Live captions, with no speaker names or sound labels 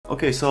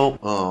Okay, so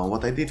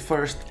what I did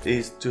first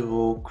is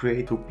to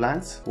create two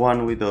plans,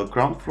 one with the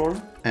ground floor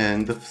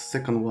and the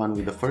second one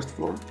with the first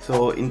floor.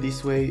 So in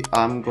this way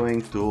I'm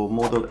going to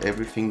model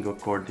everything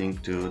according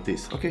to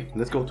this. Okay,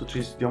 let's go to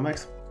 3ds Studio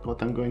Max.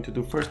 What I'm going to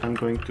do first, I'm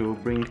going to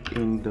bring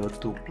in the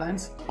two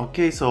plans.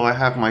 Okay, so I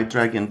have my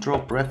drag and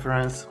drop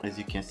reference, as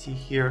you can see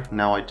here.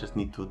 Now I just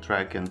need to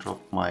drag and drop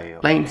my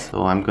planes.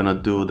 So I'm gonna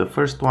do the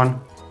first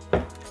one.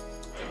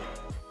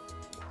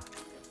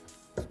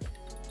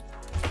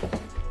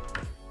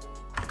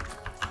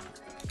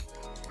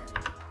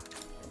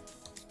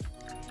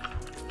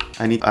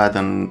 I need to add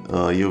an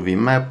UV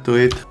map to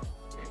it.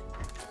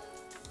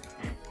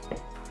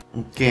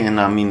 Okay, and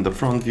I'm in the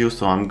front view,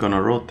 so I'm gonna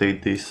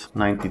rotate this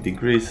 90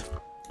 degrees.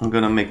 I'm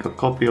gonna make a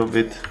copy of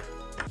it.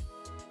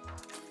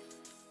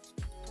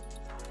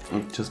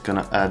 I'm just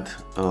gonna add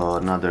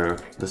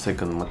the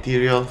second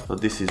material. So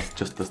this is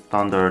just a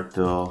standard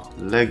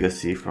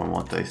legacy from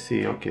what I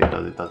see. Okay,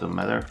 it doesn't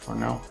matter for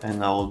now.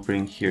 And I will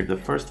bring here the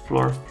first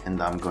floor, and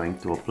I'm going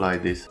to apply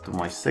this to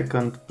my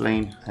second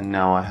plane. And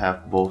now I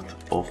have both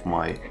of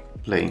my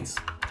planes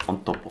on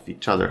top of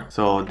each other.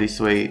 So in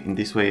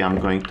this way I'm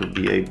going to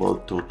be able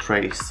to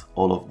trace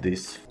all of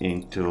this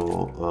into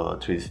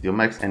 3ds Studio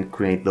Max and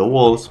create the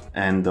walls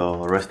and the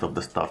rest of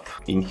the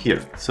stuff in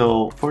here.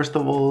 So first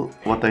of all,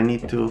 what I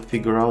need to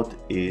figure out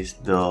is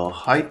the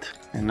height,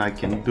 and I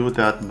can do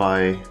that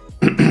by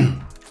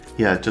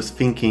yeah, just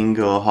thinking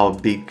how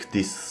big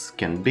this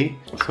can be.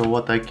 So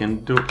what I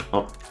can do,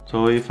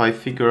 so if I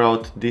figure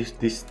out this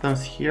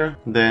distance here,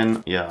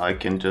 then yeah, I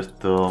can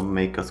just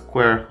make a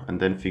square and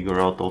then figure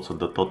out also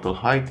the total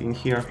height in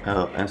here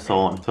and so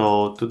on.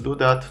 So to do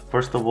that,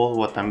 first of all,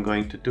 what I'm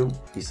going to do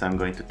is I'm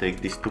going to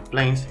take these two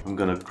planes, I'm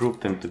gonna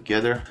group them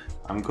together.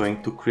 I'm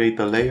going to create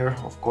a layer,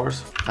 of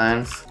course,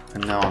 plans,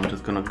 and now I'm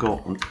just gonna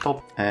go on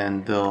top.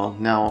 And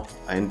now,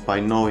 by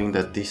knowing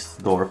that this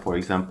door, for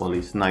example,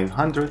 is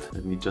 900,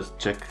 let me just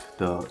check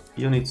the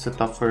unit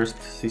setup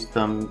first.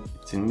 System,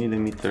 it's in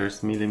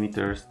millimeters,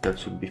 that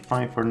should be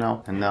fine for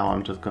now. And now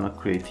I'm just gonna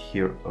create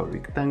here a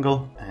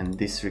rectangle, and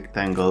this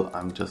rectangle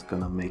I'm just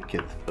gonna make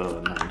it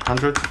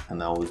 900,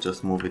 and I will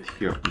just move it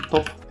here on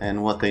top.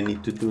 And what I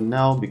need to do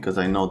now, because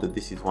I know that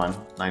this is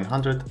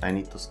 900, I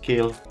need to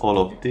scale all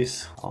of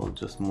this. I'll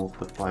just move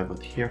the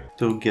pivot here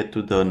to get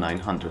to the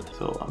 900.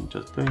 So I'm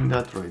just doing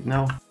that right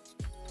now.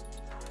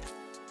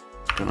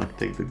 Gonna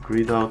take the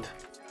grid out.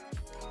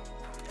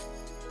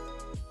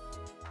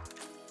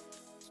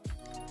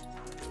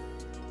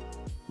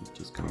 I'm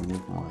just gonna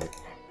move my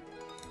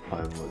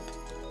pivot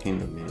in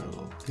the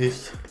middle of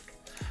this.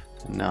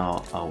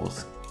 Now I will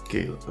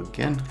scale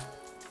again.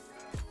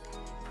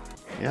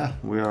 Yeah,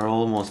 we are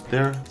almost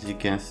there. As you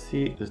can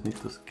see, just need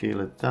to scale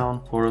it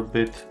down for a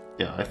bit.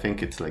 Yeah, I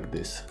think it's like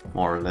this,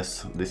 more or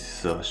less.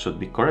 This should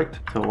be correct.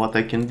 So what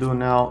I can do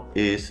now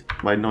is,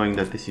 by knowing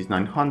that this is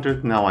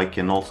 900, now I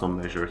can also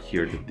measure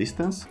here the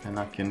distance, and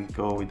I can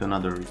go with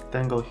another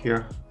rectangle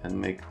here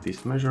and make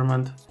this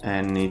measurement,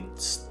 and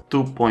it's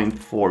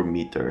 2.4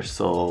 meters.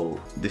 So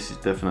this is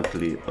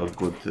definitely a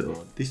good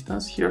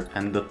distance here,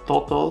 and the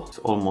total is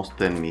almost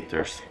 10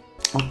 meters.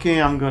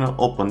 Okay, I'm gonna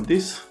open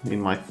this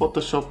in my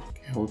Photoshop.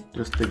 I'll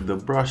just take the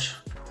brush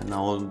and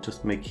I'll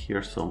just make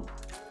here some.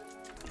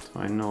 So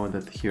I know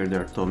that here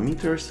there are 2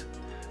 meters.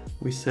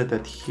 We said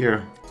that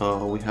here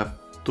we have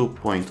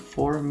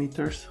 2.4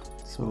 meters.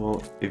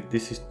 So if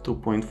this is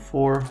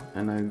 2.4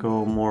 and I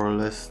go more or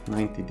less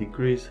 90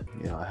 degrees,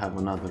 yeah, I have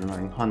another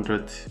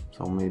 900.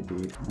 So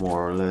maybe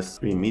more or less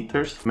 3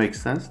 meters.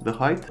 Makes sense, the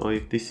height. So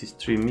if this is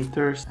 3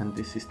 meters and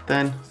this is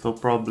 10, so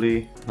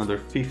probably another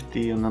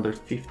 50, another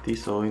 50.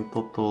 So in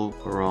total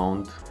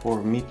around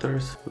 4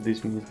 meters. So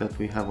this means that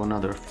we have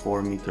another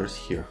 4 meters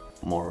here,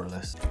 more or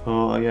less.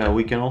 So yeah,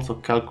 we can also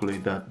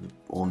calculate that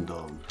on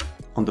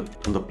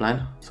the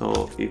plan.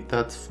 So if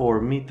that's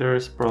 4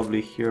 meters,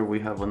 probably here we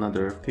have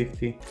another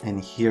 50,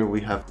 and here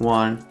we have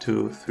 1,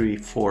 2, 3,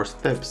 4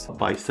 steps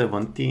by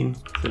 17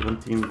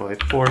 by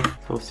 4,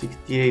 so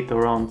 68,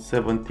 around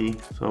 70.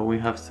 So we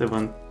have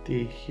 70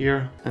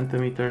 here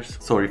centimeters.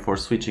 Sorry for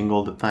switching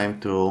all the time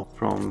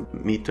from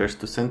meters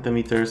to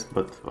centimeters,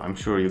 but I'm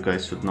sure you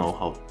guys should know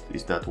how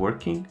is that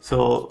working.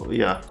 So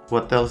yeah,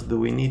 what else do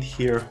we need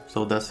here?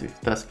 So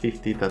if that's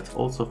 50, that's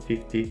also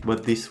 50,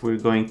 but this we're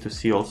going to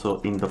see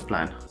also in the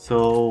plan.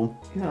 So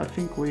yeah, I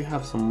think we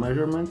have some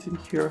measurements in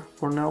here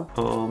for now.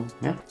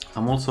 Yeah,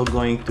 I'm also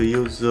going to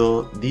use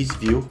this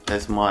view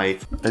as my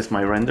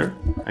render.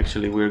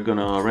 Actually, we're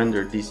gonna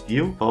render this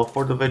view.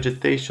 For the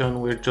vegetation,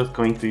 we're just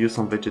going to use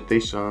some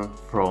vegetation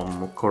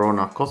from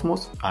Corona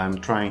Cosmos. I'm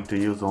trying to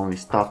use only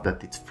stuff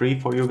that it's free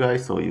for you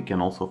guys, so you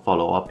can also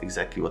follow up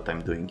exactly what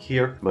I'm doing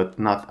here, but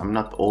I'm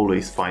not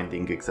always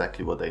finding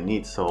exactly what I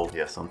need. So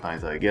yeah,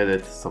 sometimes I get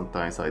it,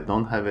 sometimes I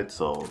don't have it,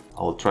 so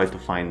I'll try to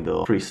find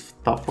the free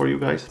stuff for you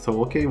guys.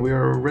 So okay, we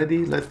are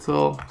ready. Let's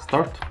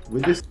start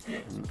with this,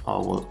 and I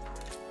will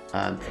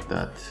add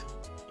that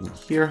in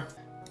here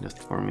just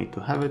for me to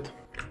have it.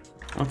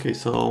 Okay,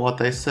 so what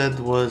I said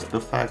was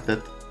the fact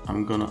that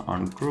I'm gonna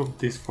ungroup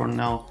this for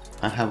now.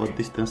 I have a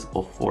distance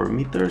of 4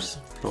 meters,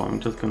 so I'm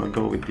just gonna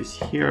go with this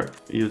here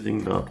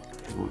using the,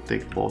 we'll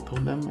take both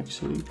of them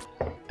actually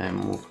and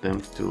move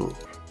them to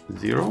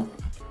 0.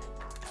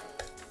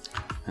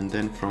 And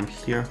then from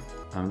here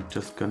I'm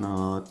just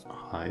gonna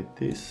hide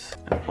this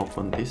and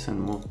open this and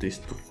move this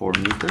to 4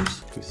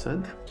 meters, we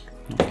said.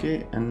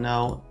 Okay, and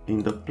now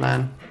in the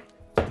plan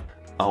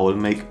I will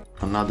make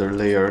another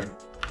layer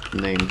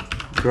named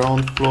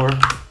ground floor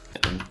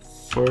and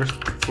first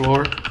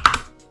floor,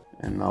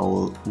 and I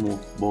will move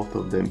both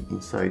of them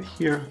inside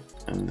here,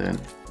 and then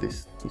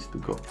this needs to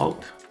go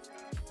out.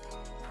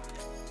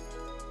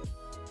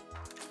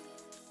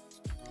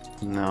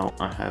 Now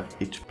I have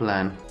each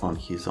plan on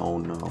his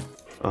own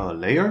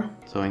layer,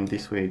 so in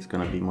this way it's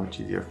gonna be much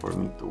easier for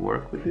me to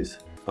work with this.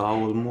 I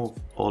will move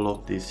all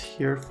of this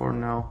here for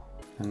now,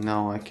 and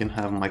now I can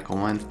have my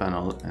command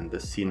panel and the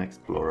scene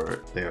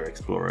explorer, layer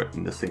explorer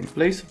in the same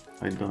place.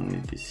 I don't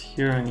need this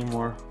here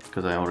anymore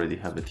because I already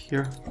have it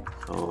here.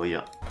 So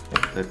yeah,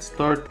 let's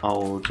start. I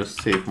will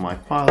just save my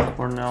file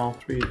for now.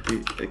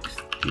 3D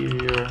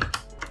exterior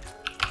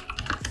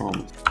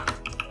from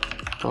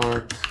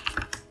start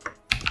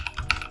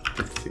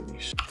to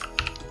finish.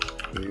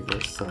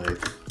 Riverside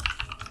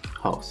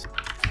house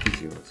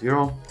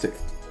 00, save.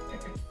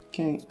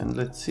 Okay, and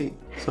let's see.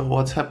 So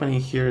what's happening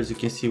here, as you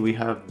can see, we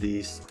have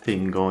this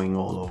thing going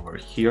all over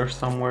here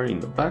somewhere in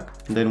the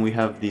back. And then we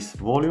have these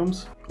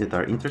volumes that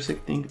are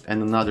intersecting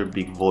and another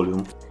big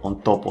volume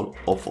on top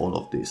of all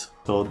of this.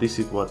 So this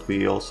is what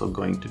we're also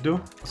going to do.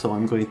 So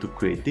I'm going to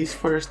create this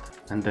first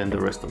and then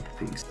the rest of the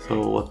things.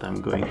 So what I'm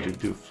going to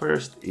do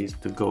first is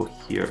to go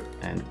here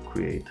and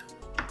create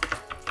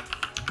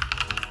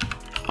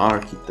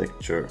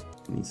architecture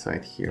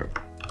inside here.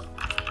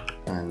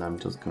 And I'm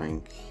just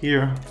going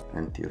here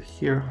until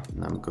here,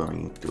 and I'm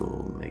going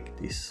to make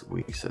this,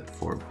 we set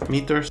 4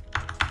 meters,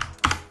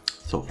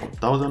 so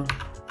 4000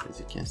 as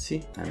you can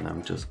see, and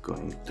I'm just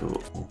going to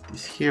move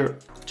this here,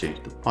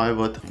 change the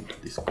pivot into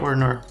this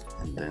corner,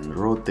 and then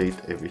rotate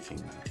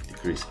everything 90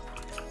 degrees.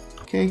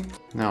 Okay,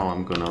 now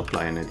I'm gonna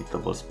apply an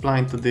editable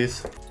spline to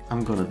this.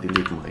 I'm gonna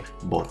delete my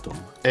bottom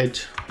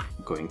edge.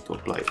 I'm going to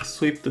apply a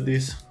sweep to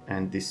this,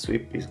 and this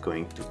sweep is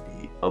going to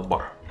be a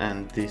bar,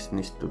 and this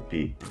needs to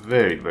be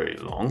very, very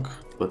long,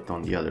 but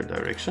on the other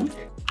direction,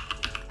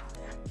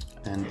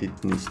 and it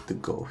needs to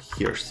go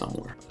here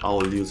somewhere. I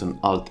will use an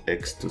Alt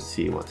X to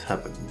see what's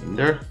happening in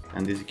there,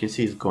 and as you can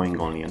see, it's going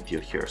only until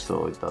here,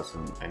 so it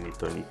doesn't, I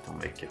don't need to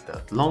make it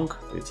that long.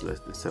 It's less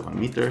than 7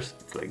 meters.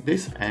 It's like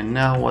this. And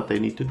now what I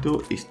need to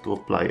do is to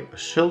apply a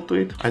shell to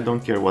it. I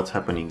don't care what's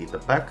happening in the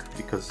back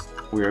because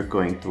we are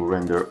going to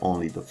render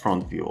only the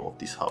front view of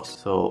this house.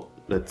 So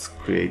let's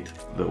create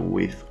the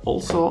width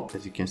also.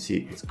 As you can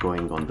see, it's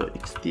going on the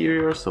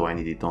exterior, so I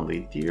need it on the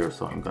interior,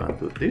 so I'm gonna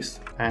do this.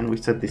 And we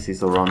said this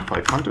is around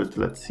 500.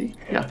 Let's see.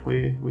 Yeah,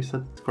 we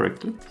said it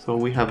correctly. So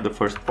we have the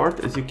first part.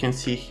 As you can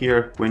see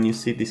here, when you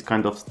see this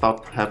kind of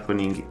stuff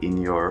happening in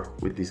your,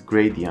 with this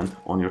gradient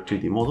on your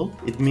 3D model,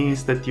 it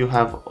means that you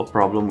have a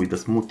problem with the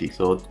smoothie.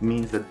 So it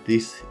means that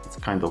this is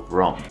kind of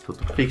round. So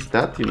to fix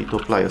that, you need to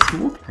apply a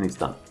smooth, and it's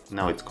done.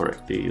 Now it's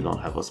correct. You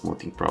don't have a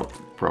smoothing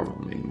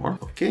problem anymore.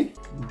 Okay,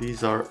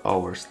 these are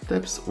our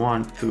steps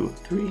 1, 2,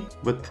 3.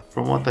 But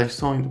from what I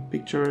saw in the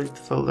picture, it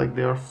felt like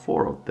there are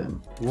 4 of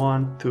them.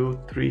 1, 2,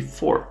 3,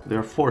 4. There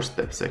are 4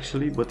 steps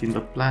actually, but in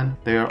the plan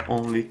there are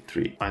only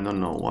 3. I don't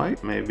know why.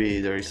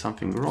 Maybe there is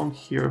something wrong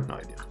here. No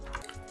idea.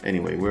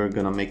 Anyway, we're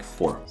gonna make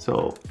 4.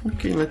 So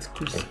okay, let's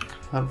create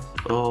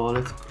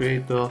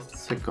the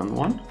second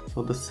one.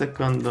 So the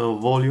second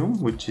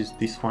volume, which is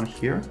this one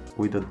here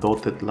with a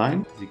dotted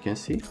line, as you can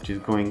see, which is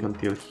going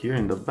until here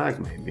in the back.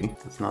 Maybe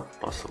it's not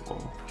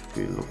possible. If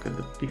we look at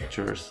the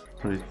pictures,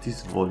 there is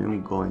this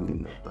volume going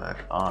in the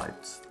back. Ah,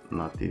 it's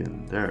not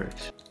even there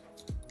actually.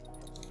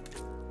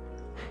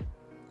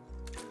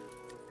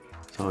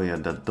 So yeah,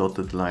 that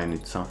dotted line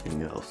is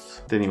something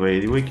else. But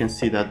anyway, we can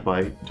see that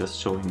by just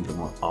showing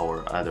them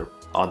our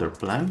other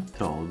plan.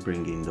 So I'll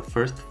bring in the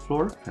first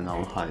floor and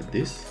I'll hide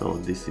this. So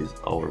this is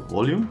our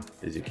volume,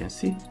 as you can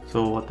see.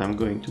 So what I'm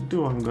going to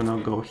do, I'm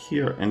gonna go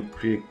here and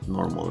create a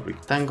normal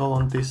rectangle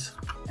on this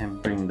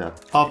and bring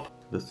that up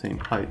the same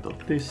height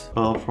of this.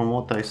 From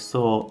what I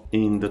saw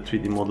in the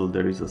 3D model,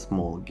 there is a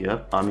small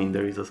gap. I mean,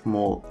 there is a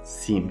small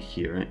seam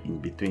here in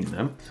between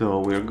them. So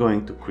we're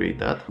going to create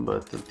that,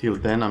 but until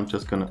then, I'm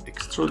just gonna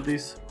extrude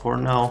this. For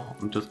now,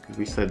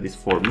 we said this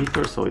 4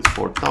 meters, so it's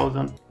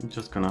 4000. I'm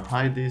just gonna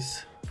hide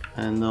this,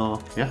 and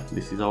yeah,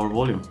 this is our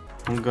volume.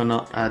 I'm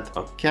gonna add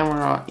a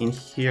camera in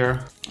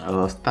here,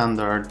 a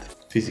standard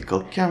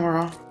physical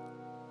camera.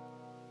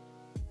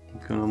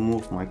 I'm gonna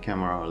move my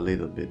camera a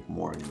little bit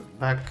more in the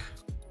back.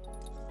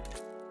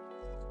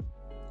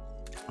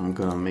 I'm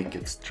gonna make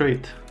it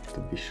straight to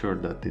be sure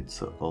that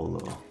it's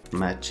all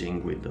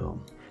matching with the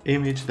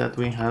image that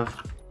we have.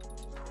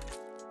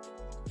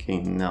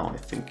 Okay, now I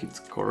think it's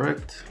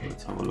correct.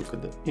 Let's have a look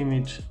at the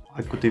image.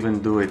 I could even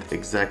do it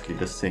exactly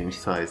the same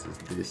size as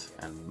this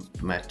and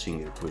matching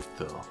it with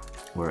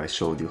where I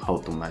showed you how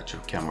to match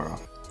your camera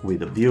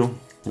with a view,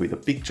 with a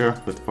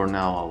picture, but for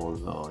now I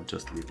will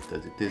just leave it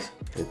as it is.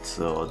 It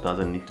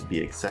doesn't need to be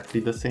exactly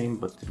the same,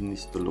 but it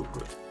needs to look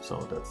good. So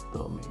that's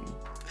the main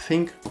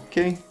thing.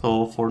 Okay,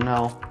 so for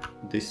now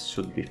this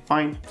should be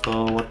fine.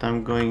 So what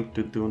I'm going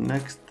to do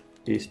next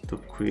is to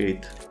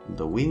create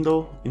the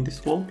window in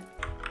this wall.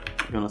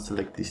 I'm gonna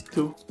select these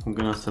two. I'm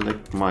gonna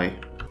select my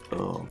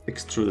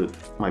extruded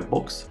my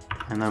box,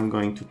 and I'm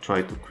going to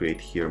try to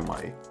create here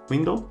my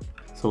window.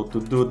 So to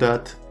do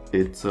that,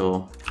 it's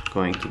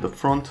going to the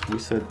front. We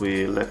said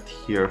we left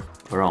here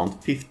around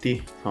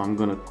 50, so I'm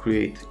gonna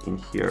create in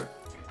here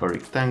a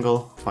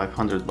rectangle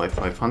 500 by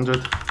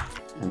 500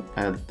 and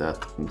add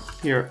that in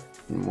here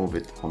and move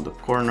it on the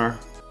corner.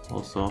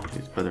 Also,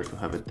 it's better to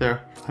have it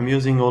there. I'm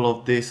using all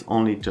of this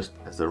only just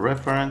as a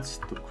reference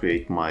to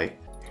create my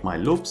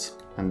loops,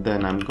 and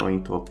then I'm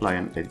going to apply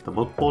an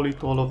editable poly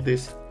to all of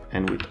this,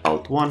 and with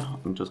Alt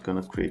 1 I'm just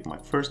gonna create my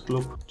first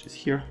loop, which is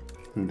here,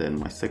 and then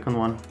my second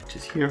one, which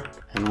is here.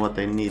 And what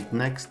I need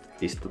next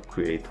is to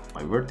create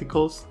my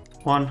verticals,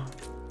 1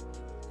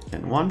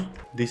 and 1.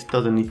 This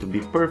doesn't need to be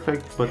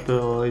perfect, but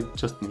it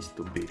just needs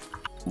to be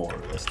more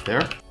or less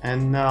there.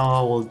 And now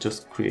I will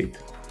just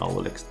I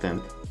will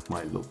extend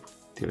my loop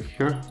till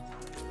here,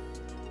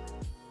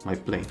 my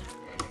plane,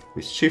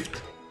 with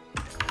Shift,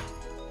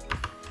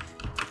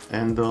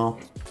 and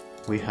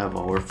we have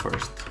our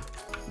first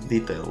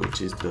detail,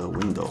 which is the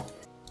window.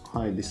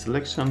 Hide this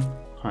selection,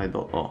 hide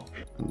all,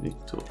 I need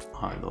to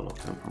hide all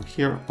of them from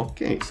here.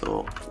 Okay,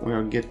 so we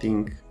are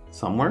getting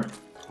somewhere.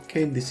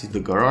 Okay, this is the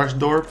garage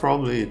door.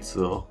 Probably it's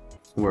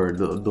where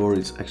the door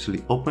is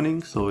actually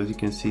opening. So as you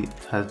can see, it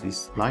has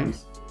these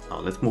lines. Now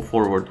let's move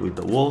forward with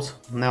the walls.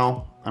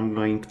 Now I'm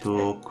going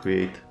to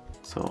create,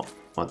 so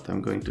what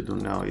I'm going to do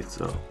now is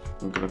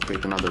I'm going to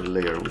create another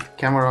layer with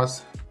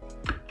cameras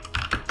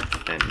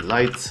and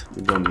lights.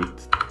 We don't need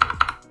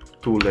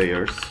 2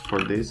 layers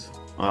for this.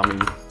 I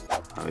mean,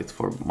 it's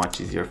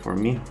much easier for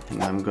me.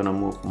 And I'm gonna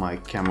move my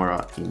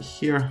camera in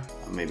here.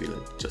 Maybe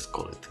let's just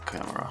call it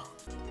camera.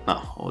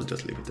 No, I'll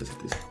just leave it as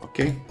it is.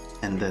 Okay.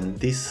 And then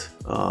this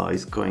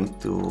is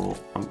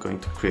I'm going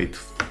to create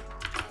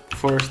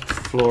first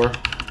floor.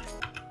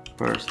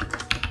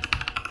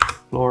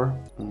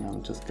 And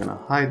I'm just gonna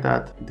hide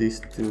that.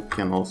 These two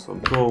can also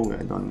go.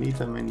 I don't need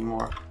them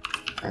anymore.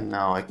 And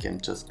now I can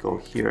just go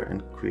here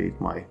and create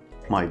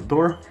my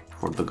door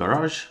for the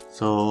garage.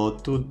 So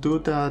to do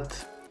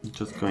that, I'm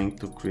just going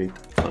to create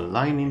a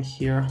line in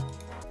here.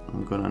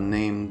 I'm gonna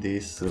name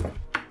this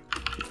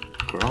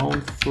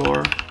ground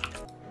floor.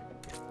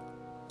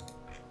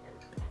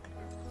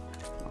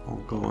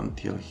 I'll go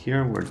until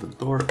here where the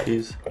door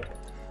is.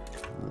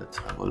 Let's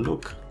have a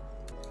look.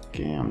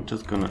 Okay, I'm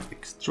just gonna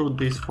extrude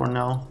this for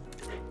now.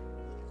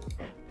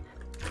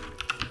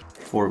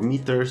 4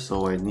 meters,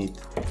 so I need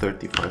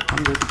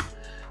 3500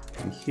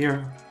 in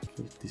here.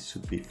 This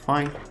should be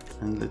fine.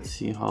 And let's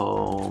see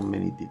how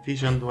many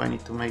division do I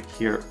need to make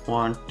here.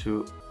 1,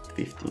 2,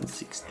 15,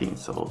 16.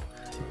 So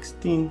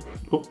 16.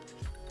 Oops.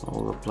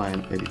 I'll apply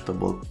an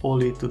editable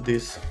poly to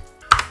this.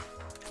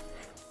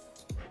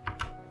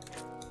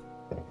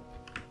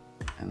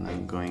 And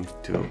I'm going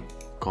to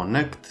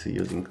connect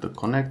using the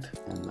connect,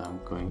 and I'm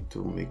going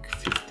to make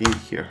 15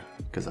 here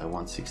because I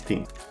want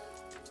 16.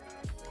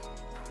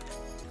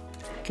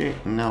 Okay,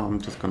 now I'm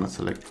just gonna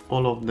select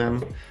all of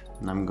them,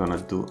 and I'm gonna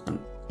do an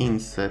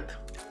inset.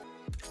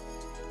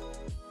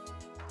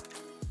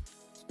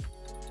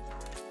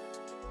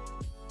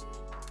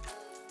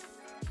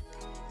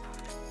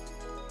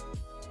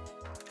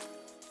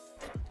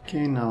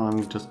 Okay, now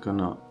I'm just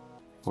gonna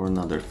for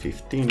another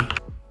 15.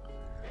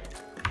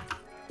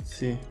 Let's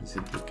see, is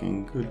it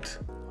looking good?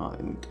 I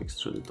need to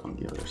extrude it on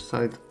the other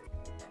side.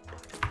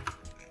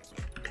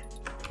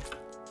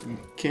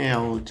 Okay, I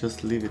will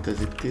just leave it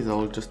as it is. I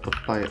will just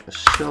apply a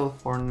shell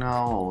for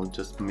now. I will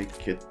just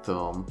make it,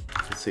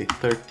 let's say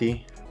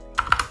 30,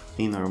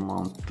 inner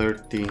mount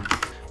 30,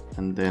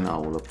 and then I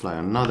will apply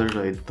another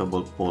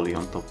double poly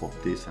on top of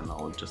this, and I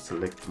will just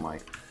select my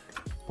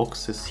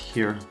boxes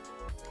here,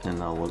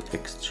 and I will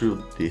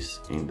extrude this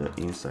in the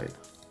inside.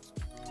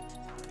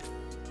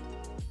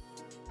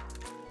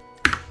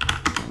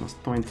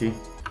 -20,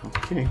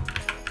 okay.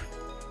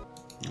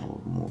 I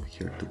will move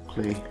here to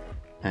clay,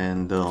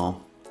 and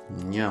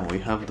yeah, we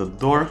have the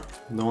door.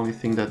 The only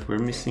thing that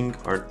we're missing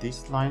are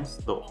these lines,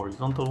 the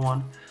horizontal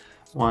one.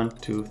 1,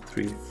 2,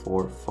 3,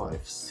 4,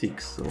 5,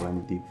 6. So I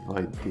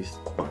divide this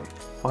by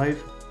 5.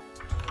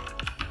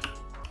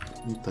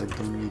 And I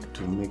don't need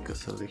to make a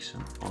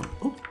selection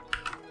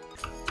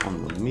on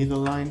the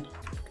middle line.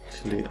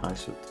 Actually, I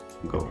should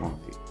go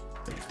only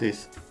like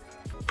this.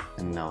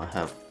 And now I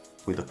have,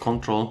 with the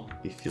control,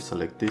 if you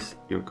select this,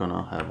 you're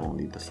gonna have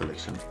only the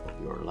selection of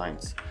your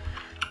lines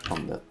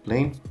from that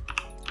plane.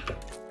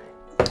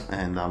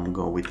 And I'm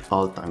going with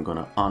Alt, I'm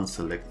gonna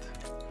unselect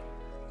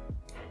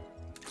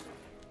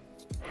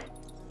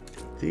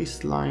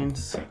these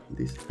lines,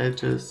 these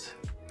edges.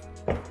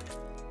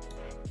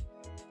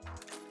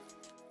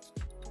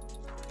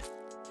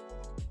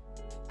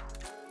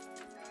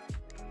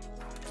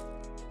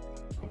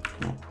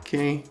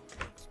 Okay,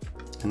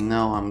 And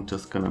now I'm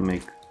just gonna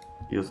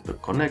use the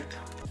connect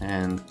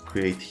and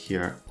create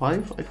here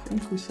 5, I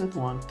think we said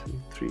 1,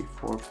 2, 3,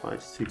 4,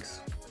 5,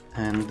 6.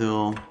 And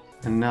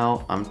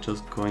now I'm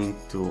just going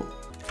to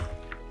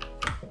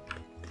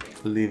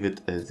leave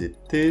it as it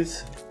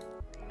is,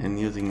 and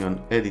using an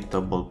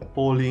editable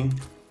poly,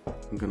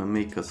 I'm gonna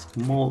make a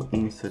small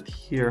inset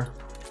here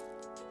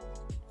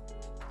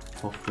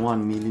of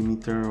 1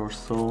 millimeter or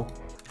so,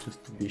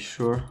 just to be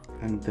sure.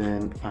 And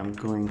then I'm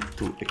going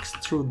to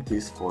extrude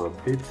this for a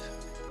bit.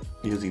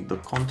 Using the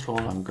control,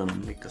 I'm gonna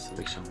make a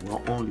selection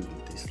not only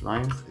with these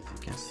lines, as you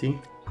can see,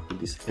 with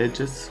these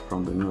edges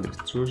from the new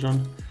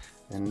extrusion.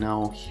 And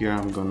now here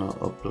I'm gonna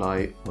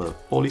apply a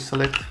poly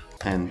select.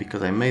 And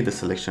because I made the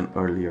selection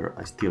earlier,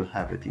 I still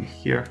have it in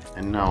here.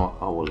 And now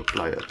I will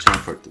apply a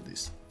chamfer to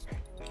this.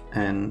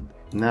 And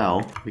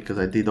now, because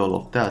I did all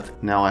of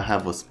that, now I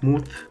have a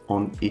smooth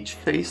on each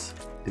face.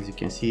 As you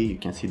can see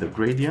the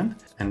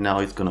gradient, and now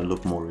it's gonna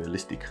look more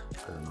realistic.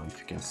 I don't know if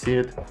you can see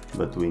it,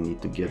 but we need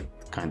to get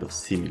kind of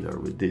similar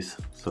with this.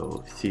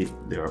 So see,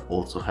 they are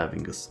also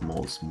having a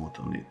small smooth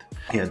on it.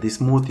 Yeah, this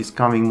smooth is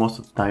coming most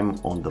of the time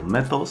on the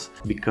metals,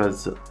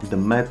 because the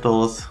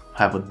metals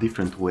have a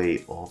different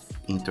way of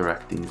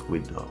interacting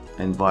with the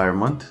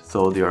environment,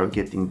 so they are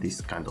getting this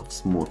kind of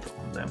smooth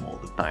on them all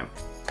the time.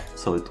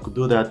 So to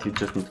do that, you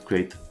just need to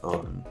create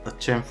a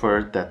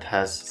chamfer that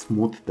has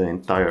smooth the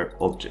entire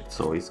object.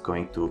 So it's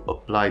going to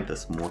apply the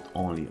smooth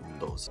only on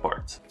those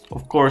parts.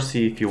 Of course,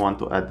 if you want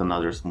to add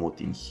another smooth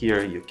in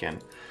here, you can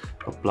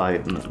apply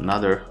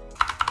another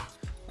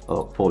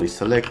poly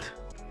select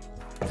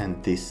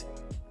and this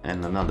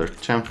and another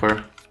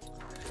chamfer,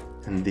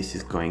 and this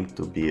is going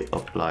to be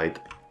applied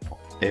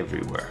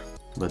everywhere.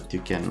 But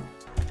you can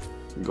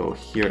go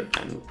here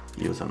and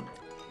use an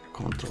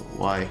Ctrl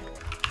Y.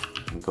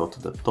 Go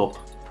to the top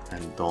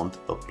and don't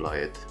apply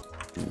it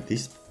in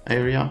this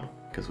area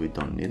because we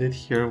don't need it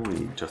here,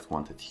 we just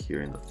want it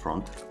here in the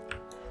front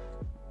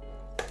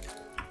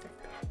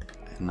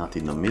and not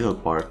in the middle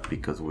part,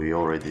 because we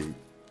already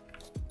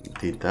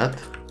did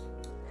that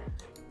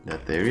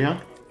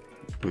area,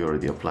 we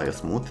already apply a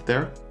smooth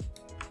there.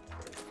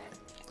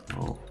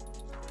 So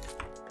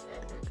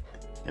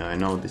yeah, I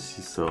know this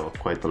is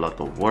quite a lot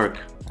of work,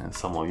 and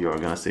some of you are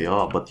gonna say,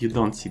 oh, but you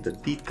don't see the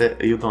detail,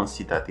 you don't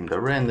see that in the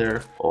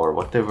render or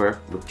whatever.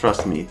 But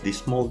trust me, these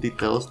small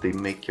details, they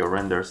make your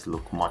renders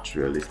look much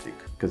realistic,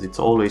 because it's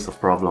always a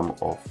problem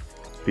of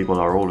people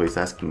are always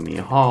asking me,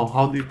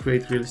 how do you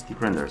create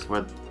realistic renders?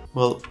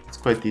 Well, it's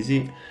quite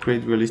easy.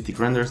 Create realistic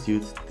renders,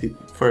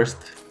 first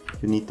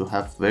you need to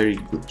have very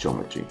good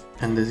geometry.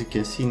 And as you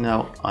can see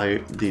now, I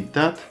did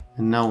that.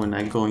 And now when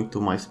I go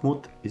into my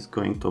smooth, it's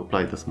going to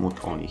apply the smooth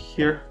only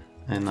here.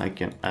 And I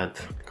can add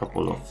a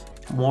couple of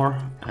more,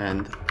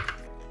 and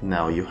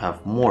now you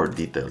have more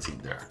details in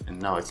there. And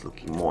now it's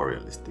looking more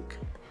realistic.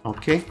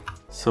 Okay,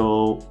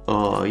 so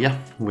yeah,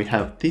 we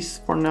have this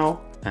for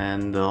now.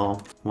 And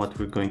what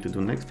we're going to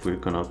do next, we're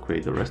gonna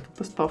create the rest of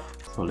the stuff.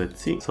 So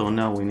let's see. So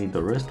now we need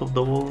the rest of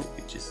the wall,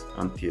 which is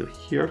until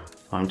here.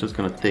 I'm just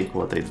gonna take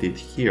what I did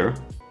here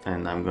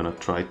and I'm gonna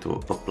try to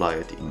apply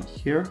it in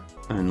here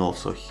and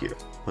also here.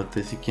 But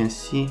as you can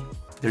see,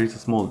 there is a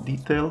small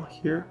detail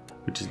here,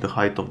 which is the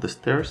height of the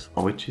stairs,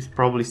 which is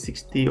probably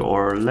 60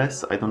 or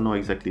less. I don't know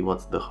exactly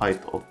what's the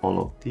height of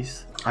all of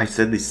this. I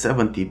said it's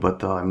 70,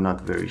 but I'm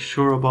not very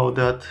sure about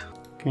that.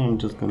 Okay, I'm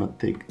just gonna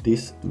take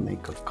this,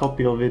 make a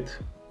copy of it,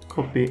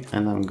 copy,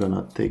 and I'm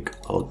gonna take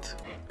out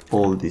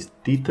all these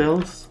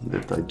details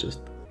that I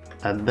just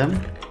add them.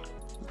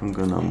 I'm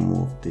gonna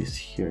move this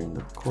here in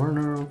the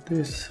corner of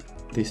this.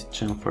 These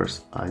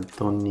chamfers, I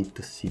don't need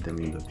to see them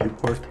in the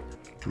viewport,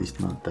 at least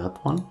not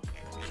that one.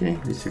 Okay,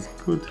 this is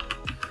good.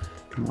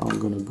 Now I'm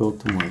gonna go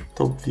to my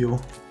top view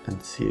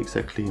and see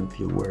exactly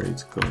until where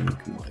it's going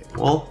my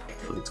wall.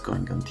 So it's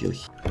going until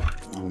here.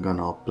 I'm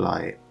gonna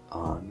apply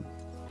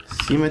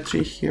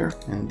symmetry here,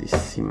 and this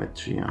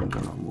symmetry I'm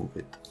gonna move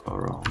it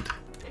around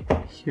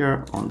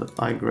here on the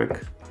Y.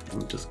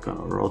 I'm just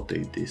gonna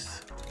rotate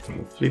this in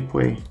the flip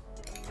way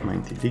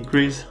 90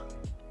 degrees.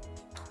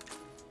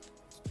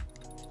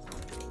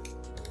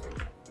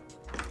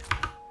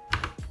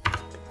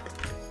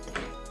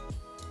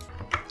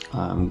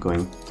 I'm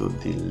going to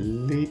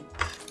delete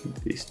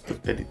these two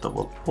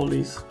editable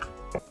polys.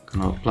 I'm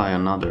gonna apply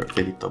another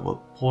editable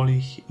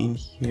poly in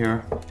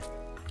here.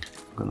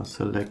 I'm gonna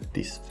select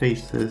these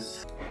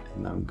faces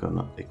and I'm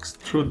gonna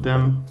extrude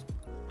them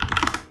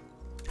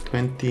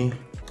 20,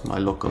 my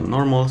local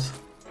normals,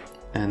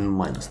 and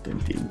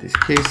 -20 in this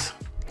case.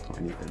 So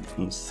I need them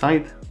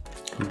inside.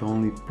 And the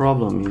only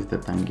problem is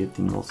that I'm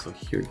getting also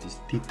here this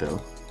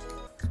detail.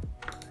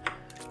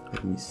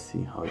 Let me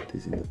see how it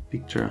is in the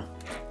picture.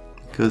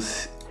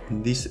 Because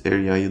in this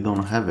area you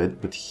don't have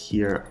it, but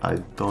here I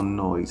don't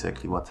know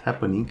exactly what's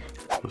happening.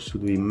 So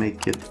should we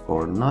make it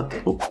or not?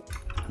 Oh,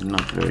 I'm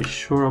not very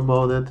sure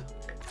about it.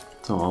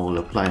 So I will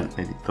apply an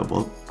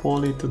editable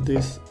poly to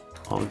this.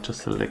 I'll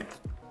just select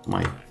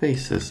my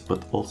faces,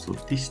 but also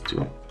these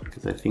two,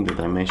 because I think the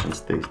dimension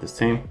stays the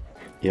same.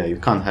 Yeah, you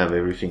can't have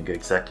everything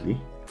exactly.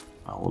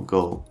 I will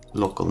go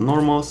local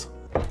normals,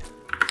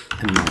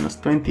 and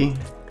 -20.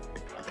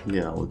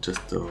 Yeah, I will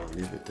just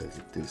leave it as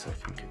it is. I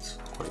think it's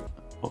quite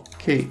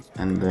okay.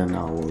 And then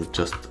I will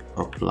just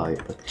apply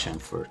a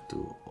chamfer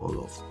to all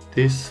of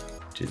this,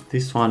 which is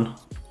this one,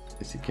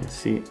 as you can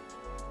see,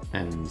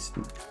 and it's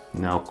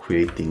now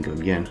creating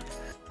again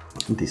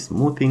this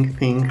smoothing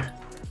thing.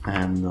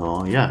 And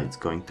yeah, it's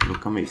going to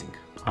look amazing.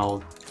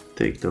 I'll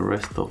take the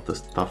rest of the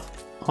stuff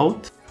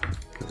out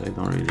because I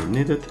don't really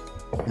need it,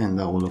 and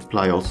I will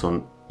apply also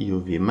an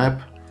UV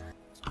map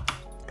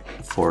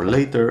for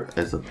later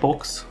as a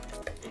box.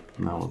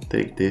 Now I'll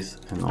take this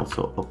and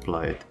also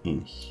apply it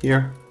in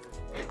here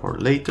for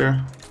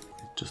later.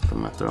 It's just a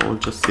matter, I will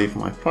just save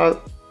my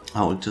file.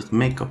 I will just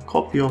make a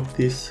copy of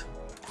this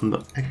on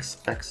the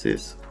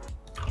x-axis.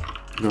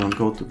 I'm gonna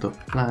go to the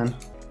plan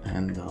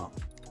and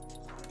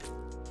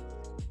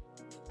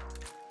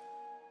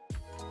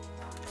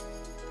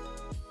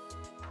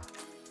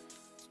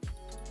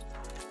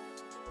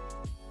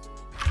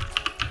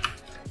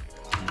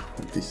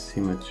this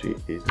symmetry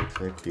is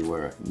exactly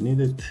where I need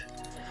it.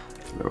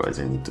 Otherwise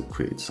I need to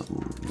create some,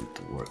 need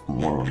to work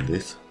more on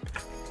this.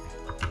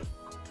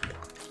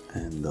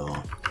 And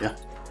yeah,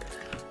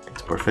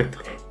 it's perfect.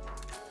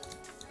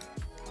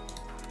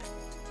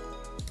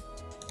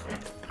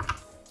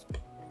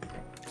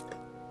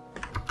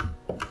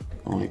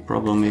 Only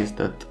problem is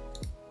that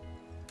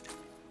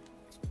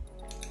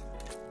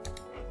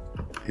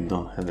I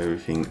don't have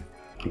everything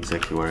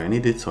exactly where I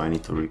need it, so I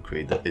need to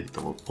recreate the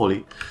editable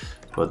poly,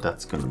 but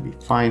that's gonna be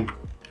fine.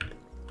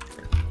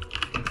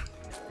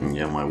 And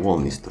yeah, my wall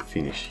needs to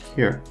finish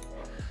here,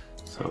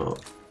 so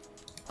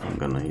I'm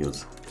gonna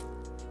use,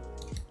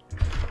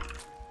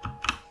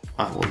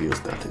 I will use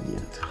that at the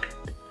end.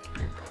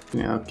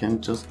 Yeah, I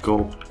can just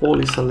go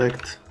poly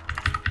select,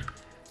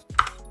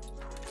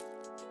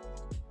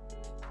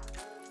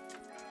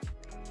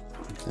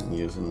 then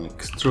use an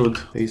extrude,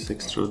 face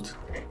extrude,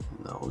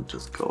 and I will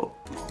just go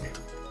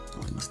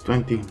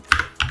 -20.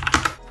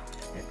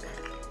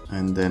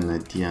 And then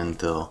at the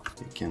end you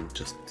can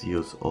just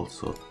use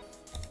also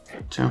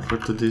chamfer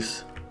to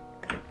this,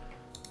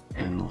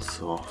 and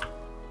also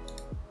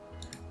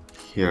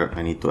here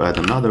I need to add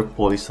another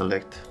poly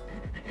select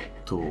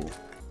to,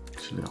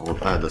 actually I will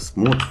add a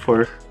smooth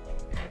first,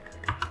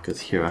 because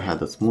here I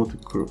had a smooth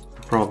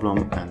problem,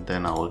 and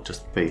then I will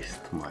just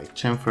paste my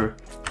chamfer,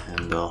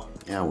 and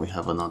yeah, we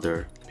have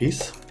another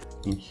piece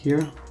in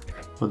here.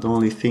 But the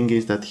only thing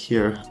is that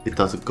here it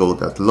doesn't go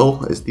that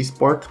low as this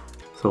part.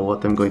 So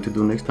what I'm going to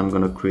do next, I'm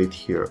going to create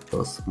here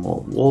a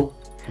small wall,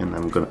 and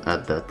I'm going to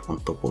add that on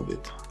top of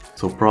it.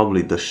 So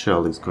probably the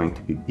shell is going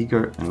to be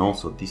bigger, and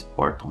also this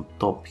part on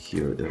top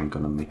here, then I'm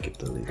going to make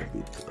it a little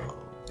bit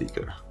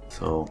bigger.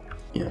 So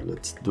yeah,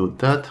 let's do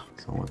that.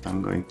 So what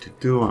I'm going to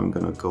do, I'm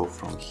going to go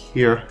from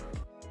here.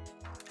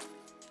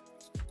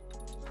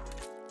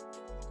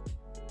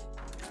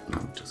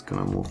 I'm just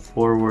going to move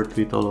forward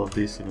with all of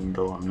this, even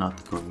though I'm not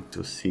going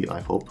to see,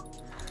 I hope,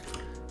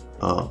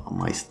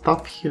 my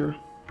stuff here.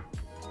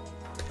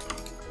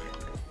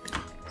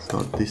 So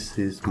this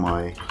is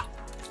my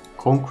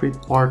concrete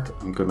part.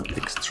 I'm gonna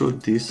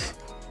extrude this.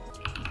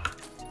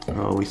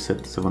 We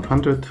set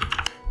 700.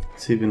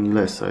 It's even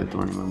less. I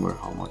don't remember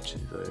how much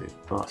is it.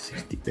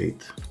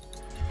 68.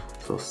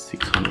 So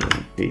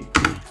 680.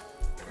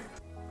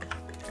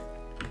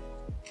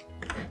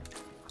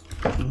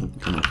 I'm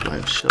gonna apply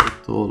a shell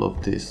to all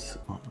of this.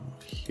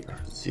 Here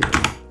 0,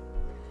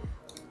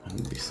 and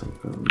this I'm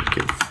gonna make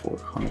it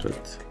 400.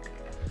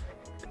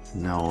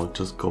 Now I'll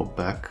just go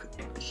back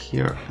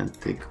here and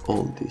take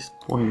all these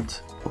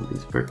points, all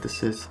these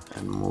vertices,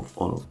 and move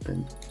all of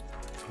them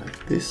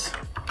like this.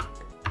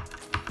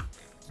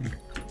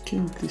 Okay,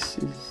 this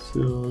is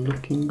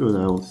looking good,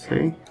 I will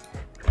say.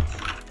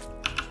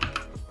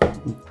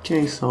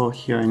 Okay, so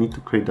here I need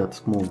to create that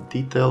small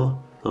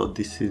detail. So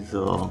this is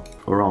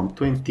around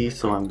 20,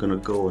 so I'm gonna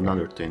go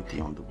another 20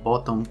 on the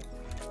bottom,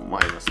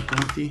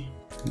 -20.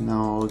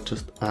 Now I'll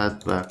just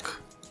add back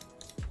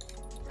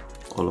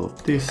all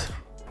of this.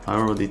 I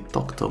already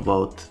talked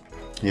about,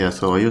 yeah,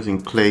 so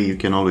using clay you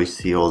can always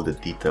see all the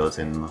details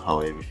and how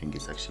everything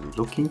is actually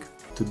looking.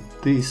 To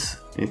this,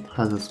 it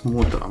has a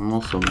smooth, I'm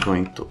also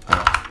going to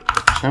add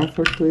a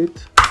chamfer to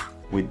it,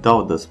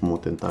 without the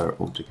smooth entire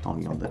object,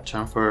 only on the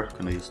chamfer. I'm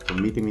gonna use 2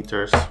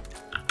 millimeters.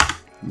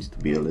 It needs to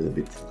be a little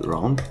bit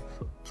round,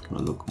 so it's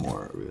gonna look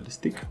more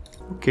realistic.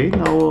 Okay,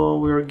 now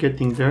we're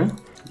getting there.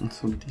 And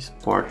so this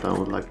part I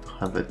would like to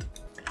have it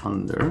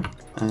under.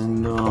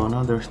 And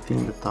another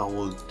thing that I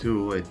will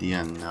do at the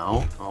end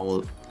now, I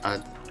will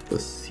add a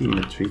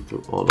symmetry to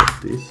all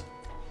of this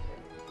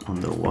on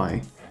the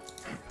Y.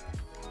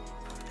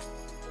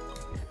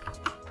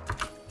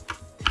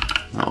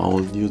 Now I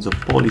will use a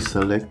poly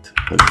select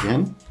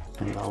again,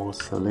 and I will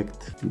select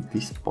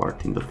this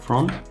part in the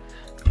front,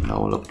 and I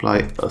will apply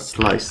a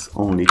slice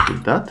only to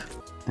that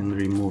and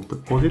remove the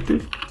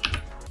positive.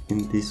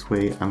 In this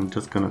way I'm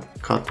just gonna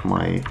cut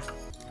my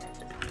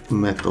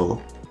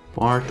metal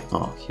part.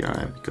 Oh, here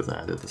because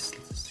I added a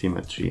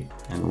symmetry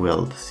and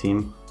weld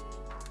seam.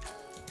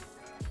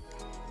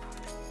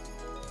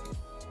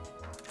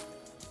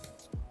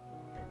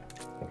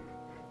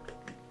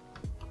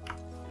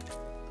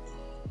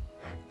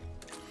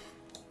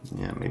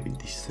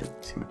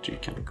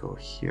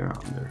 here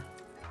under.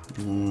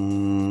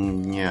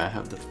 Yeah, I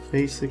have the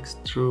face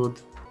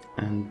extrude,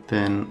 and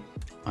then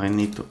I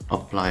need to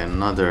apply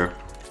another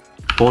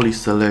poly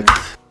select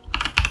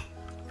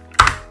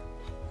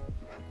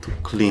to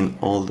clean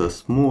all the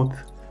smooth,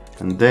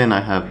 and then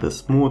I have the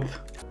smooth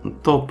on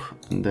top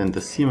and then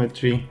the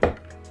symmetry.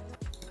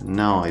 And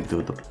now I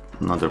do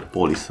another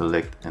poly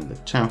select and the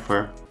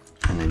chamfer,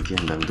 and at the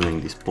end I'm doing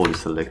this poly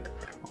select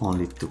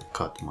only to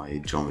cut my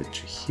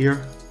geometry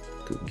here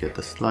to get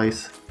a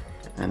slice,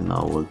 and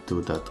now we'll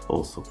do that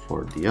also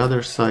for the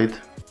other side.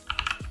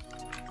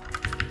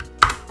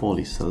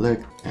 Poly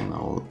select, and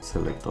I'll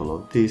select all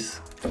of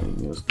this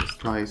and use the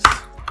slice,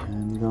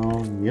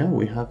 and yeah,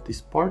 we have this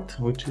part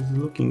which is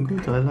looking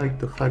good. I like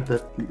the fact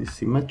that it is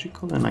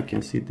symmetrical and I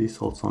can see this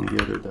also on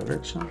the other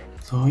direction.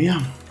 So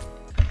yeah,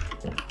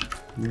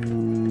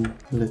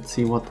 let's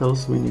see what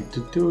else we need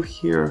to do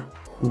here.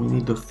 We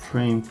need a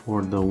frame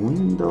for the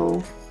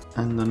window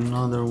and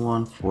another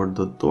one for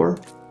the door.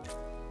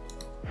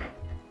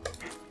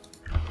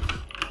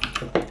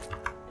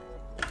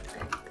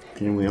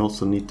 And we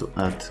also need to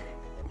add,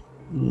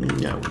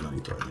 yeah, we don't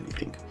need to add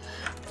anything.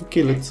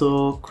 Okay, let's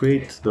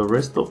create the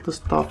rest of the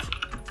stuff.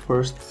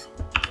 First,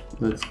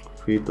 let's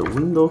create a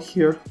window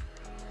here.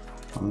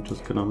 I'm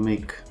just gonna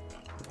make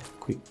a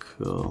quick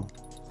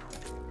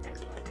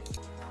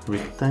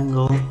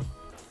rectangle.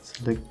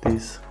 Select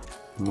this,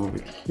 move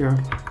it here,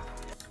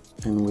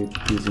 and with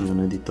using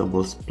an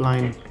editable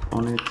spline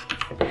on it,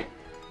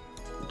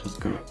 I'm just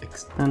gonna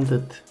extend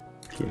it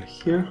till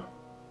here,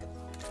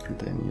 and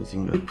then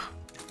using a loop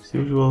as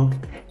usual,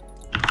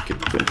 make it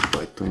 20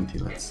 by 20,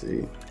 let's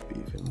say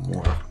even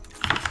more,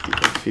 50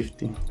 by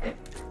 50.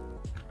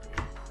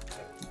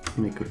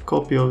 Make a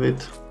copy of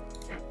it.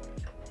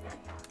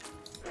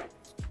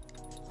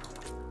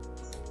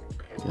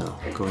 Yeah,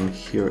 going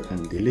here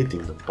and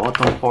deleting the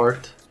bottom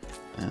part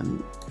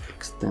and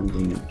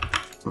extending,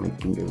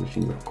 making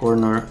everything a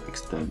corner,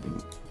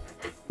 extending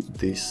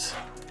this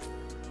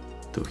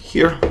to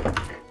here.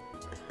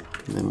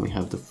 And then we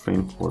have the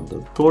frame for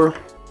the door.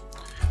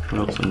 We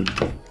also need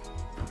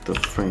the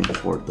frame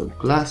for the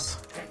glass.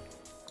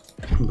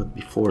 But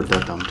before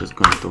that, I'm just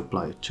going to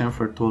apply a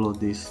chamfer to all of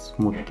this,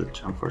 smooth the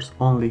chamfers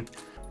only.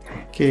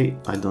 Okay,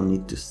 I don't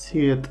need to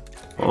see it,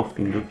 off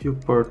in the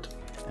viewport,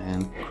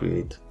 and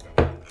create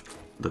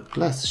the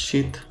glass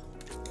sheet,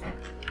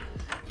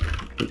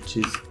 which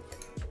is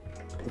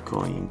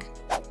going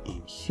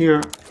in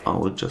here. I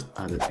will just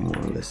add it more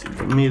or less in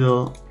the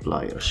middle,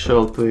 apply a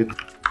shell to it.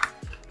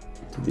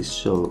 To this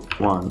shell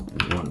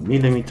 1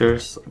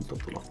 millimeters, a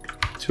total of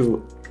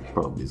 2.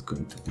 Probably is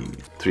going to be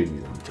 3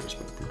 millimeters,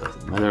 but it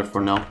doesn't matter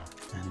for now.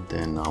 And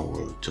then I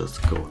will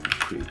just go and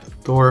create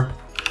a door.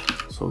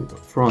 So with the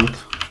front,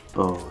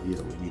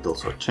 yeah, we need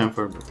also a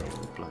chamfer, but I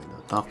will apply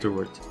that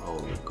afterwards. I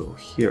will go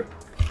here.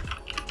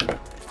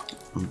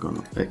 I'm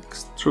gonna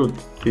extrude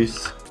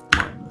this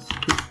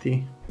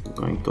 -50. I'm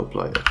going to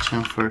apply a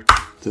chamfer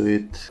to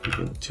it,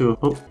 even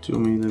 2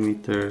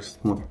 millimeters,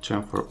 smooth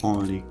chamfer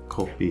only,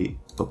 copy,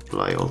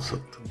 apply also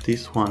to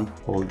this one.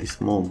 All these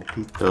small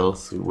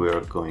details, we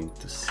are going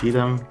to see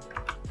them.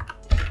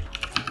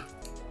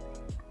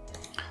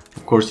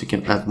 Of course, you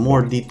can add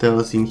more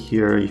details in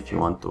here if you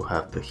want to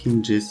have the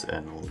hinges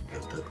and all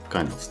that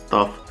kind of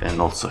stuff.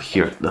 And also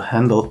here, the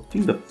handle. I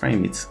think the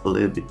frame is a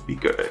little bit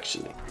bigger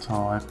actually. So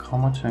like how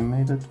much I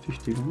made it?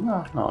 50?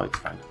 No, it's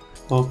fine.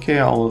 Okay,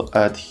 I will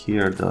add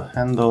here the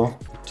handle,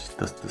 which is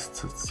just this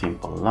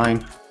simple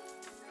line.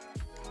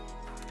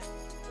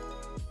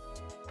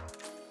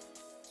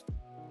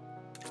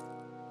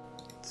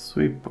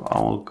 Sweep, I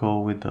will go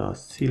with the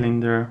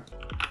cylinder.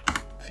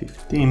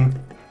 15.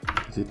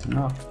 Is it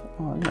enough?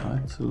 Oh yeah,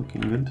 it's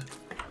looking good.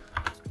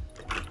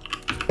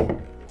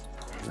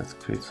 Let's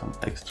create some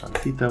extra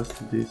details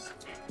to this.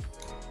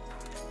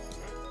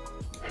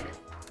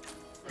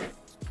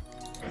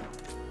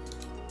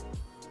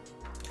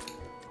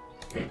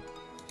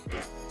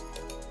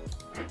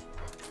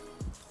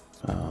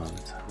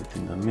 Let's have it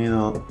in the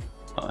middle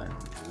and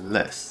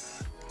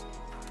less.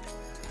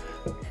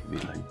 Be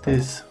like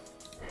this.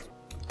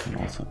 And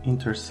also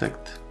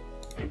intersect.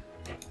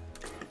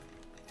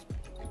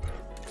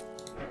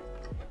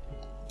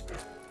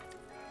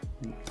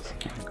 This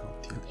can go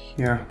till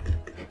here.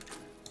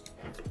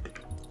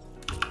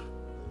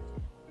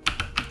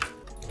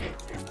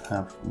 And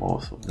have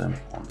both of them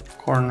on the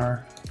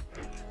corner.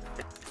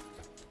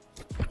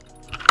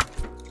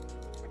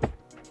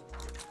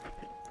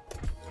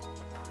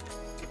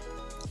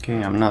 Okay,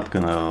 I'm not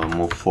gonna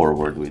move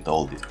forward with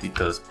all these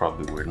details.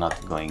 Probably we're not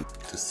going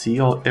to see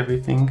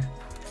everything.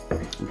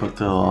 But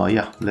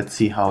yeah, let's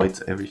see how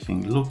it's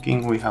everything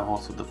looking. We have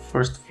also the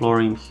first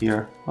floor in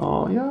here.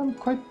 Yeah, I'm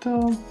quite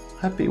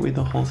happy with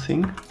the whole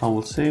thing. I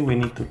will say we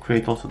need to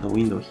create also the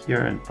window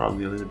here and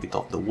probably a little bit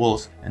of the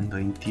walls and the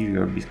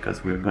interior,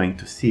 because we're going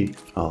to see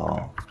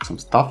some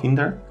stuff in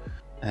there.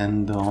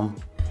 And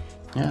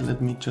yeah,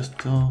 let me just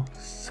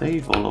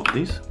save all of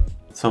this.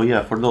 So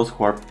yeah, for those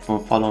who are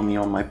following me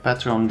on my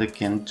Patreon, they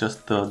can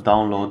just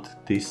download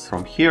this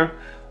from here.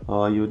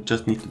 You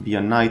just need to be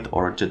a knight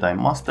or a Jedi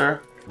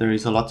master. there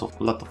is a lot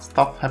of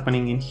stuff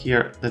happening in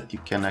here that you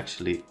can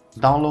actually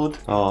download.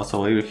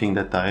 So everything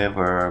that I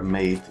ever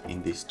made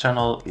in this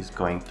channel is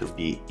going to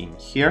be in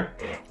here.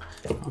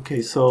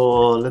 Okay,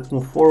 so let's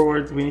move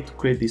forward. We need to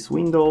create this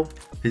window.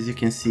 As you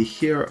can see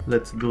here,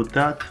 let's do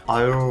that.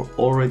 I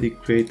already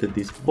created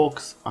this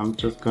box. I'm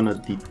just gonna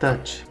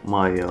detach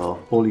my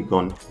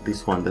polygon,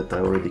 this one that I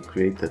already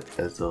created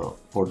as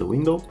for the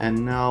window.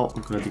 And now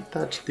I'm gonna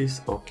detach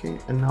this, okay.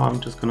 And now I'm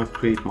just gonna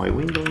create my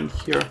window in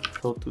here.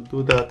 So to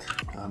do that,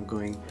 I'm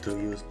going to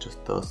use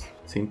just a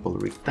simple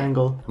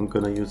rectangle. I'm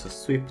gonna use a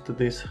sweep to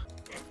this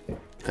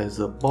as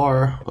a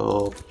bar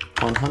of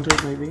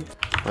 100 maybe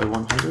by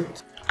 100.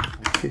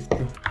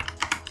 50.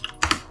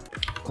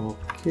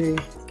 Okay,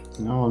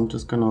 now I'm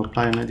just gonna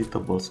apply an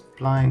editable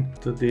spline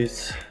to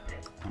this,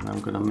 and I'm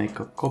gonna make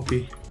a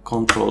copy,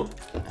 Control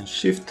and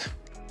Shift.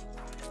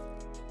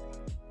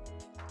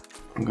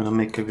 I'm gonna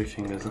make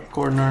everything as a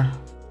corner.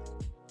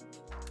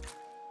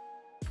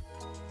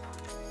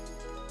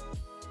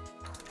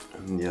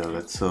 And yeah,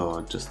 let's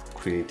just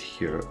create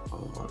here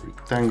a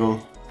rectangle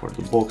for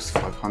the box,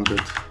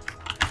 500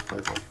 by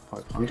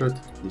 500.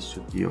 This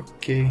should be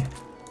okay.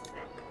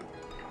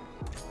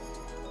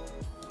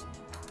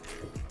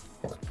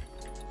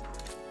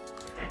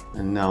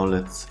 And now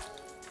let's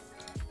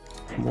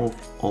move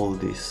all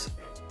these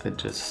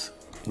edges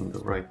in the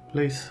right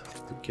place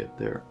to get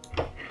there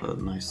a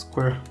nice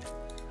square.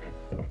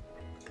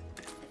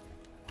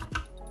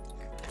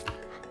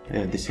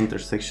 Yeah, this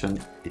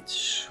intersection, it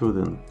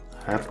shouldn't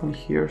happen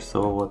here.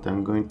 So what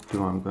I'm going to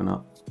do, I'm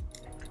gonna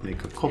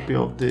make a copy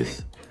of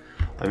this.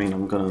 I mean,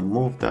 I'm gonna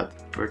move that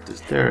vertex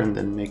there and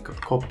then make a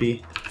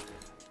copy,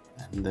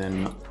 and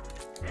then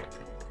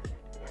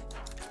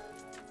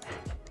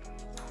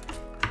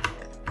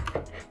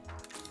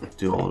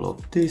do all of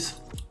this.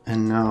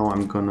 And now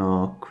I'm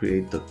gonna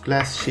create a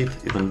glass sheet,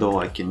 even though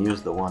I can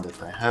use the one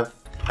that I have.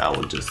 I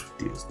will just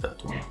use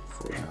that one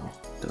for now.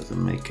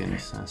 Doesn't make any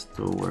sense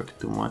to work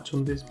too much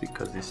on this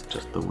because it's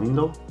just a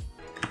window.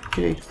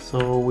 Okay,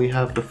 so we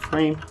have the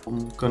frame.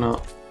 I'm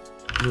gonna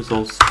use,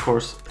 of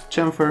course, a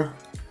chamfer,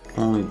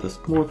 only the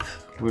smooth.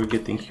 We're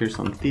getting here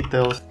some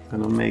details.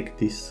 I'm gonna make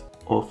this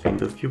off in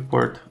the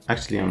viewport.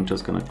 Actually, I'm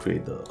just gonna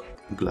create a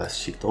glass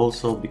sheet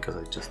also because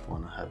I just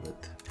wanna have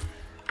it.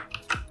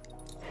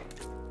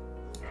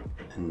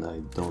 And I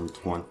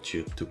don't want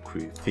you to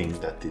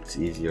think that it's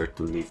easier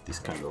to leave this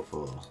kind of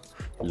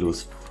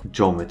loose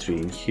geometry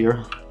in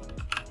here.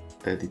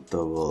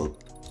 Editable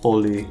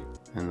poly,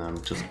 and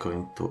I'm just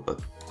going to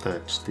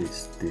attach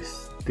this.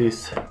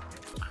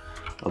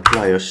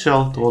 Apply a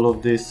shell to all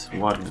of this,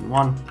 1 and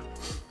 1,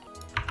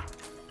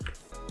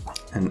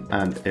 and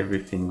add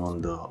everything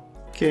on the.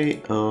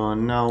 Okay,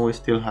 now we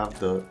still have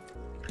the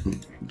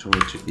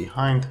geometry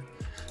behind.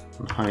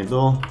 And hide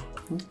all.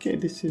 Okay,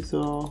 this is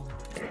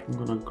I'm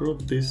gonna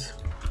group this.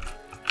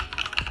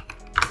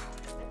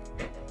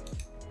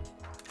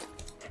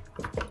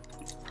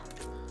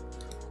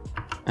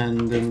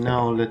 And then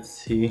now let's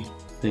see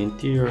the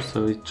interior.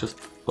 So it's just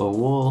a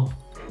wall.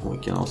 We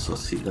can also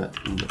see that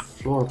in the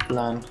floor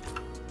plan,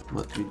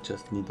 but we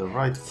just need the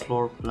right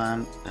floor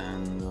plan,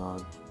 and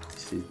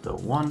this is the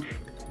one.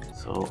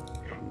 So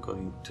I'm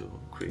going to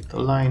create a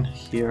line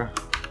here,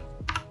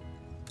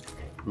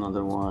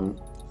 another one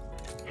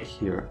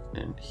here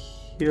and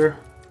here.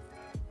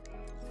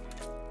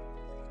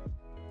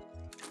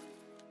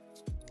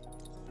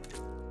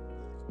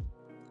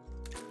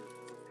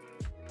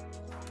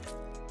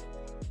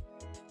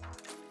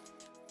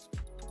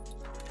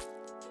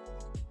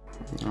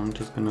 I'm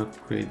just gonna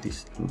create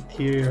these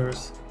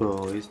interiors,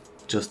 so it's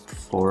just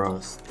for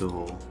us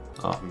to,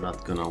 I'm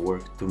not gonna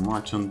work too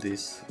much on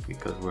this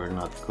because we're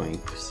not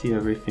going to see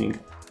everything.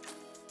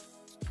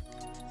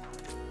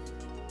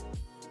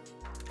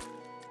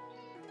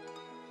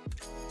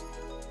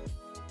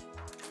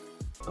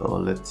 So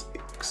let's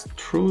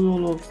extrude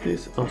all of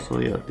this. Also,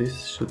 yeah,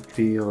 this should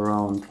be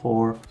around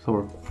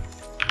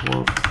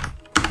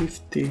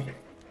 450,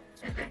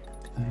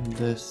 and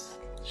this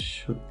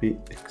should be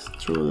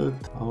extruded.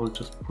 I will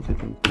just put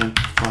it in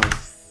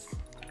 25,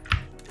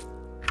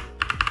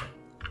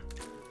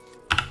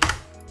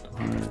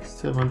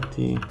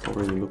 270,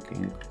 already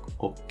looking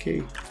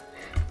okay.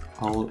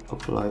 I will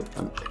apply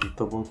an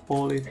editable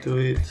poly to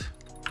it.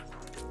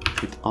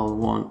 With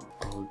Alt1,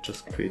 I will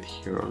just create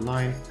here a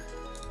line,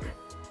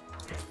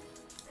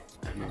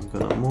 and I'm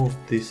gonna move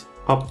this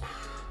up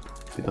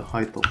with the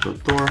height of the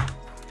door,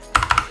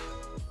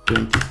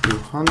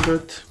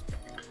 2200.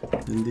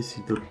 And this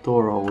is the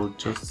door. I will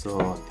just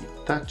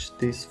detach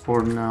this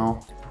for now.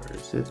 Where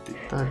is it?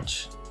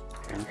 Detach.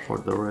 And for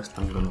the rest,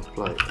 I'm gonna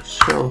apply a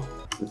shell,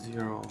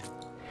 0.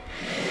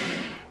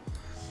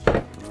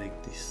 Make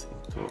this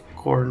into a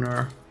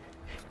corner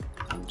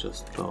and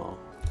just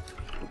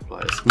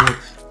apply a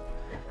smooth.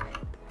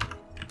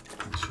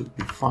 It should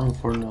be fine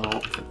for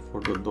now. And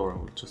for the door, I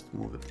will just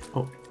move it.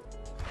 Oh,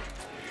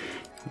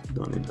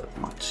 don't need that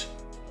much.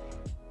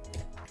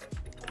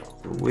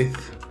 The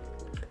width.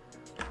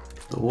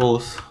 The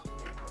walls.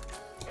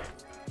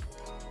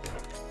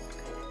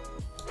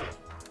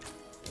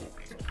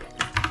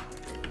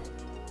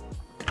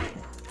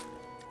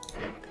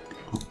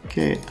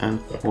 Okay, and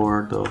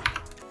for the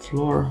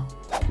floor,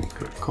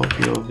 make a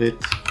copy of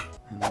it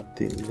and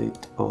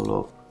delete all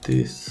of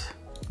this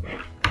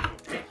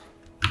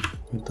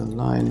with the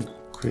line,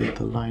 create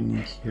a line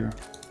in here.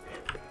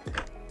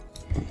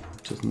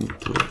 Just need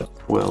to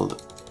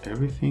weld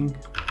everything.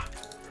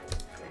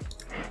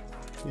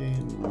 Okay,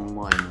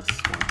 minus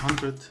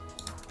 100.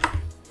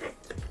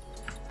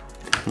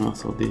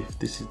 So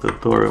this is the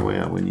door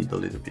where we need a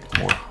little bit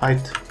more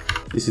height.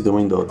 This is the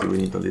window that we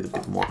need a little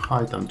bit more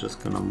height. I'm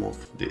just gonna move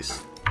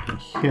this in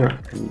here,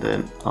 and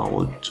then I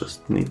will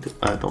just need to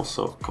add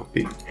also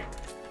copy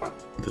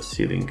the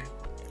ceiling.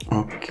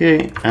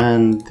 Okay,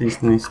 and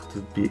this needs to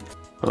be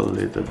a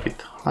little bit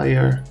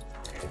higher.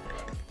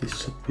 This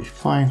should be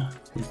fine.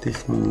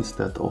 This means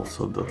that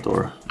also the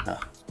door. Yeah.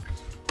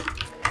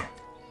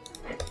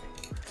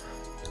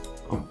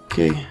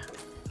 Okay,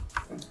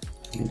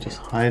 let me just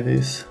hide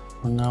this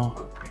for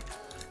now.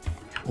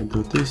 I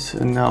do this,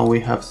 and now we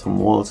have some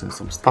walls and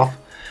some stuff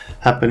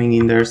happening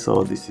in there,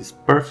 so this is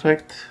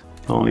perfect.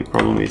 The only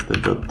problem is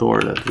that the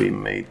door that we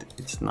made,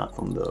 it's not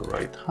on the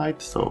right height,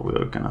 so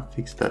we're gonna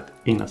fix that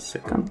in a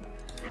second.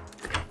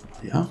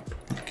 Yeah,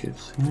 okay,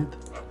 I've seen it.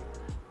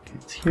 Okay,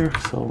 it's here,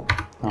 so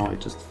now I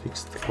just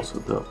fixed also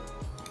the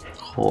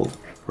hole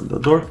for the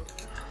door.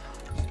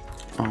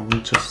 I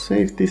will just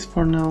save this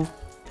for now.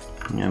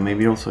 Yeah,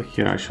 maybe also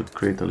here I should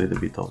create a little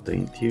bit of the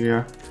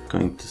interior.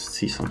 Going to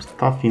see some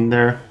stuff in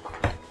there.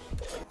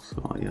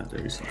 So yeah,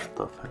 there is some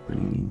stuff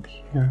happening in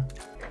here.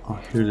 Oh,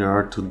 here there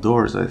are two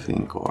doors, I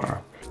think,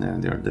 or yeah,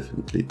 there are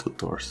definitely two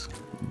doors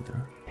in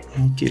there.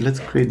 Okay, let's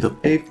create the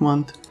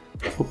pavement.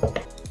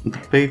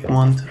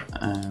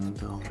 And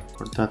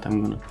for that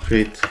I'm gonna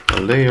create a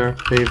layer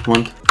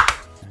pavement,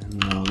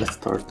 and let's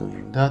start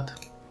doing that.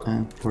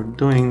 And for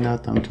doing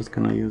that, I'm just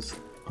gonna use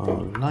a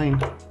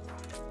line.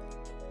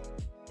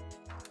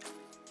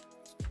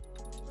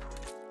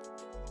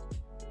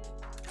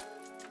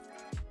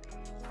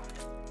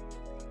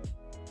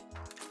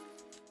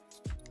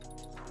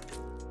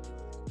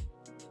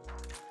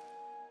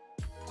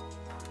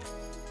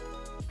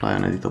 Apply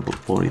an editable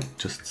poly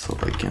just so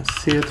I can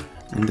see it.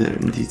 And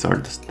then these are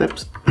the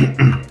steps.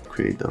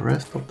 Create the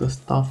rest of the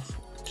stuff,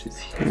 which is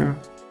here.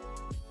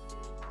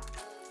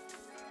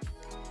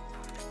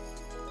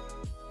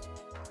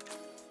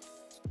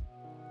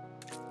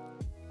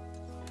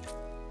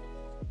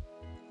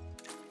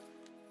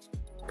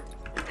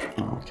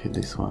 Okay,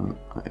 this one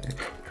I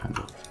kind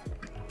of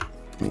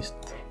missed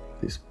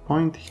this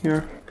point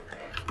here.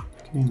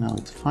 Okay, now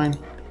it's fine.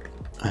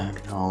 And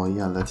now,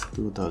 yeah, let's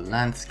do the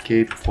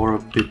landscape for a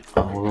bit.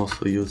 I will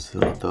also use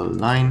the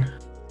line.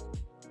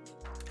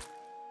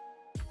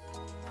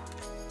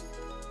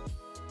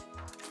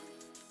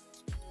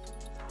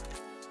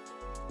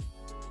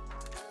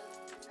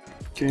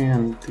 Okay,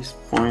 and these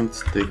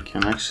points, they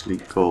can actually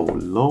go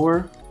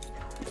lower,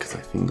 because I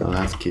think the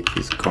landscape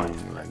is going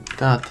like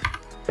that.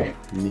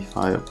 And if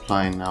I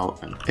apply now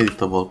an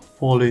editable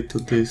poly to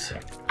this,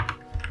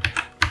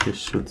 you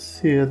should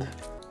see it.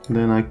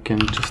 Then I can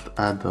just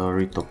add a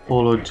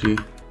retopology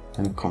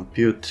and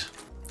compute.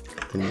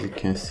 As you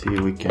can see,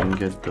 we can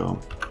get the...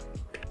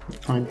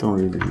 I don't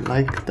really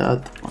like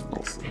that, but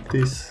also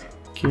this.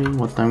 Okay,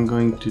 what I'm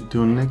going to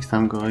do next,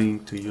 I'm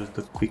going to use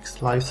the quick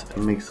slice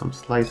and make some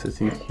slices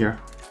in here.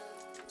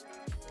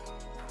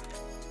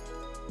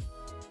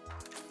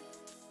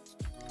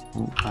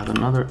 I'll add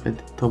another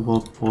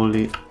editable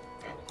poly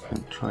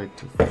and try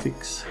to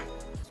fix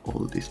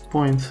all these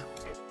points.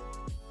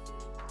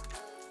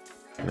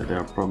 Yeah, they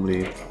are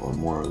probably or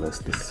more or less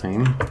the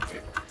same.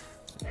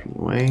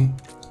 Anyway,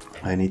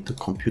 I need to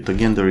compute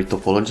again the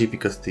retopology,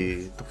 because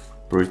the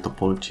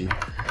retopology,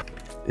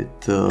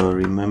 it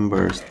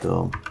remembers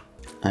the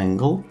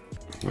angle,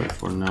 but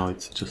for now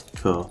it's just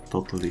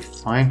totally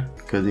fine,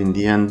 because in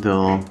the end,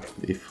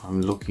 if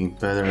I'm looking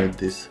better at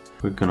this,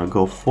 we're gonna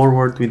go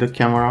forward with the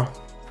camera.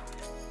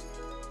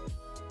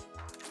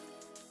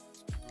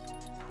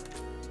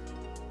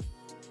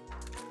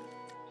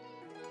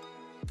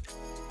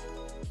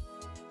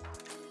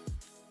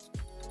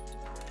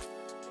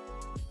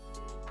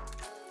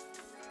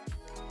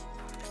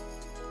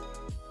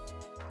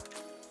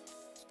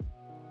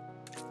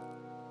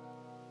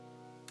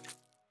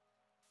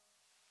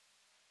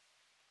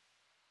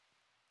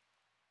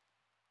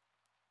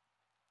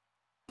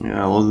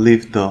 Yeah, I will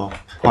leave the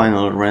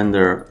final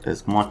render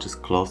as much as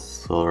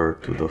closer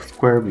to the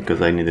square,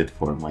 because I need it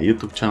for my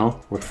YouTube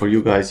channel. But for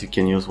you guys, you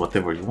can use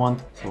whatever you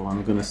want. So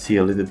I'm gonna see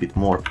a little bit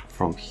more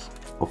from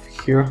of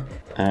here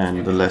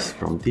and less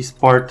from this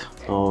part.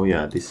 So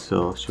yeah, this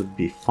should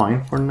be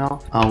fine for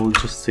now. I will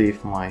just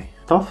save my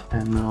stuff,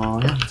 and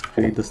yeah, let's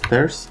create the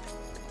stairs,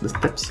 the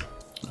steps.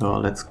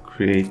 Let's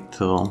create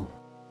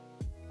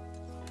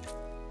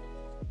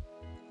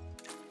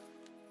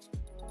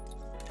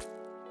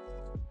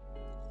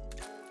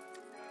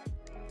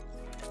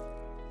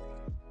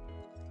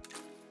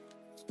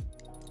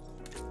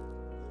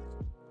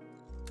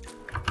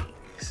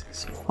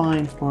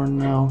fine for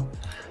now.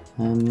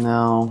 And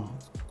now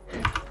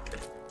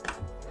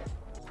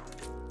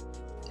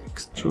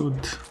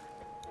extrude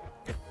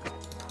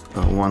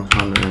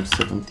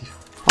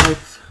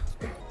 175.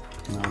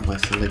 Now by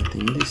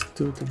selecting these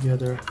two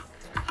together,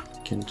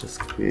 you can just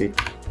create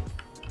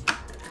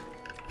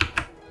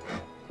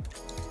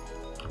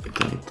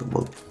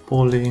editable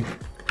poly.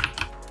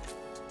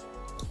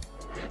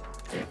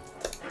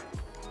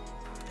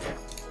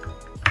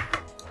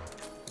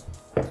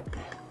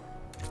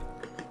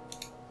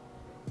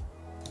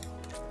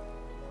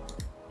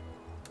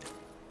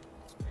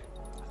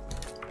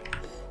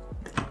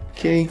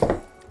 Okay,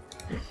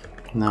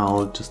 now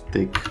I'll just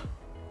take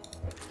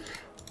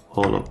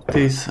all of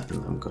this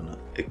and I'm gonna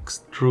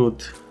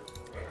extrude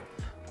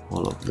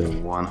all of the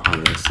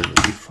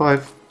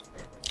 175,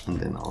 and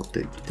then I'll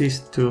take these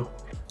two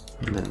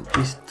and then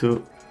these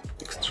two,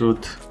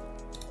 extrude,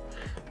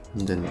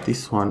 and then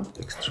this one,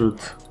 extrude,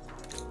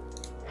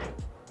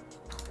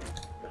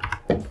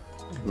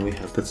 and we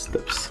have the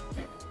steps.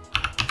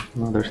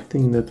 Another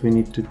thing that we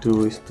need to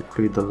do is to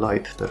create a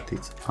light that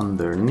is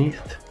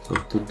underneath. So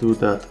to do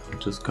that, I'm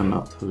just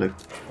gonna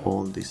select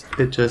all these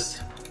edges.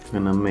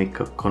 I'm gonna make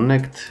a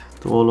connect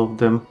to all of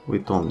them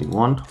with only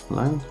one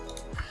line.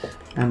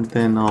 And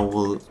then I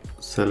will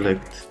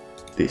select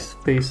these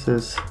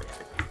faces.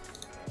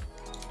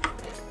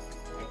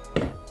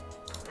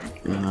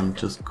 And I'm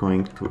just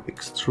going to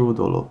extrude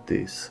all of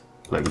these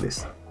like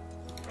this.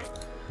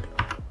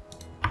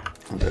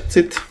 And that's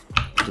it.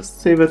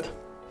 Just save it.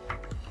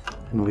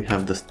 And we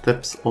have the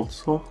steps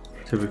also,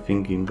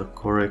 everything in the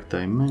correct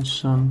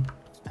dimension.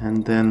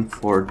 And then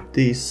for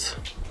this,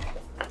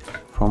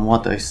 from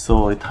what I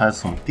saw, it has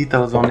some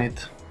details on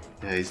it.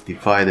 Yeah, it's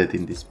divided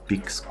in these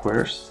big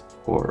squares,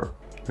 or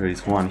there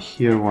is one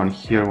here, one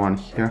here, one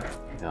here.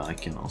 Yeah, I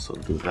can also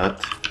do that.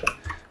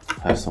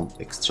 Have some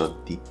extra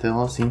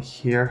details in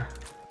here.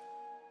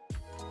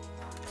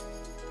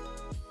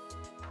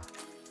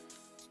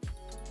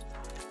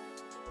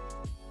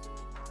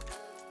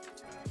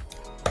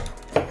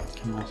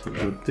 Can also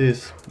do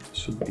this. It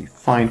should be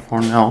fine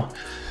for now.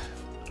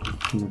 You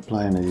can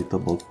apply an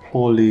editable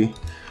poly,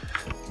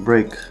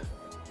 break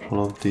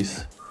all of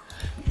this,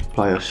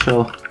 apply a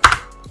shell,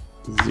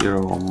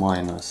 0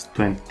 minus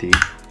 20,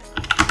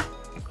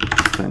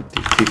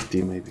 20,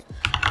 50 maybe,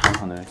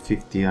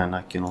 150, and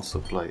I can also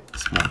apply a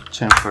small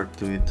chamfer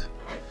to it.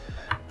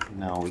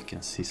 Now we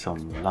can see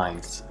some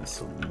lines and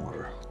some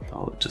more.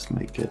 I'll just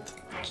make it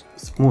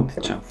smooth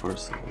chamfer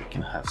so we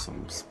can have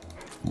some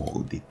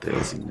small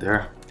details in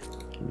there.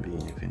 Can be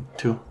even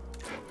 2.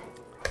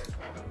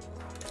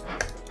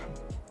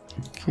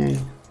 Okay,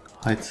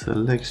 height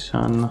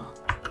selection.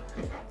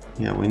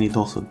 Yeah, we need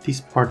also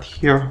this part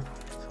here.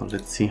 So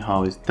let's see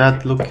how is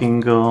that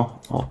looking.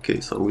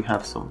 Okay, so we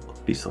have some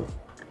piece of.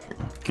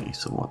 Okay,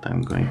 so what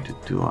I'm going to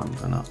do, I'm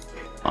gonna.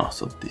 Oh,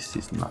 so this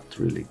is not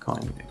really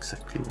going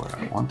exactly where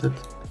I wanted.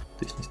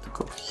 This needs to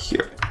go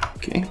here.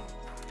 Okay.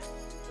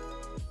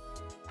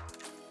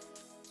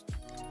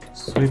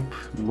 Sweep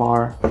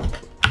bar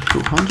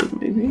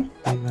 200 maybe,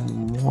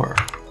 even more.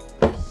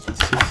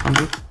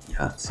 600.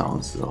 Yeah, it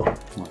sounds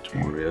much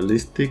more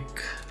realistic.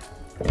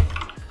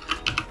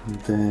 And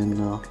then,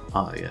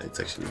 yeah, it's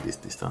actually this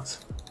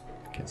distance.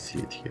 You can see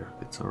it here.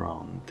 It's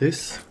around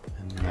this.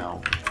 And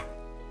now,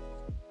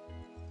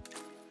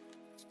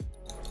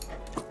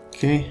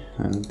 okay,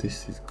 and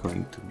this is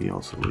going to be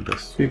also with a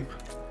sweep.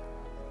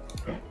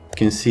 You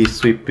can see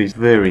sweep is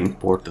very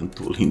important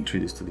tool in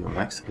 3D Studio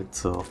Max.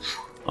 It's a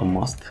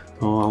must.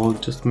 So I will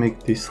just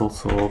make this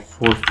also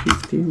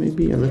 450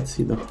 maybe, and let's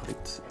see the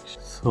height.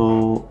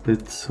 So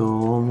it's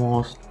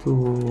almost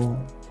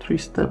 3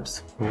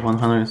 steps,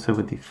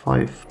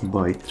 175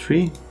 by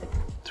 3,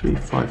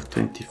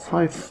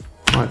 525,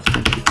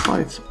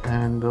 525,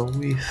 and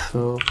with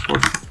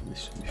 450.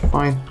 This should be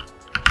fine.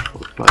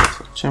 I'll apply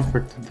some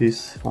chamfer to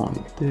this,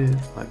 on this,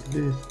 like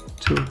this,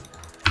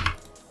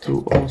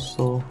 2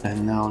 also,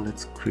 and now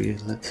let's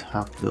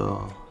have the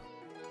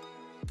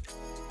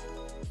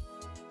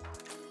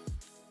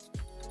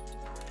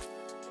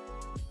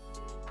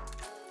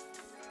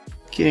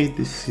okay,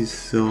 this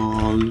is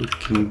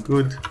looking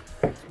good.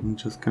 I'm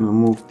just gonna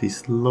move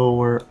this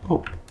lower.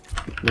 Oh,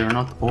 they're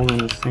not all in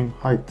the same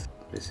height.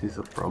 This is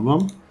a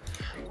problem.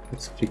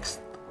 Let's fix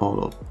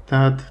all of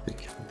that.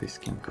 This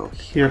can go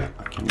here.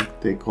 I can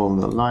take all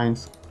the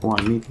lines,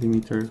 1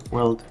 millimeter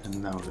weld,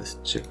 and now let's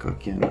check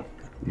again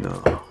the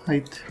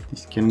height.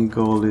 This can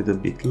go a little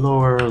bit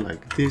lower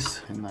like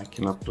this, and I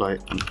can apply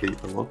a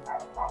bit of a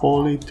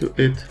poly to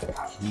it.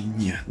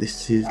 Yeah,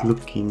 this is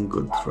looking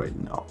good right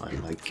now. I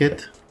like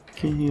it.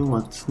 Okay,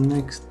 what's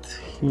next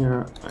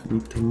here? I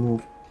need to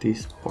move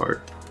this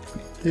part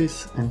like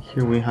this, and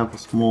here we have a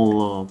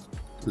small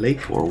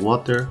lake or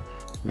water.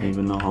 I don't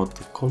even know how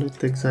to call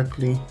it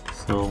exactly.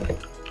 So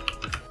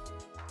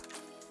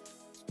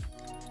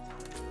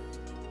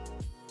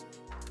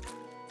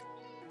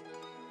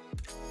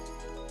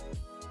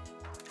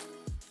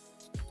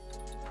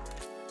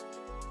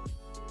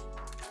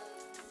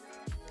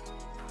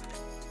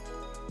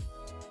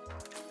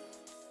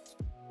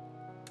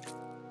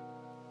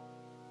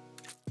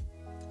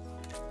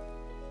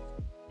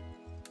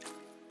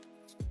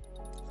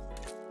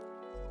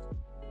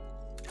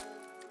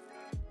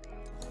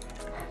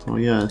So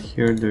yeah,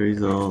 here there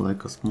is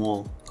like a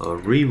small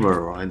river,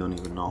 or I don't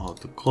even know how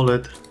to call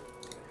it.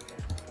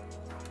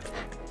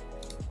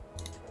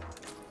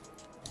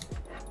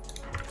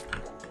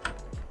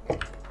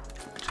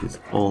 Which is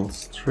all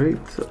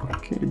straight.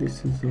 Okay,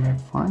 this is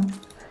fine.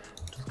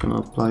 Just gonna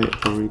apply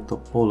a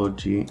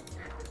retopology.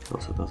 It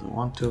also doesn't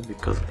want to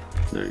because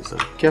there is a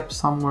gap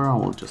somewhere. I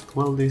will just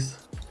weld this.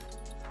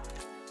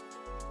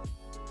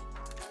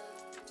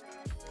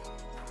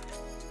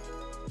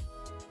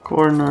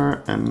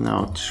 Corner, and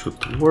now it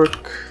should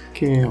work.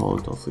 Okay,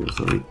 I'll also use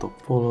a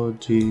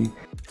retopology.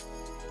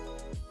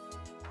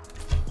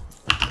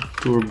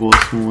 Turbo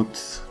smooth.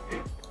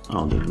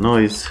 All the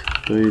noise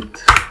to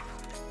it.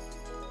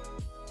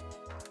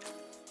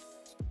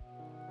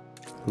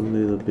 A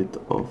little bit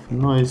of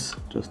noise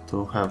just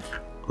to have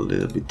a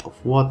little bit of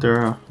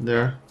water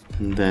there,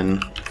 and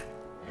then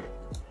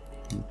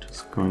I'm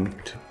just going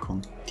to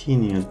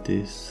continue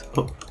this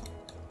up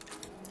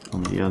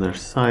on the other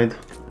side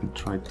and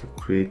try to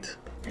create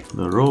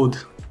the road.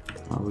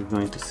 Are we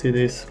going to see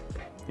this?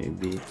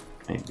 Maybe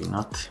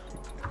not,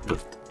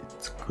 but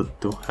it's good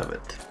to have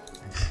it.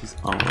 This is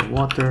our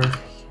water.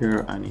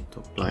 Here I need to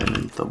apply a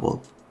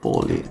little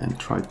poly and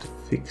try to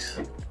fix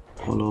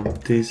all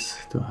of this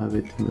to have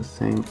it in the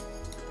same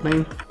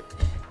plane.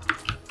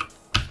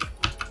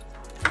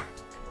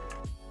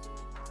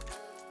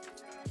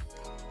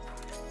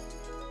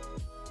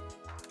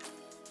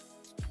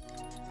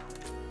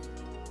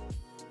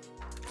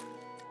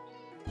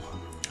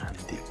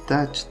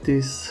 Detach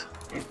this.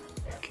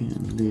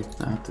 Can leave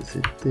that as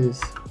it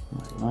is.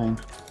 My line.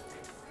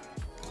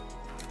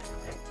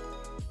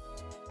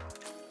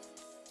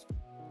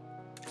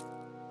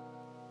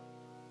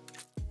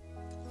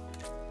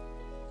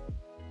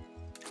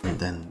 And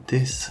then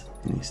this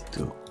needs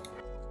to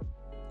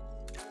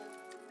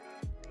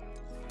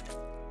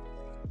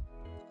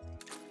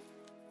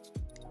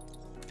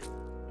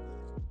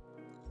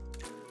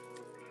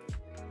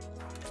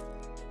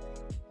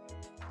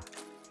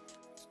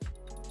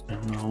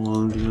and I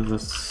will use a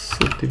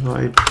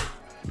certified.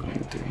 I'm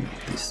going to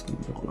make this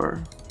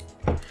smaller.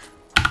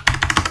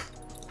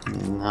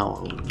 Now I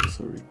will use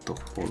a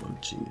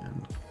retopology and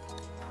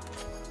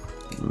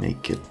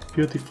make it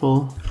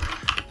beautiful.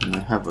 And I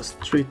have a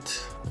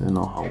street. I don't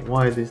know how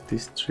wide is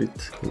this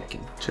street. We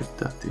can check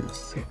that in a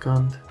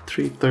second.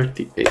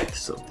 338.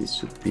 So this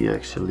should be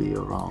actually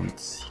around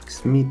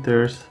 6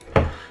 meters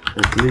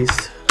at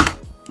least.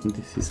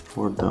 This is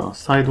for the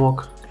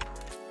sidewalk.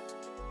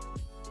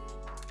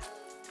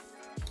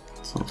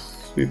 So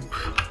sweep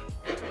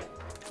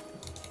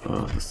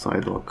the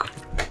sidewalk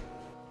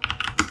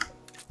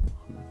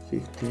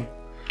 150,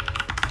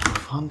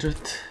 200.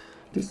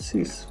 This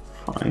is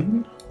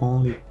fine.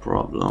 Only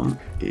problem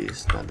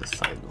is that the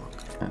sidewalk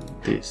and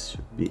this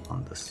should be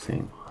on the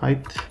same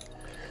height.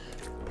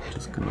 I'm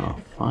just gonna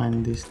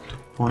find these 2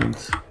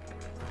 points,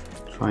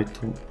 try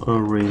to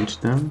arrange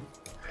them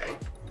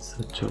in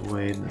such a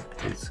way that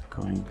it's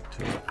going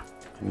to.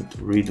 I need to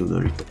redo the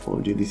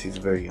retopology. This is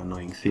very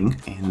annoying thing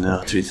in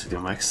 3D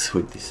Studio Max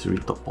with this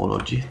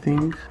retopology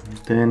thing. And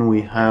then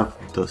we have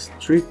the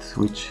street,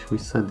 which we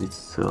said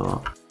it's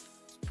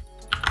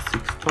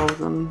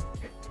 6,000.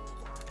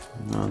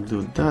 I'm gonna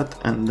do that,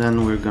 and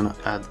then we're gonna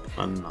add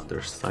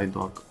another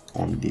sidewalk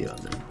on the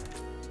other.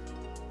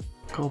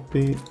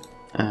 Copy,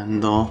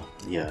 and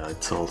yeah,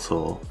 it's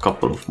also a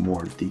couple of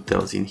more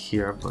details in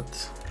here,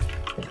 but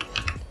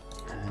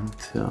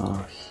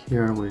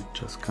here we're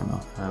just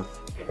gonna have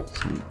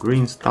some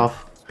green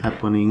stuff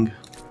happening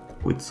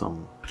with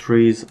some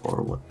trees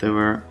or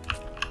whatever.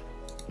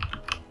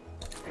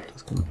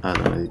 Just gonna add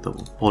a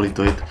little poly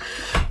to it.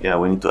 Yeah,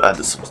 we need to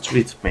add some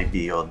streets,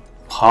 maybe a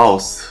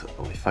house,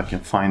 if I can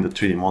find a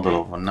 3D model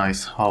of a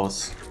nice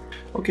house.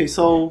 Okay,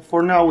 so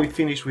for now we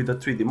finished with the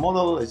 3D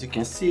model. As you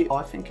can see,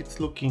 I think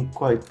it's looking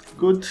quite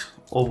good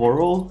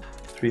overall.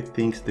 3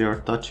 things they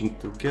are touching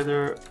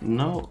together.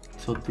 No,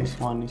 so this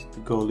one needs to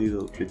go a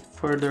little bit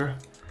further,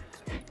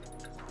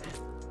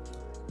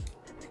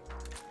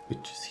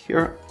 which is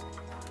here.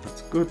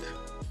 That's good.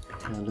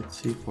 Let's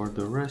see for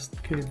the rest.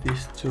 Okay,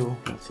 these 2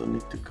 also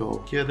need to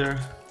go together.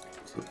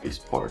 So this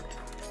part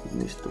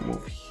needs to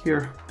move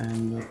here,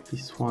 and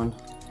this one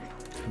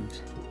needs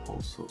to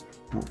also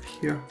move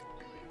here.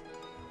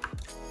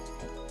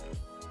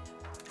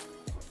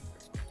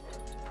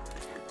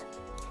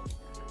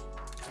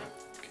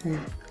 Okay.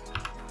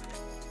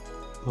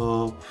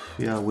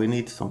 Yeah, we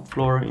need some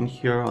floor in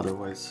here,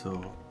 otherwise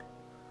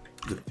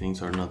the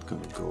things are not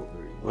gonna go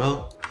very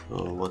well.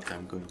 So what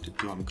I'm going to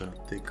do, I'm gonna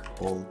take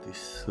all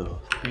these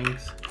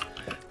things.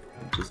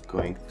 I'm just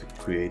going to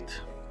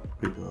create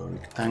with a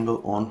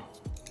rectangle on.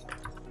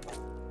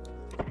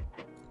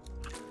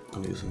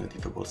 I'm using an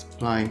editable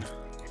spline.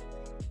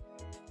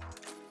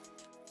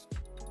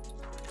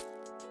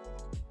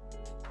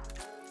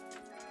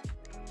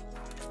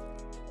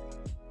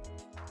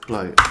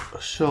 Apply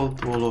a shell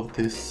to all of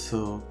this.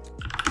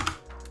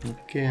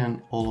 Okay,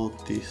 and all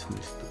of this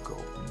needs to go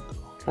in the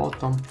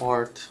bottom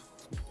part.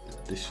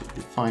 This should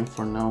be fine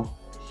for now.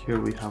 Here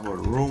we have a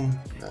room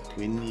that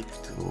we need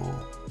to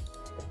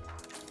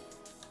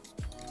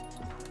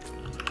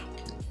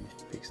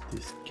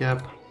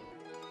gap.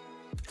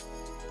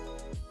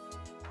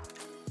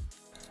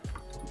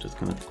 I'm just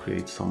gonna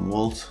create some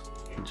walls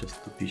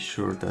just to be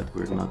sure that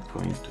we're not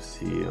going to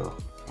see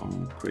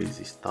some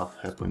crazy stuff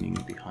happening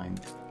behind.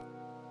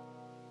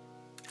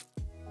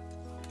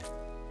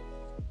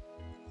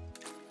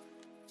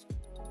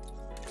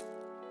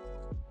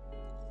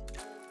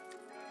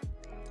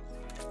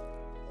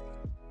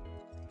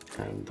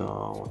 And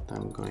what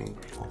I'm going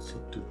also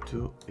to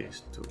do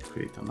is to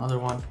create another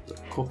one, the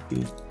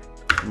copy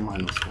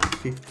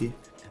 -150,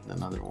 and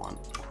another one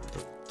on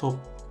the top.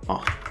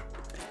 Oh,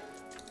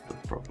 the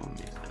problem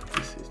is that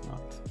this is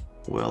not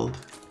weld.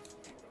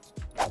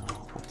 Now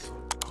also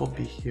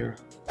copy here.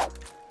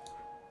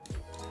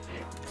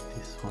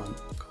 This one,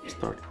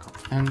 start,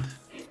 end,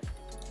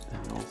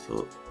 and also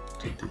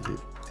to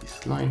delete this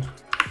line.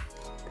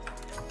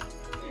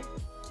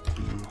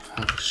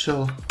 Have a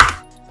shell.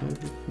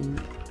 Everything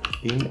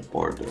in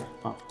order.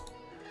 Oh,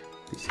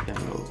 this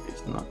angle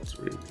is not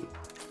really.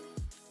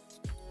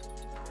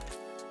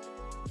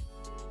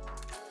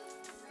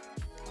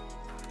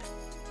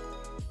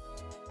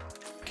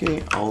 Okay,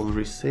 I'll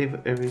resave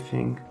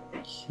everything.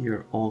 Here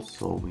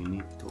also we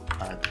need to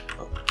add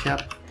a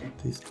cap to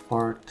this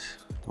part.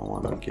 Don't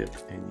want to get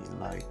any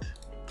light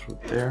through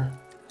there.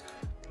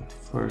 But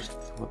first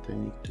what I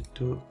need to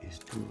do is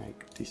to make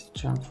this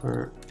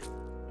chamfer.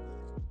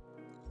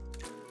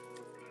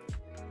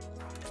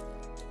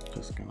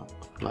 Just gonna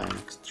apply and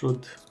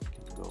extrude.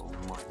 Can go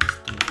 -2.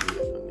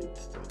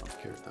 I don't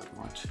care that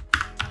much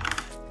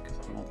because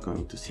I'm not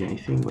going to see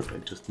anything, but I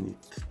just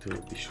need to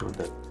be sure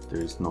that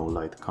there is no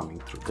light coming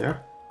through there.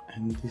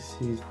 And this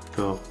is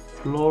the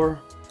floor.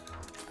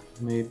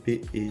 Maybe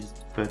it's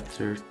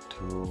better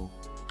to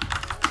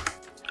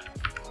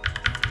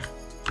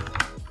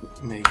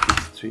make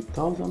it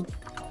 3000.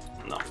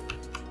 No.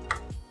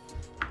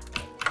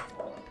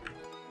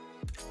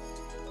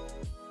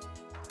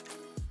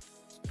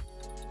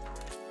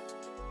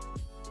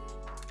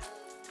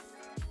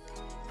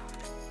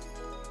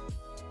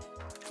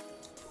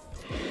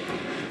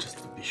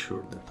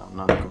 Sure that I'm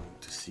not going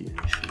to see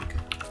anything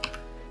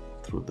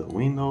through the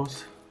windows.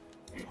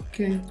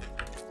 Okay,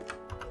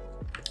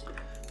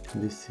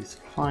 this is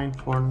fine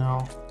for now,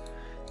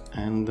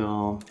 and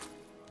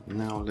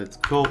now let's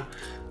go.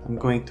 I'm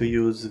going to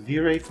use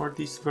V-Ray for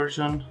this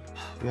version.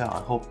 Yeah,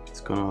 I hope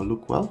it's gonna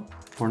look well.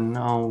 For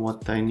now,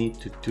 what I need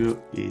to do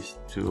is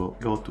to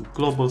go to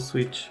global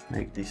switch,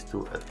 make this to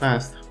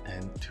advanced,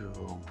 and to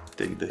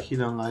take the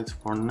hidden lights.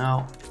 For now,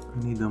 I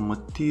need a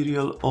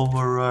material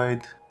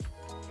override.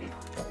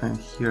 And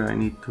here I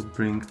need to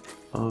bring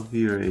a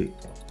V-Ray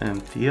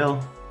MTL,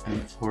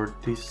 and for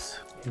this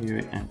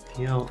V-Ray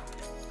MTL,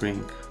 bring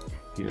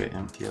V-Ray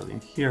MTL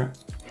in here.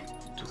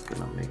 I'm just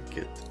gonna make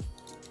it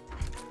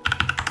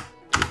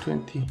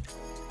 220,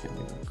 and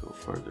we can go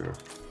further.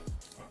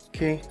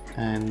 Okay,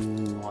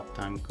 and what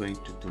I'm going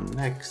to do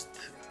next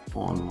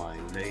on my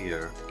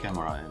layer,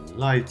 camera and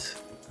lights,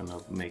 I'm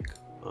gonna make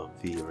a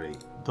V-Ray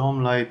dome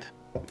light,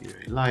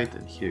 V-Ray light,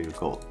 and here you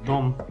go,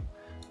 dome,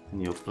 and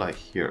you apply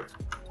here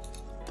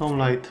dome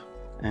light,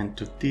 and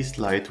to this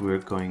light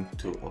we're going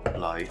to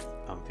apply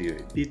a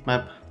V-Ray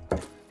bitmap,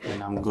 and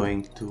I'm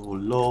going to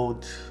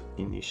load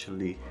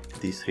initially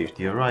this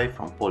HDRI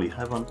from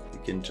Polyheaven. You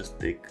can just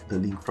take the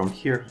link from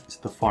here, it's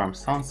the farm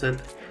sunset.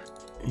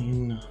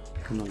 I'm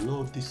gonna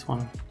load this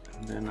one,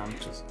 and then I'm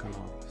just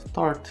gonna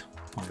start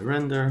my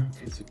render.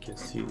 As you can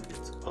see,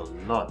 it's a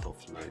lot of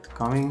light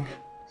coming,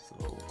 so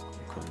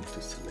I'm going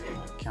to select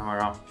my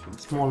camera, make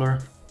it smaller,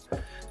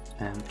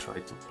 and try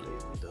to play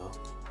with the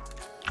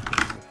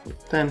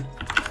 10,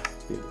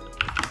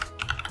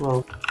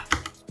 12.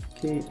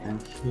 Okay, and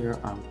here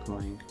I'm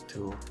going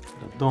to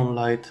the dome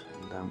light,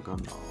 and I'm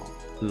gonna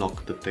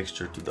lock the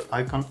texture to the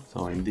icon.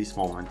 So in this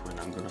moment, when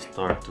I'm gonna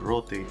start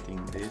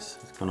rotating this,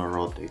 it's gonna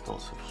rotate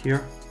also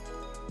here.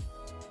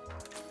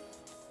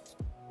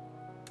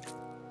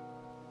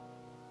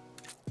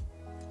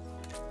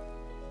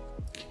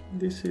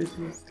 This is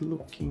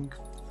looking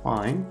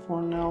fine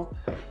for now.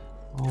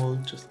 I'll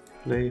just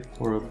play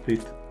for a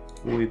bit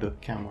with the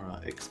camera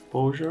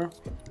exposure.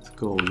 Let's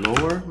go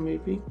lower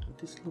maybe.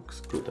 This looks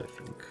good, I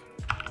think.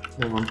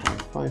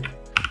 11.5.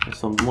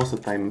 So most of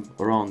the time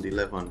around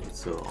 11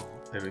 it's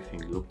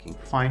everything looking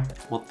fine.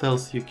 What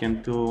else you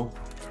can do?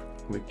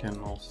 We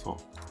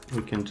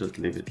can just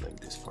leave it like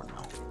this for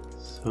now.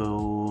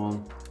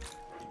 So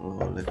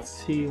let's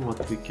see what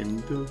we can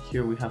do.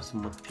 Here we have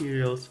some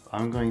materials.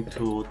 I'm going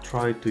to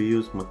try to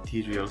use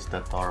materials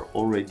that are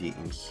already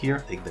in here,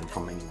 take them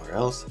from anywhere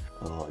else.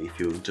 If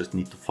you just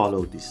need to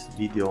follow this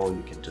video,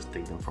 you can just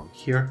take them from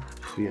here.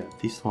 Yeah,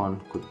 this one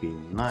could be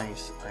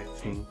nice, I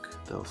think.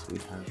 What else we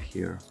have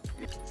here?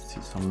 Let's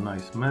see some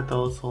nice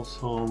metals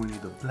also. We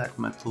need a black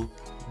metal.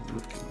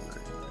 Looking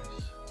very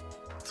nice.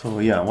 So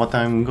yeah, what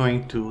I'm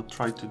going to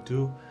try to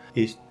do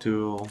is to,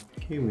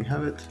 okay, we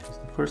have it, it's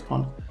the first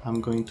one.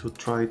 I'm going to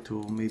try to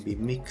maybe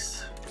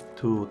mix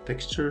two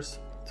textures.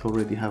 It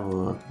already have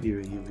a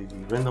V-Ray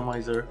UV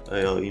randomizer.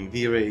 In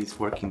V-Ray it's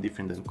working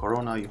different than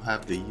Corona. You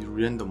have the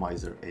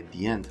randomizer at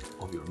the end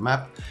of your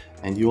map,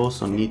 and you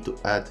also need to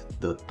add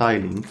the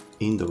tiling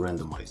in the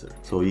randomizer.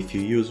 So if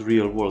you use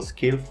real world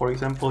scale, for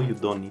example, you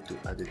don't need to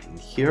add it in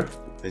here.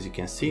 As you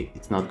can see,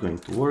 it's not going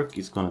to work.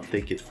 It's gonna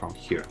take it from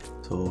here.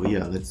 So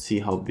yeah, let's see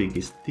how big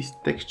is this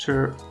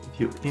texture.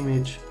 View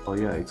image. Oh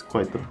yeah, it's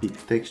quite a big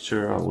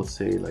texture. I would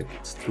say like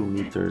it's 2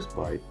 meters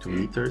by 2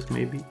 meters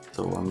maybe.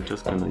 So I'm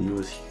just gonna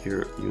use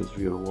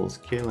real world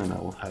scale, and I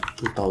will have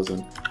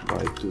 2000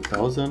 by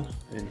 2000.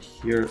 And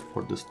here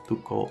for the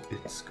stucco,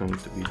 it's going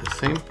to be the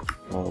same.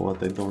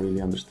 What I don't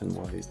really understand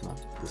why it's not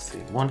the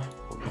same one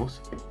for those.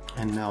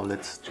 And now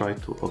let's try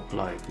to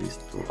apply this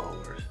to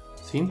our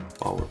scene,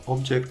 our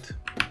object.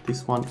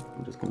 This one,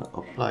 I'm just gonna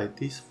apply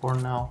this for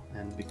now,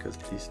 and because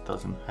this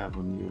doesn't have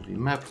an UV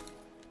map,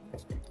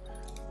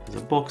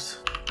 there's a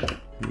box. And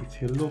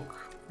if you look,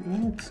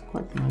 yeah, it's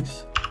quite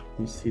nice.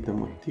 You see the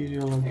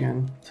material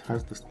again. It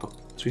has the stock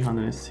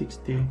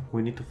 360.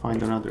 We need to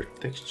find another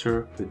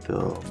texture with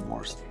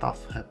more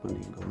stuff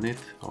happening on it.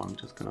 So I'm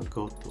just gonna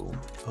go to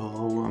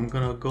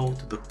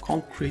the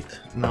concrete,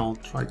 and I'll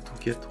try to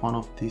get one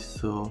of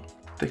these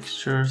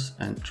textures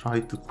and try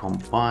to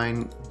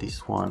combine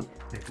this one.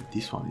 Maybe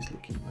this one is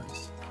looking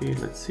nice. Okay,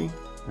 let's see.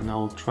 And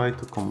I'll try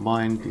to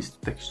combine this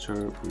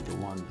texture with the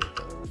one that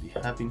I already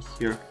have in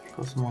here.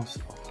 Cosmos.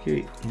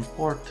 Okay,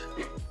 import.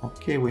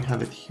 Okay, we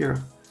have it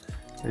here.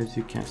 As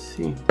you can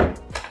see.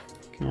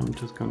 Okay, I'm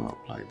just gonna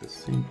apply the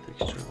same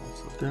texture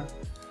also there.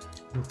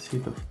 Let's see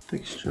the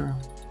texture.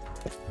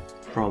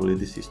 Probably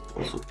this is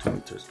also 2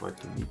 meters by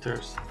 2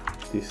 meters.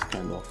 This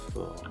kind of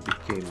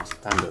became a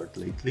standard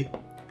lately.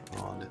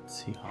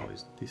 Let's see how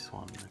is this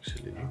one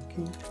actually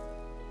looking.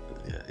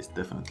 Yeah, it's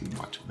definitely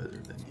much better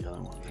than the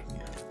other one. Let me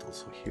add it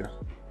also here.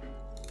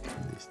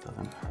 And this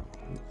doesn't have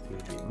a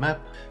UV map.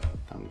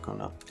 I'm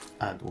gonna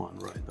add one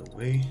right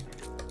away.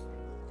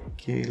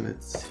 Okay,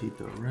 let's see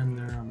the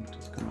render. I'm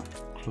just gonna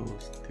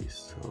close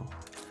this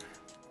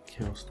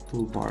chaos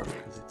toolbar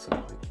because it's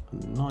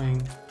quite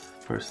annoying.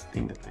 First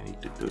thing that I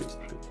need to do is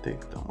to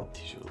take the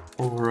material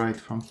override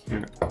from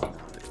here.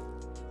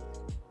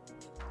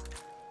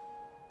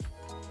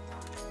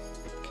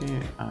 Okay,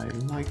 I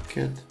like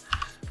it.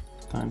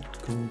 I'm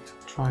going to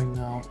try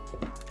now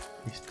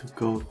is to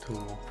go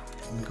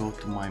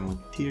to my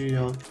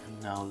material,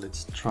 and now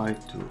let's try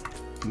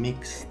to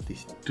mix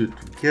these two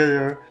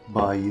together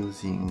by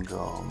using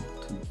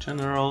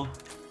general,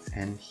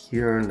 and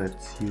here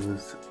let's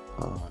use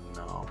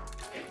now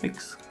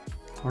mix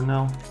for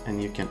now,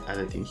 and you can add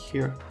it in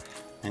here,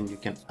 and you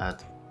can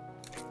add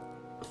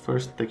the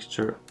first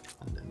texture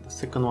and then the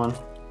second one,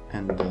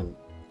 and then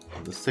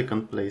on the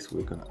second place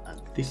we're gonna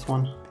add this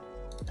one,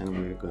 and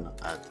we're gonna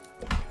add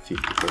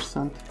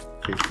 50%,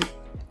 50,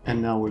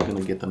 and now we're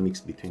gonna get a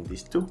mix between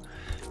these two.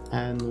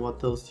 And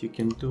what else you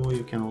can do?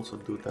 You can also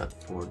do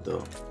that for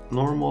the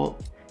normal,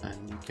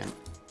 and you can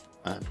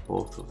add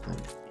both of them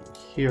in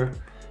here,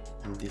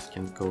 and this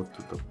can go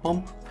to the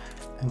pump.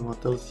 And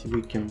what else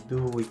we can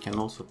do? We can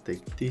also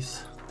take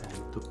this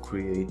and to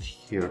create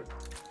here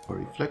a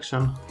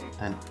reflection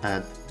and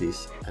add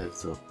this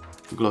as a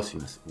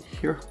glossiness in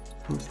here,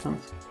 for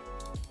instance.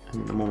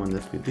 And the moment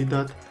that we did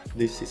that,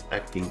 this is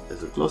acting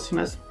as a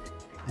glossiness.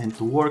 And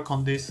to work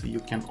on this, you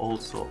can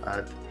also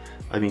add,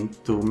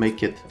 to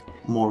make it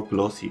more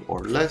glossy or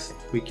less,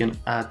 we can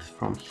add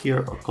from here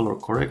a color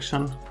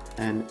correction,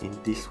 and in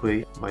this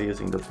way, by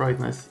using the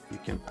brightness, you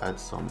can add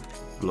some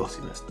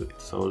glossiness to it.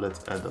 So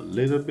let's add a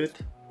little bit,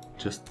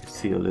 just to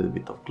see a little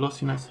bit of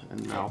glossiness.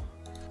 And now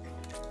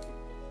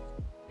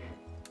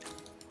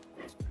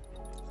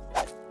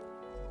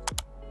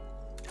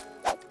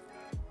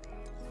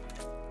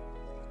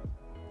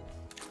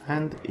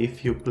and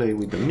if you play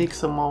with the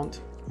mix amount,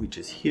 which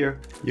is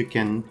here, you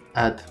can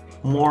add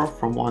more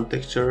from one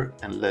texture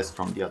and less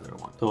from the other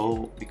one.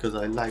 So because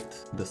I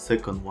liked the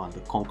second one, the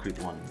concrete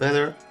one,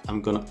 better,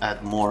 I'm gonna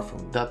add more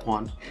from that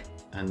one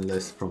and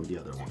less from the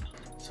other one.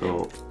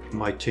 So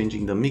by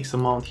changing the mix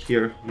amount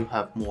here, you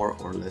have more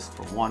or less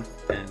from one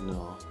and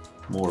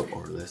more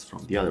or less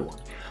from the other one.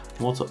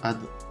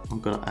 I'm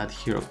gonna add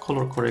here a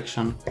color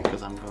correction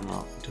because I'm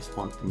gonna just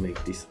want to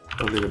make this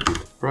a little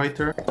bit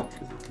brighter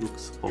because it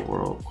looks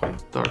overall quite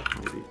dark,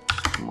 maybe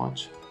too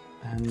much.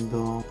 And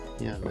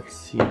yeah, let's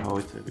see how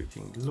it's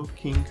everything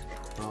looking.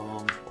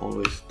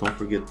 Always don't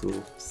forget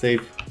to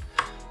save.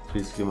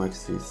 Please,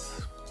 Lumax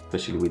is,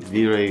 especially with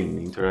V-Ray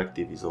in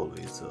interactive, is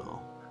always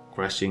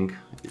crashing.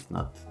 It's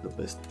not the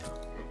best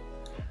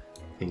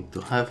thing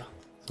to have.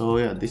 So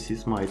yeah, this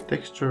is my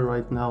texture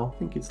right now. I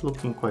think it's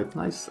looking quite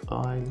nice.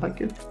 I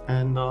like it,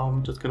 and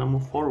I'm just gonna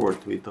move forward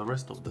with the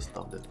rest of the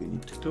stuff that we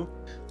need to do.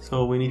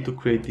 So we need to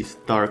create this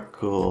dark,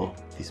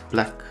 this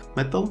black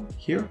metal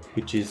here,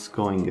 which is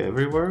going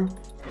everywhere.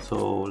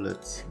 So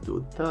let's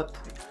do that.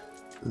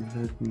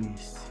 Let me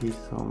see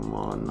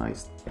some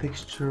nice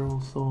texture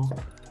also.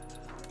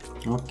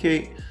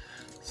 Okay,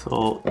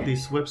 so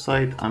this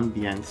website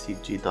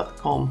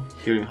ambientcg.com.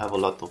 Here you have a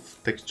lot of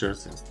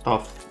textures and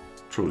stuff.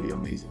 Truly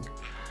amazing.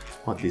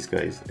 what this guy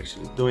is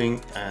actually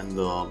doing, and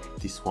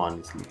this one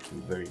is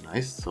looking very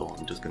nice, so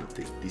I'm just gonna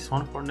take this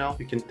one for now.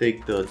 You can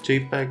take the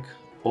JPEG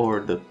or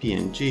the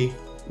PNG.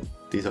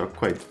 These are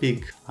quite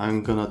big.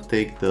 I'm gonna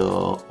take the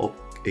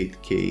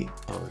 8K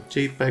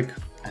JPEG,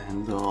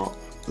 and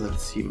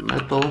let's see,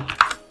 metal.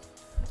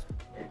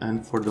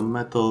 And for the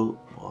metal,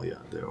 oh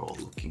yeah, they're all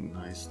looking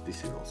nice.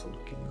 This is also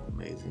looking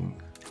amazing.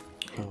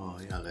 Oh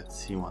yeah, let's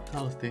see what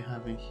else they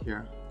have in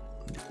here.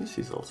 This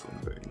is also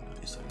very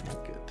nice, I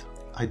like it.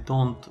 I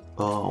don't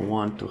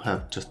want to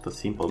have just a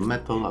simple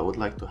metal. I would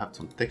like to have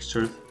some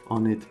textures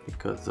on it,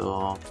 because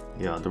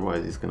yeah,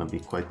 otherwise it's gonna be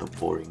quite a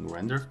boring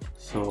render.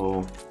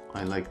 So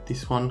I like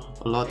this one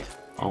a lot.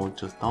 I will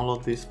just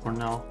download this for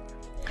now.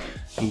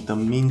 In the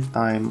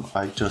meantime,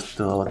 I just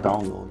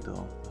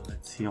download,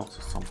 let's see,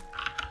 also some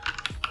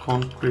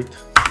concrete.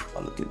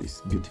 Oh, look at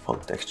this beautiful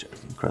texture,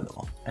 it's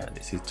incredible. Yeah,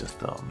 this is just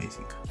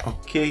amazing.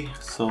 Okay,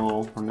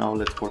 so for now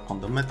let's work on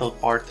the metal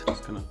part. I'm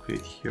just gonna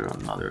create here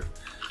another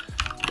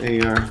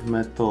layer,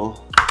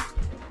 metal.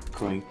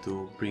 Going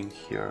to bring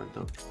here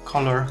the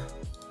color.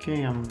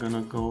 Okay, I'm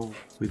gonna go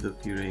with the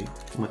V-Ray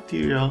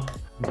material,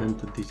 and then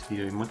to this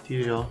V-Ray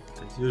material,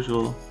 as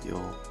usual,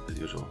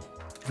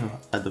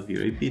 add the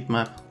V-Ray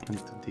bitmap, and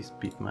to this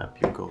bitmap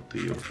you go to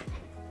your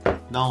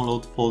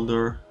download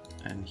folder,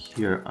 and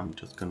here I'm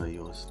just gonna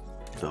use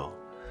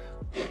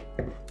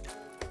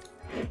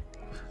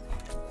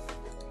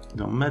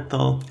the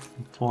metal.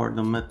 For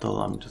the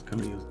metal, I'm just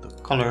gonna use the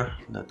color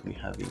that we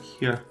have in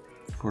here.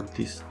 For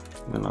this,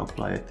 I'm gonna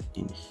apply it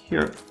in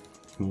here.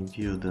 In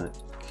view that,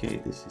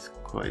 okay, this is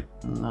quite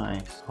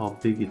nice. How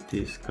big it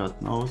is, God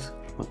knows,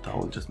 but I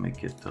will just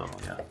make it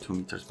yeah, 2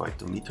 meters by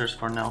 2 meters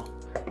for now.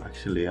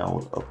 Actually, I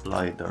will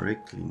apply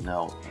directly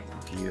now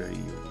via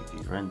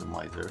UV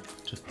randomizer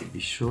just to be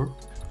sure.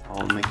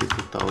 I'll make it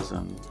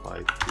 2000 by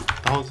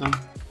 2000,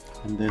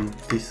 and then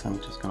this I'm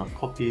just gonna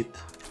copy it.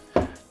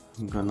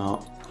 I'm gonna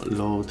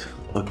load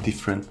a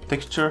different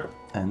texture,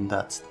 and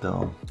that's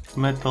the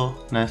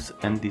metalness,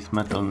 and this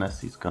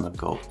metalness is gonna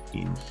go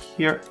in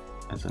here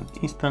as an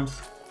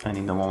instance. And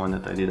in the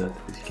moment that I did that,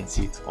 as you can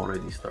see, it's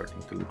already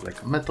starting to look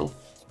like a metal,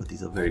 but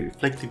it's a very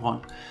reflective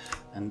one.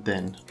 And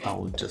then I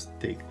will just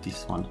take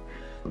this one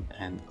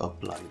and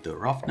apply the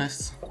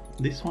roughness,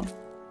 this one,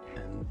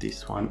 and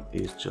this one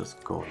is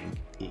just going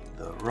in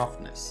the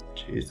roughness,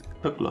 which is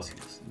the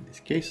glossiness in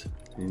this case.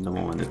 And in the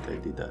moment that I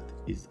did that,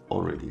 it's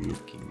already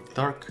looking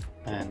dark,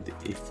 and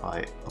if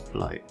I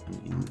apply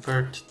an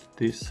invert to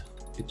this,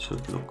 it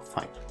should look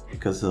fine,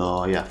 because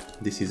yeah,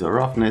 this is a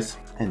roughness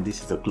and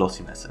this is a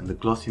glossiness, and the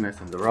glossiness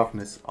and the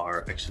roughness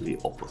are actually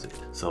opposite.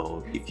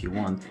 So if you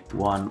want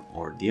one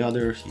or the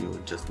other,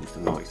 you just need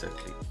to know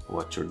exactly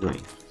what you're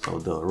doing. So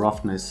the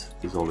roughness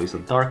is always a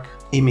dark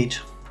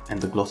image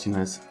and the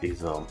glossiness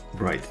is a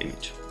bright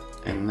image.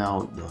 And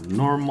now the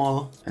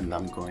normal, and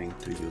I'm going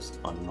to use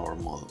a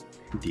normal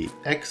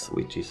DX,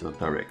 which is a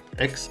direct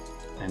X,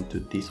 and to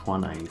this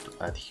one I need to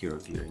add here a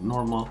very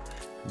normal,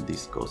 and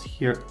this goes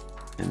here,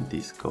 and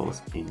this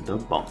goes in the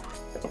bump.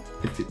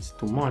 If it's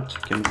too much,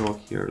 you can go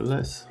here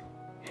less,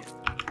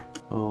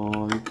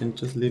 or you can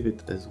just leave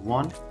it as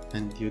 1,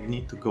 and you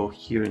need to go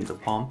here in the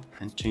bump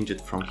and change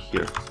it from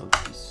here. So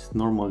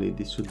normally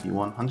this should be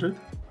 100,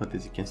 but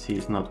as you can see,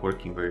 it's not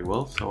working very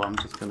well, so I'm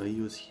just gonna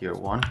use here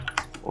 1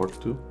 or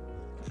 2,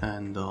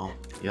 and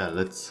yeah,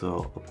 let's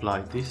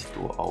apply this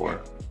to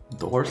our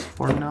doors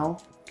for now.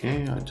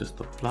 Okay, I just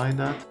apply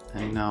that,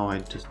 and now I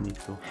just need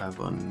to have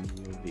a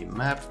UV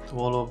map to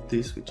all of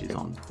this, which is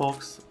on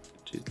box,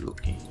 which is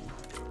looking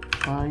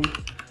fine.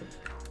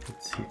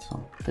 Let's see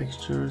some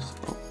textures.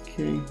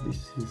 Okay,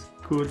 this is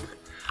good.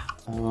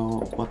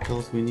 What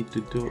else we need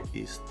to do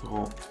is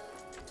to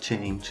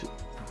change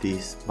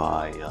this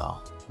by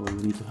we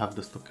need to have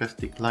the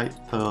stochastic light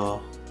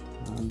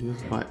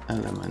used by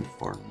element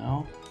for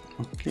now.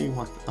 Okay,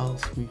 what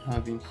else we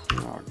have in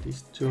here are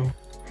these two.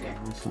 I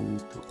also need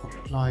to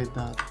apply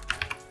that.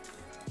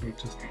 We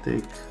just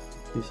take,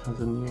 this has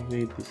an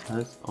UV, this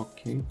has,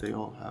 okay, they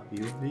all have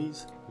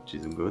UVs, which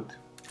is good.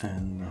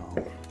 And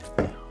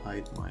I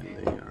hide my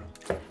layer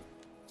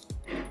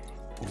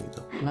with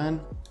a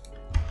plan.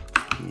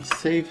 Let me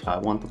save. I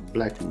want a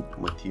black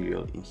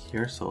material in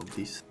here, so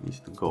this needs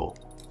to go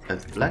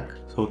as black.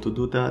 So to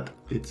do that,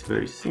 it's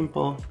very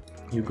simple.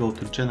 You go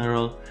to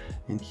general,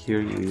 and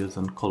here you use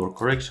on color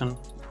correction,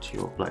 which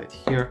you apply it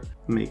here,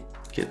 make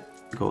it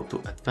go to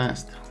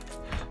advanced,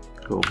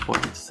 go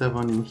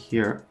 0.7 in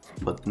here,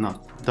 but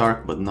not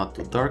dark, but not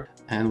too dark,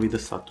 and with the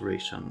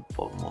saturation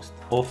almost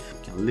off.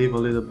 You can leave a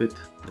little bit,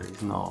 there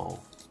is no,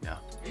 yeah,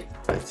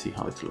 let's see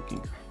how it's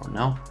looking for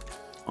now.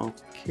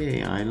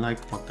 Okay, I like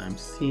what I'm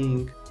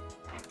seeing.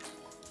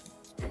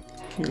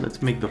 Okay,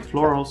 let's make the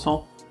floor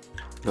also,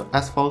 the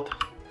asphalt.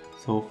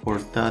 So for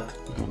that,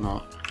 I'm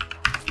gonna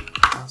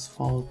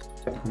asphalt,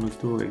 I'm gonna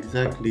do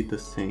exactly the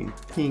same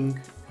thing,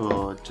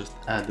 just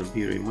add a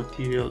V-Ray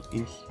material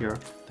in here.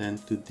 Then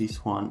to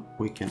this one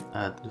we can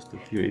add just a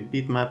V-Ray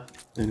bitmap,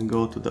 then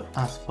go to the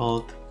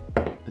asphalt.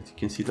 As you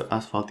can see, the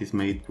asphalt is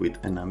made with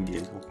an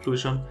ambient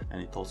occlusion,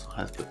 and it also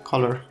has the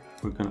color.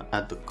 We're gonna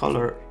add the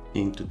color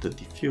into the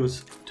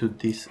diffuse. To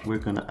this we're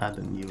gonna add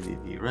an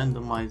UV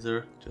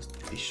randomizer just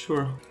to be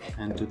sure,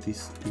 and to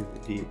this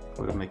UV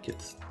we'll make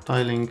it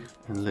styling,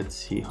 and let's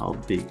see how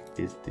big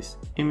is this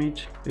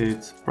image.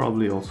 It's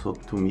probably also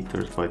 2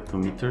 meters by 2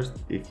 meters,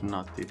 if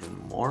not even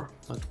more,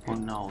 but for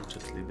now I'll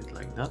just leave it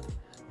like that.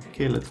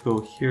 Okay, let's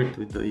go here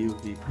to the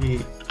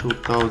UVB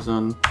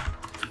 2000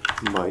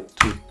 by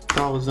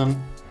 2000.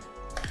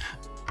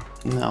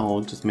 Now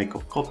I'll just make a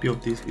copy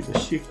of this with a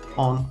shift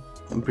on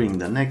and bring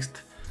the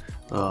next,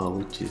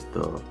 which is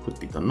could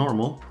be the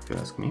normal if you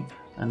ask me.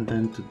 And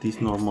then to this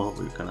normal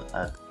we're gonna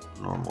add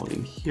normal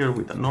in here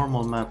with a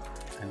normal map,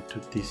 and to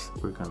this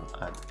we're gonna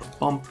add a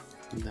bump.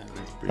 And then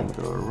let's bring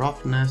the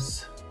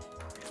roughness.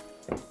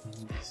 And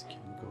this can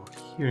go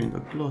here in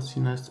the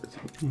glossiness as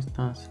an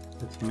instance.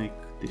 Let's make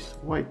this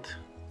white.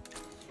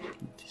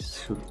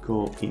 This should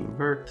go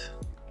invert.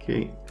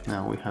 Okay,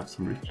 now we have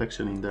some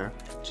reflection in there,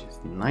 which is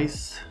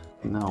nice.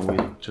 Now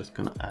we're just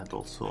gonna add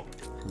also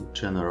from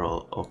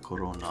general a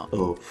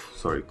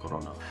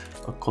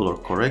color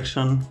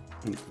correction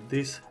into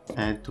this,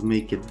 and to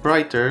make it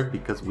brighter,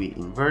 because we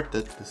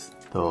inverted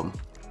the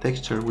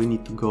texture, we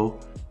need to go,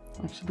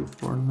 actually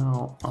for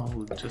now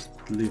I'll just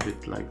leave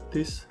it like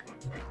this.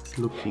 It's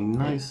looking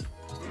nice.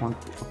 Just want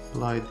to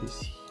apply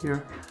this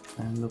here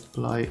and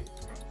apply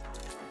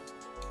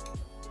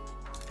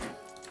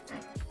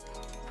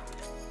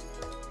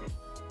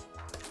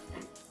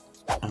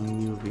a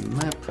UV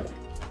map.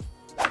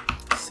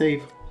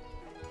 Save.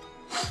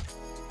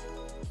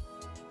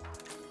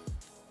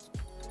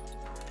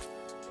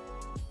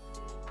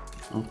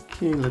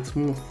 Okay, let's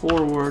move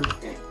forward.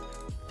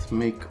 Let's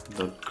make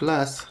the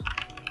glass.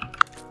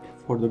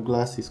 For the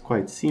glass is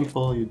quite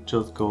simple. You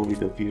just go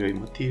with a V-Ray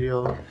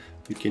material.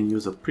 You can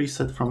use a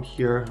preset from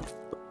here,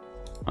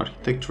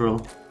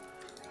 architectural,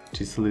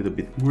 which is a little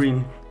bit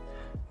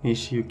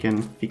greenish. You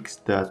can fix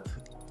that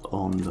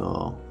on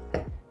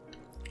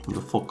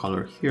the faux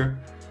color here.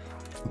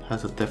 It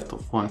has a depth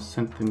of 1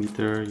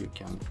 centimeter. You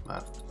can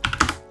add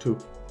 2,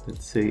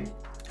 let's say,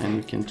 and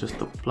you can just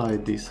apply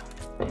this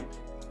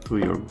to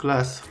your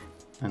glass,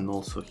 and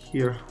also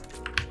here.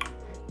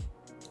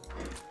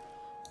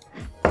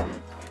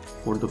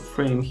 For the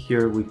frame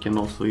here we can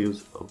also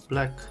use a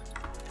black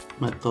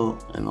metal,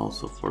 and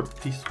also for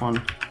this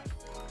one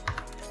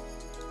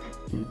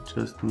you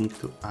just need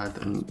to add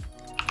an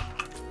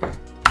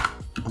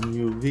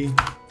UV.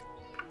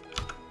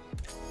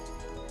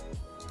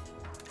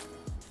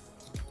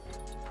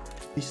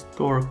 This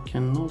door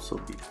can also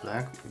be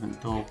black, even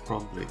though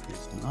probably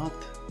it's not.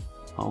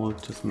 I will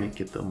just make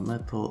it a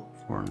metal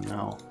for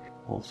now.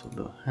 Also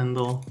the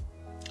handle,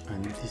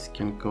 and this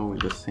can go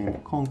with the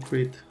same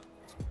concrete.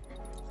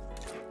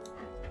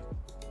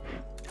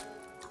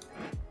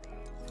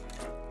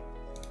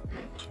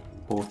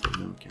 Both of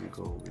them can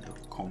go with the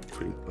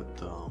concrete,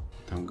 but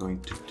what I'm going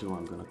to do,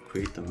 I'm gonna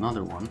create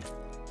another one,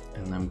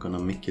 and I'm gonna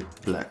make it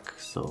black.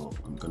 So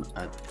I'm gonna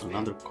add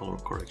another color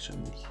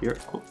correction here.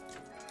 Oh.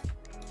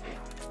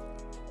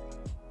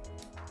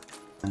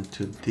 And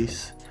to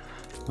this,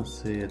 let's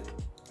say it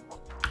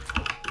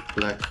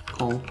black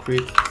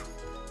concrete,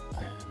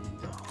 and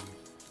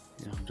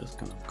yeah, I'm just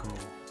gonna go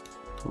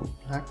to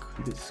black.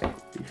 This could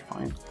be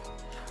fine.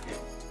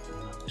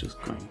 And I'm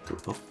just going to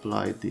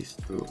apply this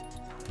to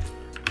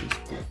these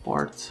 2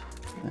 parts,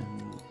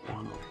 and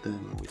one of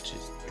them, which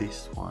is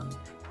this one,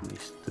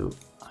 needs to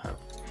have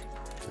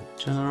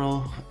the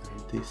general, and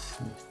this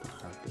needs to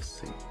have the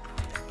same.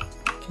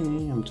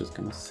 Okay, I'm just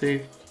gonna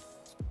save.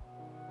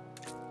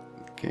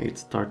 Okay,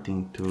 it's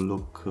starting to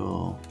look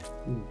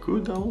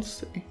good, I will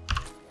say.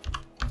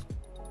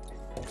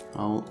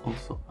 I'll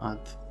also add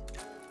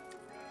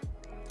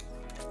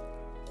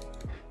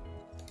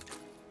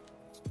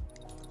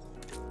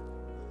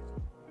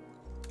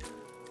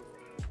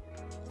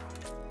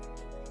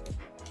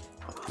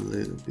a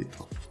little bit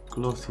of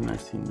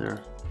glossiness in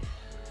there.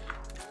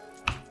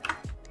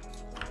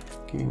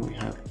 Okay, we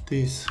have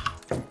this.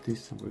 For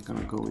this we're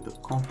gonna go with the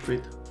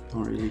concrete.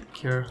 Don't really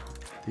care.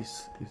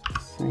 This is the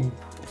same,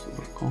 also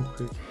the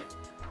concrete.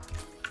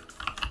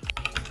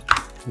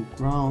 The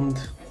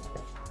ground.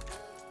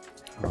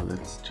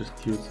 Let's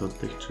just use a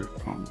texture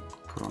from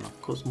Corona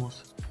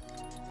Cosmos.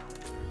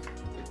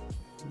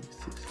 This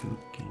is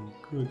looking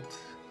good.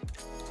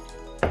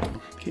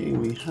 Okay,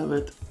 we have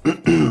it.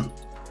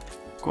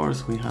 Of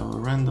course, we have a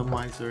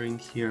randomizer in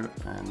here,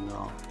 and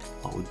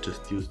I would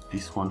just use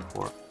this one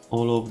for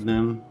all of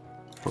them,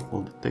 for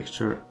all the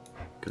texture,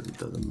 because it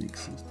doesn't make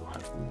sense to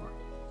have more.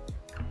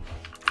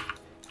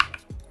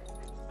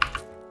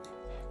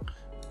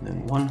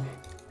 Then one.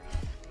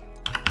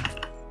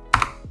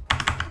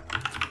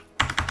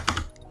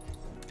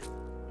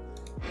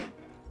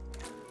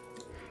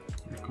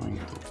 I'm going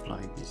to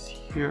apply this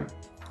here,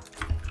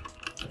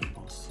 and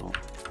also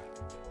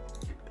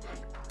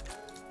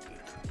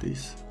to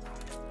this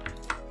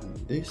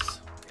and this.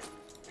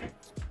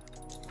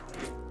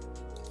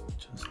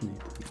 Just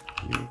need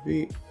an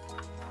UV.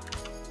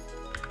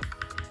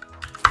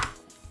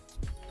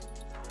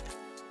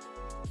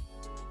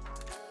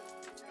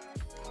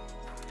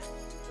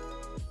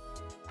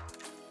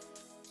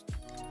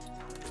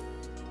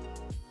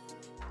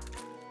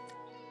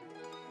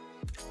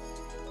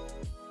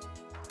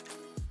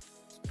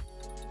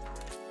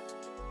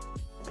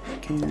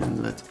 Okay,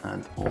 and let's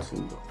add also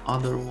the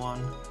other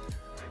one.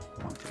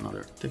 I want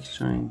another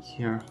texture in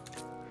here.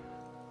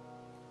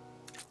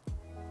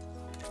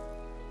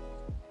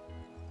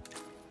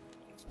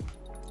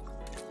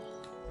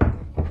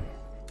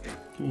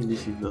 Okay,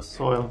 this is the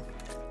soil.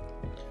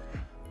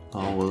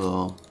 I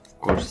will, of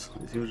course,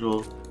 as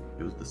usual,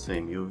 use the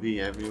same UV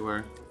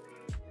everywhere.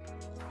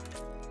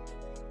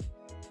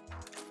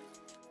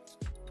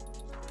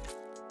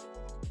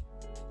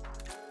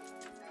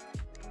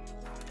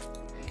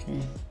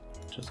 Okay,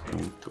 just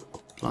going to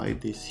apply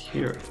this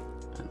here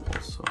and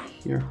also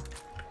here.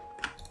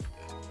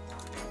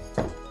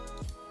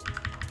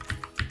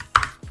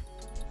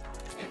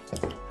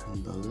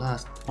 And the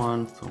last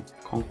one, some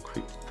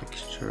concrete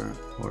texture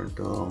for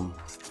the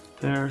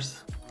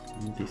stairs.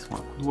 And this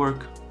one could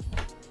work.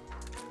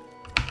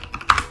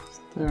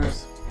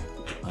 Stairs.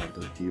 Add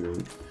the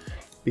viewing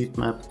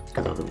bitmap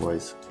because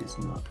otherwise it's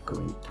not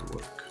going to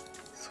work.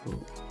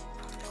 So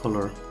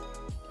color.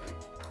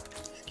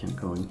 Can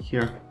go in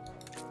here.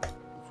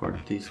 For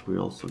this we're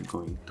also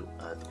going to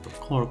add the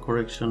color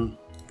correction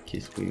in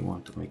case we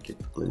want to make it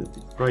a little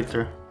bit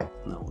brighter.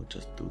 Now we'll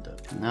just do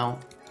that now,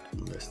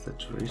 less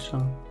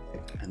saturation,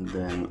 and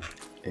then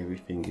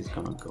everything is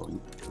gonna go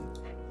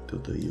into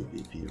the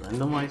UVB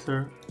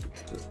randomizer.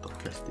 It's the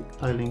stochastic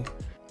tiling,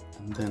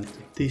 and then to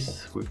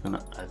this we're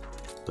gonna add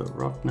the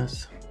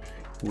roughness,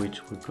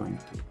 which we're going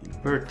to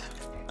invert.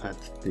 Add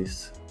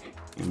this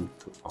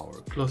into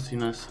our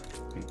glossiness,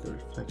 make the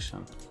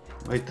reflection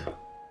white.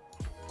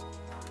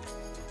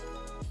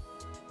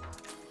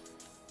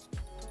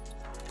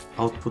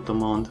 Output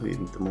amount,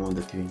 in the moment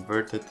that you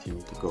invert it, you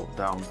need to go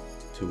down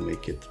to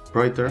make it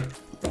brighter.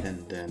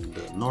 And then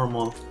the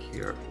normal,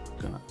 here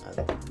we're gonna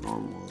add the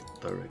normal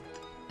direct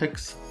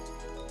X.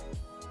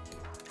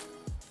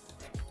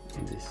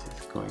 And this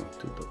is going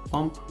to the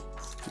pump.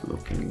 It's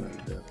looking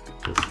like that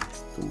because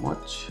it's too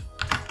much.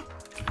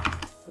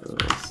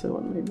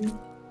 7 maybe.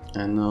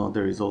 And now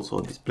there is also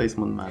a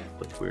displacement map,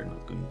 but we're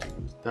not going to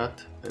use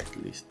that,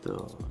 at least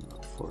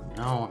not for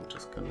now. I'm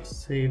just gonna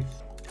save,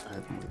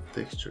 add my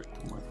texture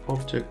to my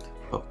object,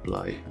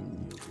 apply a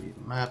new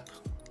map,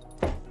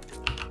 the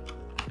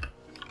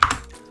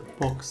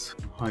box,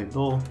 hide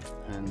all,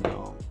 and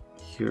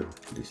here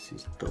this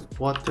is the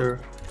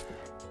water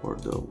for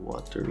the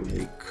water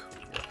lake.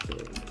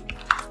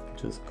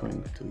 Just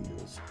going to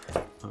use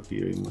a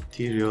viewing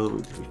material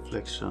with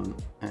reflection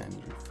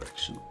and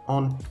refraction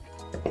on.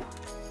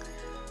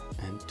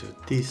 And to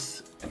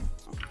this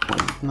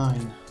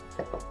 0.9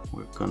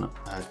 we're gonna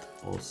add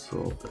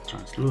also the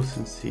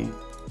translucency,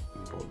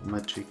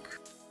 volumetric.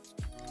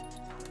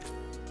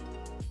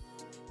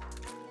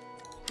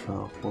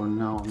 For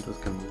now I'm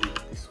just gonna leave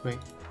it this way.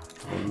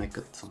 I'll make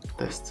some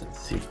tests and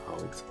see how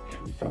it's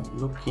everything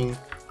looking.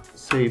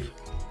 Save.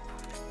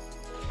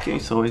 Okay,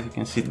 so as you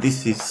can see,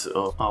 this is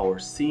our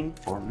scene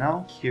for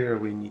now. Here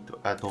we need to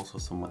add also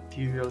some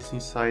materials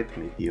inside,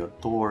 maybe a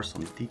door,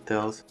 some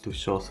details to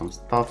show some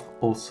stuff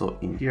also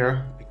in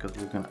here, because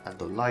we're gonna add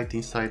the light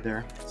inside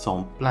there.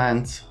 Some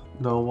plants.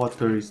 The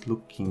water is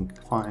looking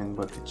fine,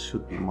 but it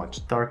should be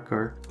much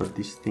darker. But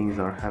these things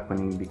are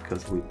happening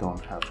because we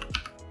don't have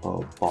a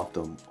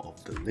bottom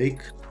of the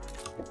lake.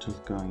 I'm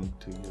just going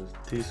to use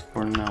this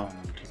for now, and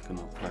I'm just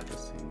gonna apply the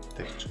same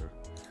texture.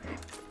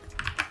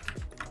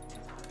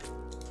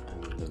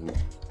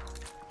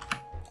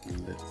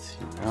 And let's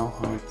see now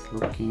how it's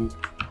looking.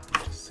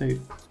 Just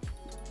save.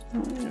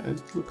 Yeah,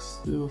 it looks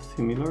still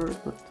similar,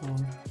 but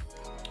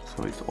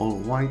so it's all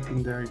white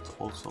in there. It's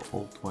also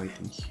all white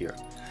in here.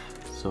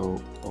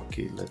 So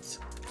okay, let's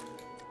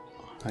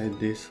hide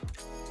this.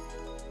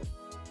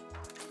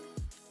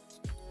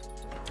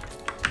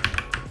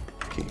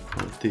 Okay,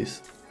 for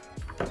this,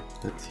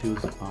 let's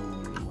use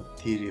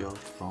material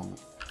from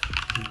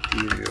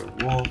interior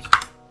walls.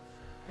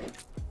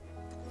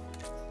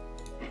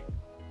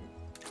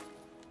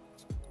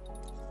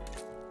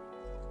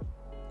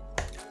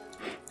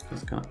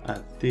 Just gonna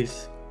add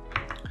this,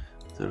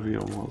 the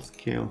real world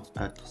scale,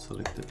 add to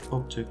selected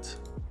objects,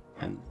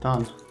 and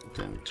done.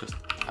 Then just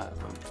add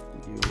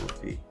a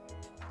UV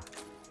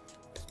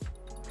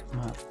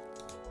map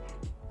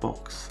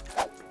box.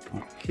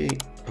 Okay,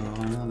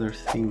 another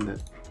thing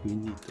that we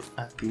need to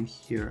add in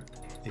here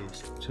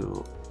is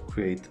to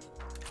create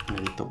an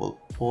editable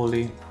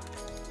poly.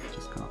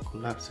 Just gonna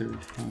collapse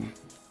everything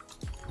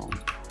from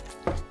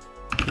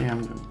okay,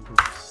 I'm gonna do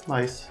a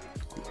slice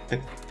on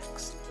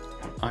X,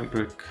 on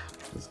Y,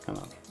 just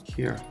gonna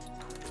here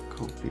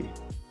copy.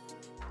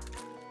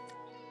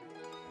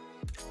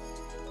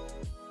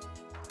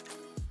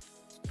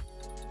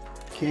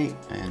 Okay,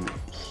 and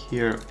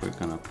here we're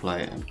gonna apply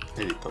an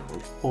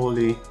editable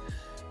poly.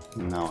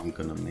 Now I'm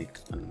gonna make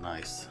a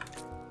nice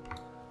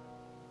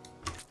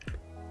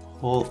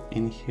hole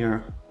in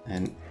here,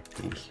 and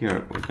in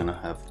here we're gonna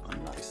have a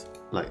nice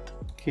light.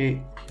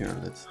 Okay, here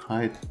let's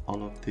hide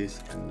all of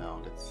this, and now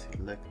let's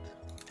select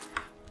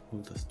all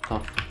the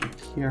stuff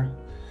in here.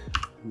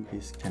 And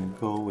this can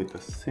go with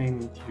the same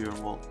interior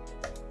wall.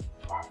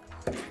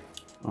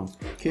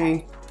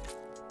 Okay.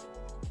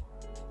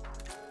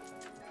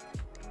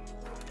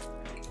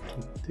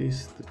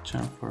 this, the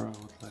chamfer, I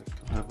would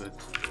like to have it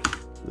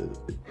a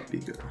little bit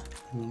bigger.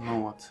 I don't know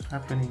what's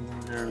happening in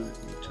there,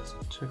 let me just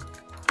check.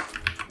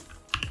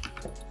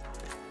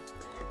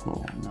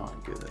 Oh, now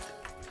I get it.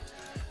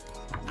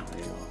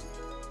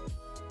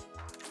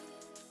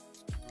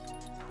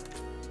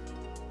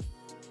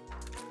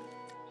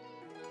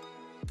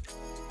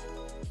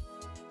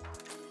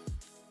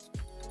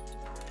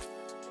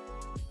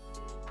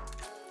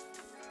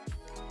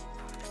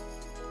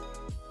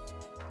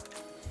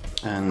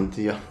 And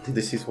yeah,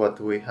 this is what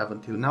we have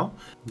until now.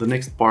 The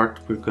next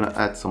part, we're gonna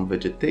add some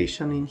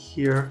vegetation in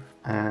here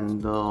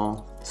and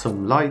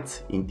some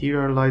lights,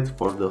 interior lights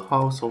for the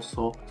house,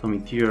 also some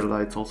interior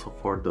lights also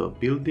for the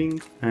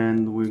building,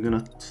 and we're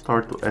gonna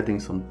start to adding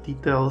some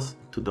details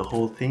to the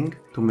whole thing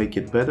to make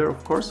it better,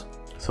 of course.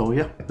 So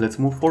yeah, let's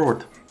move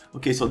forward.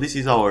 Okay, so this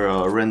is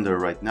our render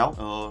right now.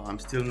 I'm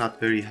still not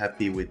very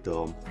happy with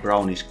the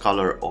brownish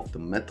color of the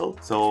metal,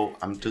 so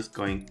I'm just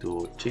going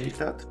to change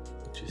that,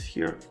 which is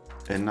here.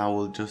 And I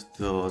will just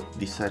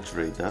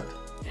desaturate that.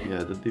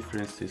 Yeah, the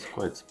difference is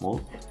quite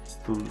small.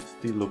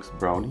 Still looks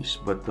brownish,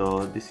 but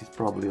this is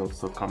probably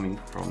also coming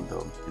from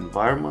the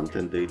environment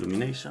and the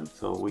illumination,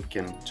 so we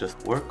can just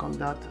work on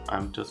that.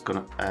 I'm just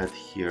gonna add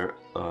here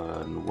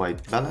a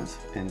white balance,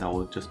 and I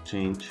will just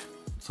change.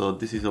 So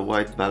this is a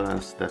white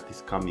balance that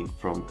is coming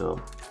from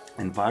the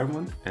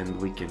environment,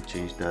 and we can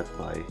change that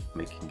by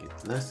making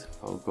it less.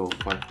 I'll go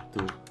back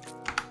to,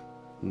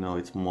 now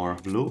it's more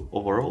blue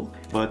overall,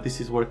 but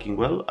this is working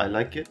well. I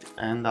like it,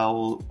 and I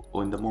will,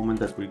 in the moment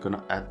that we're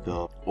gonna add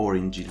the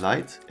orangey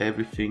lights,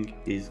 everything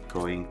is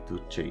going to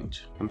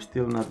change. I'm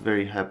still not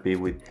very happy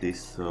with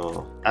this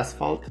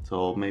asphalt,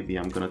 so maybe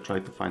I'm gonna try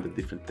to find a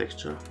different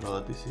texture.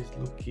 This is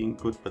looking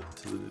good, but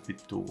it's a little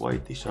bit too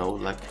whitish. I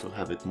would like to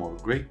have it more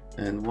gray.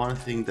 And one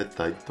thing that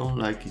I don't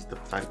like is the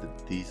fact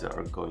that these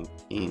are going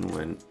in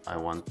when I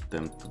want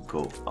them to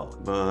go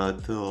out,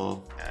 but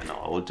yeah, no,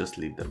 I will just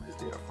leave them as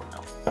they are for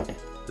now.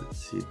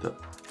 Let's see the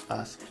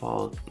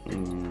asphalt.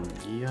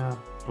 Yeah,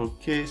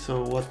 okay,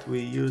 so what we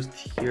used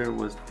here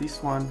was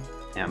this one.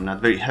 Yeah, I'm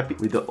not very happy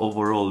with the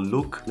overall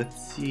look.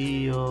 Let's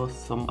see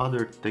some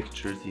other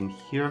textures in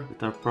here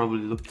that are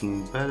probably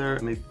looking better.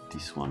 Maybe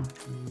this one,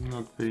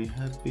 not very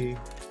happy.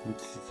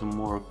 This is a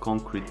more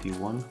concretey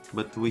one,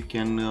 but we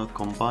can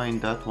combine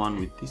that one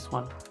with this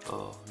one.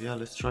 Yeah,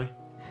 let's try.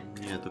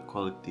 Yeah, the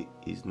quality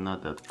is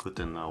not that good,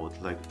 and I would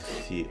like to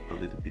see a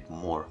little bit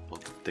more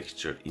of the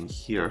texture in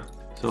here.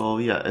 So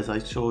yeah, as I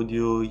showed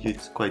you,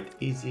 it's quite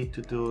easy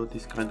to do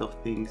this kind of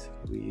things.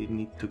 We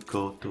need to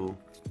go to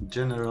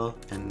general,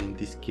 and in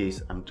this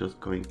case I'm just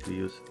going to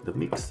use the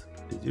mix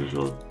as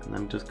usual, and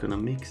I'm just gonna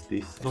mix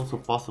this. It's also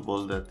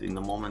possible that in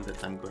the moment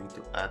that I'm going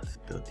to add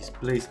the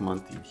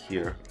displacement in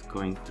here, it's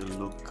going to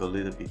look a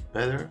little bit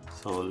better,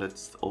 so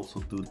let's also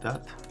do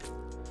that.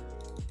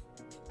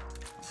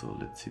 So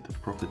let's see the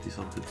properties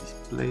of the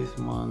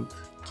displacement.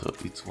 So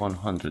it's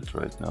 100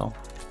 right now.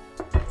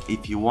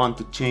 If you want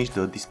to change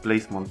the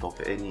displacement of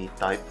any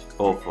type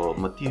of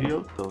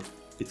material, so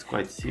it's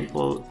quite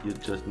simple. You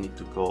just need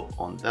to go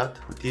on that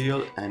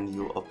material and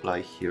you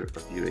apply here a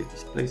V-Ray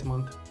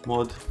displacement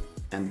mode,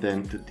 and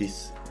then to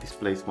this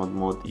displacement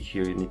mode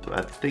here you need to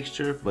add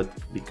texture, but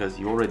because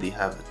you already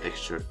have the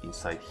texture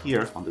inside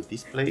here on the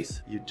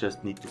displays, you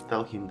just need to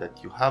tell him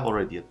that you have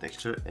already a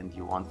texture and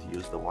you want to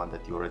use the one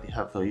that you already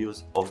have. So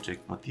use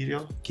object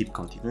material, keep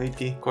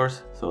continuity, of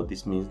course. So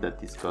this means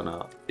that it's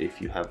gonna, if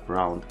you have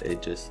round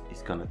edges,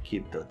 it's gonna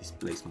keep the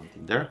displacement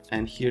in there.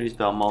 And here is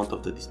the amount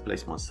of the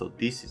displacement, so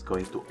this is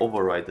going to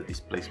override the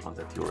displacement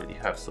that you already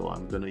have. So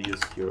I'm gonna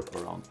use here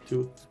around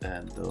 2,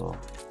 and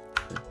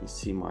let me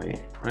see my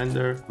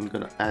render. I'm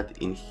gonna add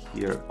in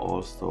here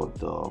also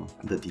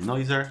the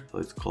denoiser. So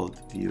it's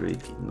called V-Ray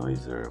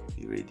denoiser,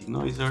 V-Ray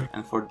denoiser.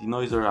 And for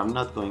denoiser, I'm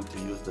not going to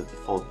use the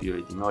default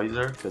V-Ray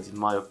denoiser because in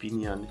my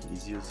opinion,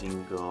 he's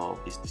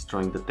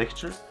destroying the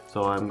textures.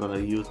 So I'm gonna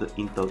use the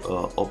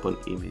Intel open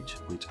image,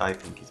 which I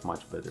think is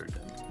much better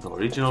than the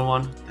original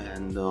one.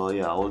 And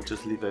yeah, I will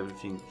just leave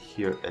everything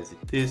here as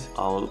it is.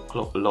 I'll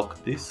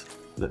lock this,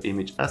 the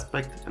image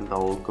aspect, and I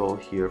will go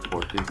here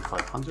for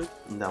 2500,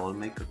 and I will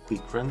make a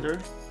quick render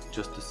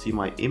just to see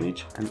my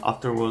image, and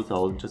afterwards I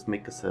will just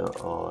make a cell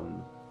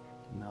on.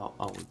 Now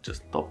I will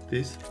just stop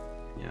this.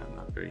 Yeah, I'm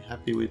not very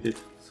happy with it,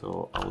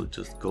 so I will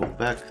just go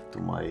back to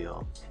my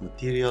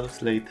material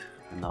slate,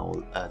 and I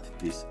will add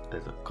this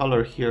as a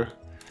color here,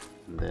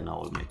 and then I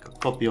will make a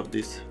copy of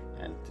this,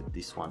 and to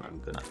this one I'm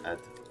gonna add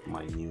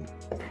my new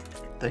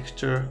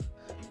texture.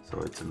 So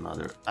it's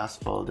another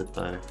asphalt that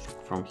I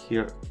took from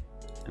here,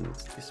 and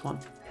it's this one,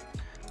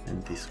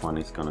 and this one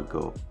is gonna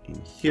go in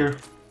here,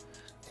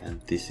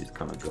 and this is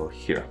gonna go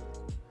here.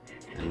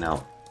 And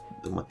now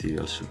the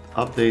material should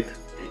update,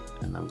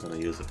 and I'm gonna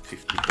use a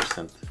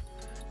 50%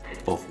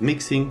 of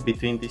mixing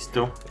between these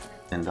two,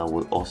 and I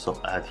will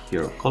also add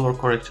here a color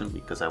correction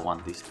because I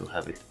want this to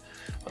have it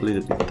a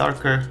little bit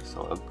darker.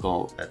 So I'll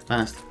go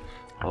advanced,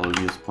 I will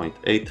use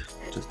 0.8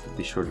 just to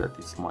be sure that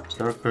it's much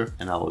darker,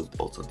 and I will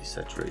also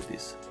desaturate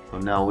this So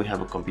now we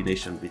have a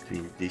combination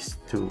between these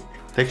two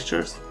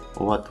textures.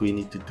 What we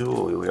need to do,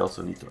 we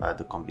also need to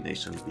add a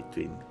combination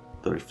between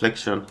the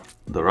reflection,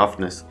 the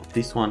roughness of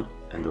this one,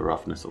 and the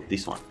roughness of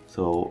this one.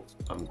 So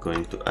I'm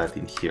going to add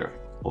in here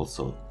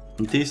also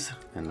this,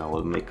 and I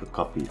will make a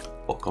copy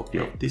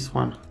of this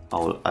one. I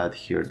will add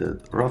here the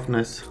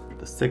roughness,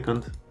 the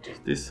second, which is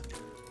this,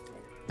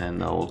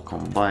 and I will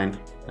combine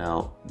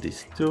now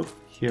these two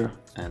here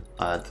and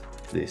add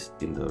this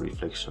in the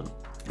reflection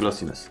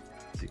glossiness.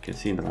 As you can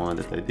see, in the moment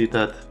that I did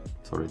that,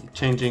 it's already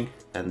changing.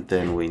 And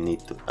then we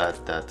need to add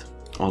that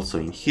also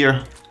in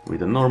here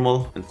with the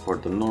normal, and for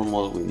the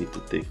normal we need to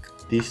take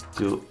these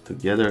two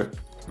together,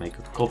 make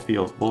a copy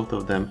of both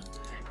of them,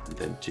 and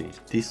then change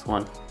this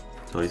one.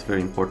 So it's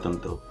very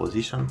important, the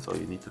position, so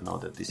you need to know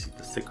that this is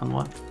the second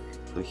one.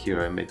 So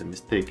here I made a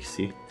mistake.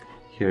 See,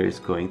 here is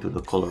going to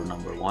the color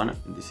number 1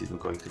 and this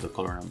isn't going to the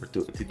color number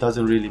 2. It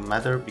doesn't really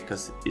matter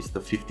because it's the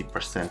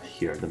 50%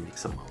 here, the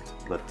mix amount.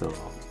 But yeah,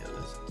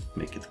 let's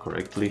make it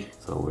correctly,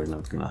 so we're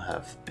not gonna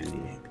have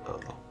any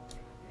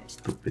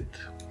stupid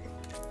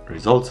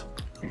results.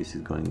 This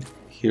is going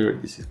here,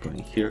 this is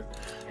going here,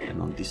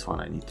 and on this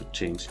one I need to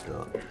change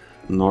the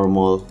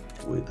normal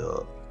with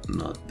a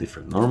not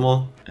different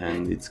normal,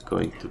 and it's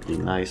going to be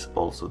nice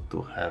also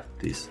to have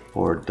this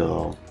for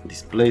the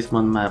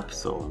displacement map.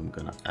 So I'm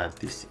gonna add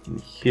this in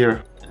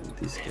here, and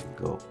this can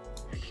go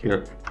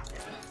here,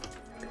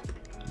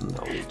 and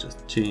I will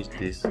just change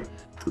this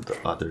to the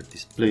other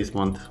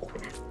displacement.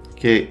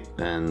 Okay,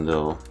 and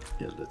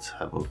yeah, let's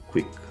have a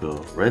quick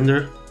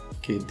render.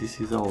 Okay, this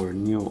is our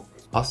new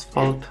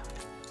asphalt,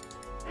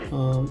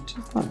 which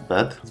is not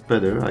bad. It's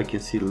better. I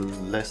can see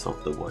less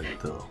of the white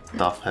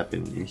stuff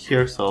happening in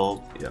here.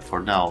 So yeah,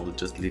 for now I'll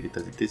just leave it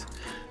as it is.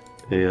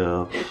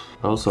 I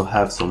also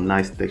have some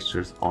nice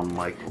textures on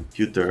my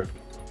computer.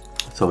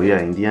 So yeah,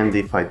 in the end,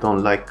 if I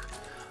don't like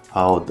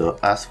how the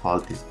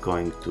asphalt is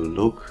going to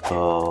look,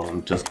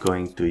 I'm just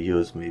going to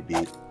use maybe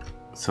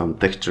some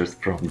textures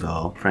from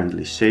the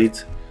friendly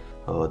shades.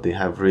 They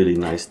have really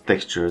nice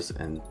textures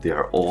and they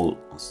are all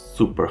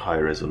super high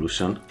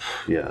resolution.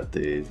 Yeah,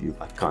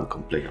 I can't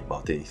complain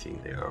about anything.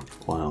 They are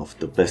one of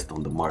the best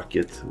on the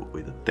market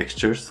with the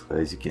textures.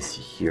 As you can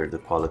see here, the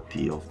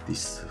quality of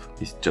this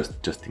is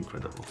just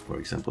incredible. For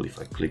example, if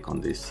I click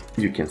on this,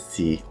 you can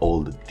see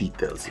all the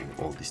details in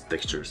all these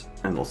textures.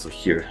 And also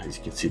here, as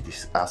you can see,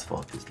 this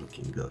asphalt is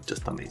looking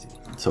just amazing.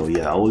 So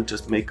yeah, I will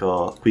just make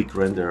a quick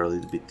render a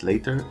little bit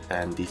later,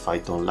 and if I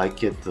don't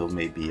like it,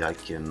 maybe I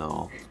can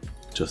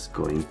just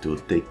going to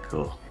take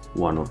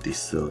one of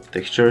these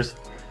textures.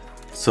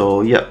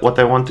 So yeah, what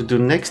I want to do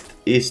next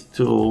is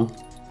to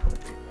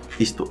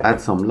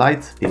add some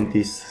lights in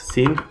this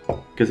scene,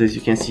 because as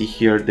you can see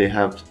here, they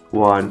have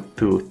 1,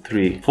 2,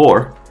 3,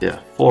 4. Yeah,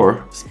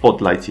 4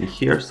 spotlights in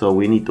here, so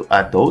we need to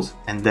add those.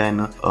 And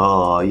then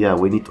yeah,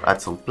 we need to add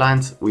some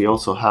plants. We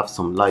also have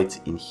some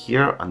lights in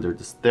here under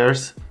the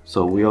stairs,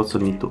 so we also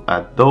need to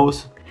add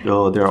those.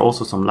 There are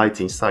also some lights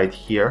inside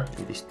here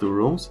in these two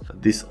rooms.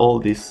 All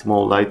these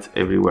small lights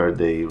everywhere,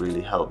 they really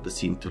help the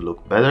scene to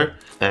look better.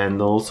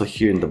 And also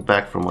here in the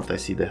back, from what I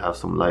see, they have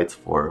some lights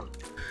for.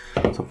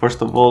 So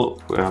first of all,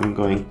 I'm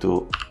going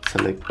to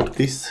select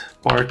this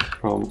part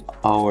from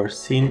our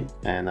scene,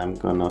 and I'm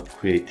gonna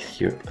create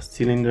here a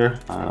cylinder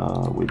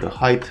with the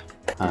height.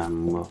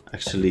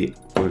 Actually,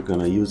 we're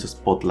gonna use a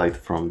spotlight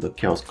from the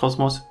Chaos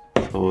Cosmos.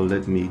 So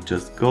let me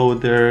just go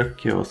there,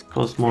 Chaos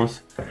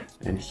Cosmos,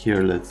 and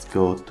here let's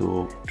go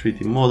to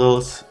 3D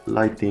models,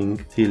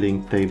 lighting,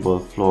 ceiling, table,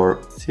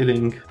 floor,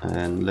 ceiling,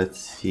 and let's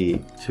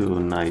see 2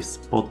 nice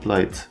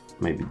spotlights,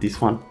 maybe this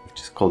one,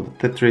 which is called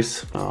the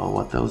Tetris.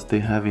 What else they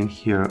have in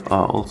here?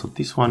 Also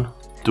this one.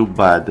 Too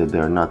bad that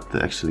they're not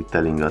actually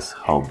telling us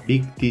how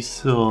big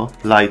these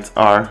lights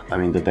are, I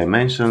mean the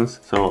dimensions.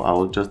 So I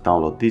will just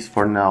download this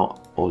for now.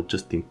 I'll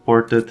just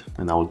import it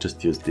and I will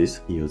just use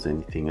this, use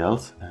anything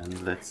else,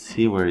 and let's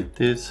see where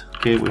it is.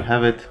 Okay, we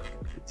have it,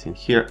 it's in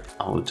here.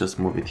 I will just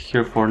move it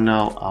here for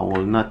now. I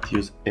will not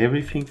use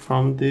everything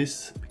from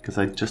this because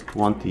I just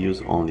want to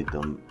use only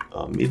the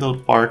middle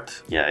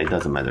part. Yeah, it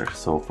doesn't matter.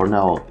 So for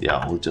now, yeah,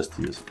 I'll just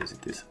use it as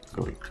it is.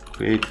 Going to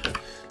create.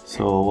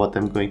 So what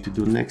I'm going to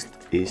do next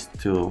is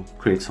to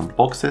create some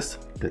boxes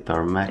that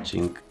are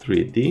matching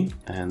 3D,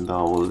 and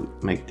I will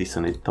make this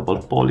on a double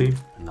poly,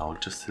 and I will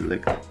just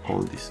select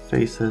all these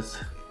faces,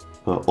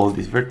 all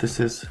these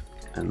vertices,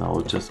 and I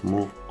will just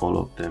move all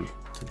of them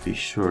to be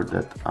sure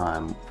that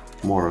I'm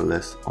more or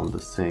less on the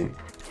same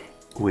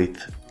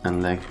width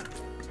and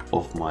length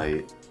of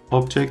my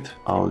object.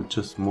 I'll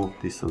just move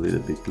this a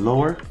little bit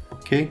lower.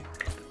 Okay,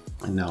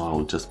 and now I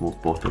will just move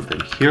both of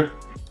them here,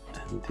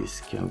 and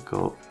this can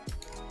go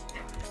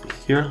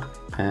here.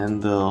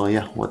 And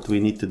yeah, what we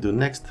need to do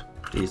next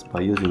is,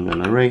 by using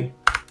an array,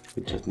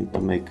 we just need to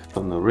make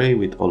an array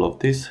with all of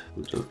this.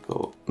 We'll just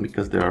go,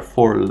 because there are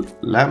 4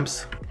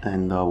 lamps,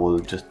 and I will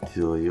just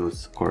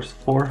use course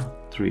 4,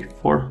 3,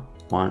 4,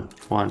 1,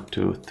 1,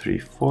 2, 3,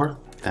 4,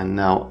 and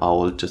now I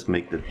will just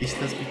make the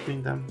distance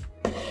between them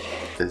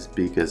as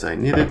big as I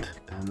need it,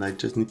 and I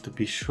just need to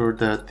be sure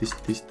that this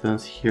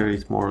distance here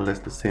is more or less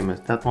the same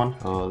as that one.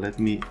 Let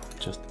me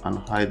just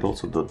unhide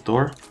also the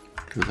door,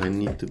 because I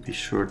need to be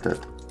sure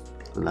that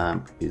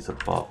lamp is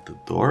above the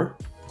door.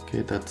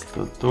 Okay, that's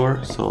the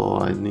door, so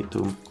I need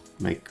to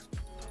make,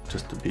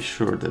 just to be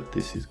sure that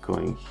this is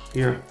going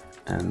here.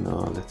 And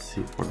let's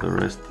see for the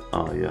rest.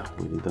 Yeah,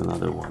 we need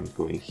another one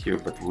going here,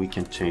 but we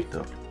can change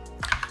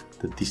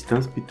the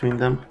distance between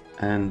them.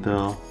 And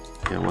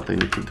yeah, what I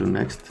need to do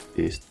next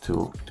is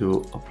to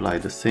apply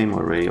the same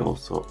array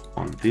also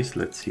on this.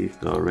 Let's see if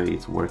the array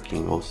is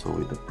working also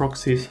with the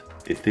proxies.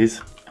 It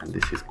is, and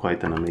this is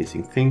quite an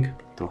amazing thing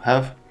to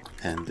have.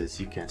 And as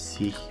you can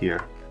see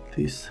here,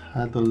 this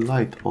had a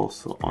light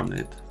also on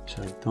it, which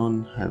I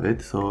don't have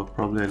it, so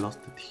probably I lost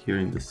it here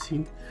in the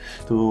scene.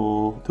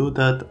 To do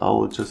that, I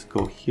will just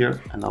go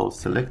here and I will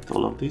select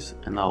all of this,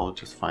 and I will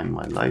just find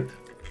my light,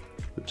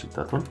 which is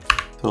that one.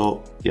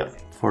 So yeah,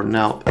 for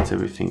now it's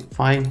everything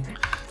fine.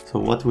 So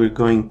what we're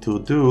going to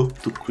do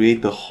to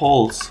create the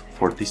holes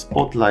for these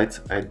spotlights,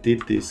 I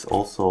did this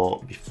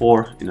also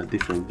before in a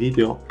different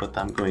video, but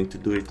I'm going to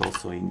do it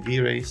also in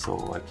V-Ray,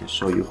 so I can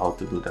show you how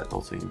to do that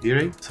also in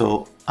V-Ray.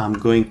 So I'm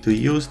going to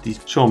use this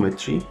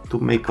geometry to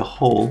make a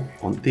hole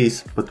on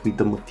this, but with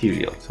the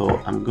material.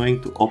 So I'm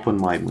going to open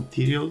my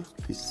material.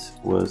 This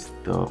was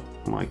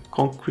my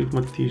concrete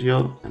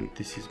material, and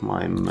this is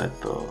my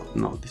metal.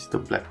 No, this is the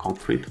black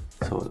concrete.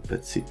 So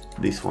let's see,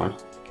 this one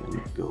can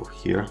go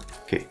here.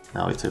 Okay,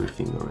 now it's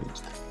everything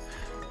arranged.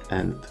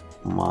 And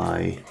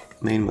my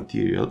main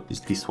material is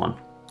this one.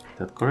 Is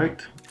that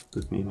correct?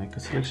 Let me make a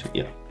selection.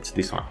 Yeah, it's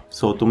this one.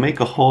 So to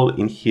make a hole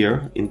in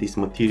here in this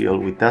material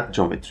with that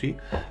geometry,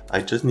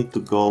 I just need to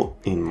go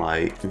in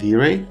my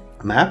V-Ray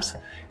maps,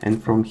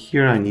 and from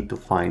here I need to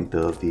find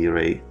the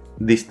V-Ray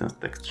distance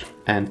texture.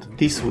 And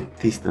this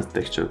distance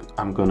texture,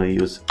 I'm gonna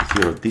use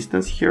 0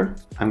 distance here.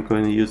 I'm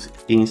going to use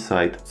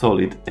inside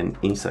solid and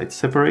inside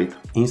separate.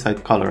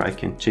 Inside color I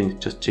can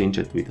just change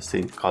it with the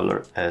same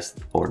color as,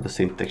 or the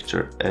same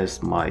texture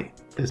as my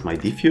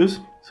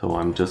diffuse. So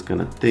I'm just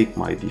gonna take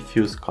my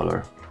diffuse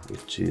color,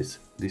 which is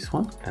this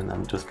one, and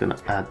I'm just gonna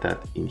add that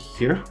in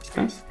here,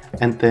 distance.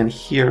 And then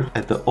here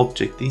at the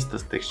object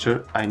distance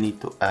texture, I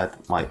need to add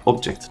my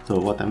object. So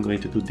what I'm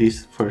going to do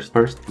this first,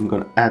 I'm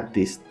gonna add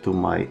this to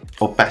my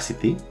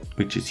opacity,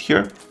 which is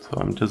here. So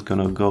I'm just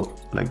gonna go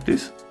like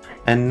this.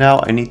 And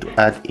now I need to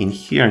add in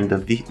here in the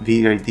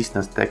V-Ray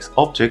distance text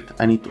object,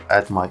 I need to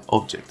add my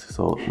object.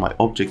 So my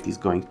object is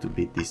going to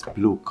be this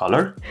blue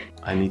color.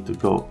 I need to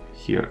go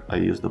here, I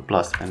use the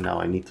plus, and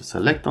now I need to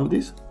select on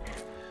this.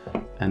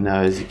 And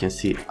now as you can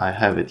see, I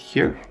have it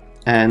here.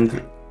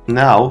 And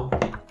now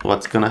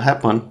what's gonna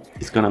happen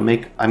is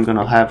I'm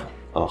gonna have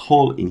a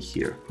hole in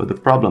here. But the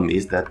problem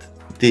is that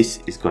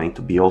this is going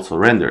to be also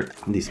rendered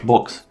in this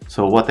box.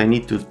 So what I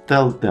need to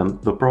tell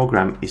the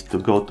program is to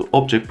go to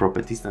object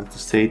properties and to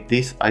say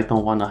this, I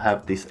don't want to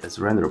have this as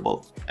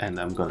renderable. And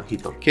I'm gonna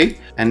hit OK.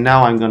 And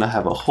now I'm gonna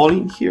have a hole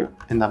in here,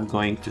 and I'm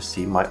going to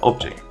see my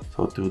object.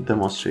 So to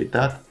demonstrate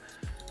that,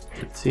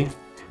 let's see.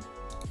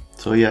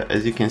 So yeah,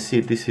 as you can see,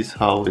 this is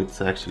how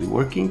it's actually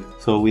working.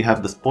 So we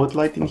have the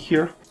spotlight in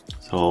here.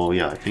 So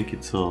yeah, I think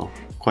it's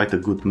quite a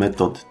good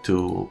method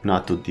to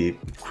not to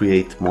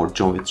create more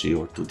geometry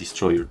or to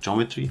destroy your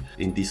geometry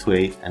in this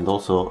way. And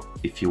also,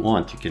 if you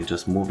want, you can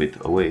just move it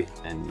away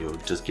and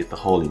you'll just get a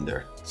hole in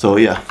there. So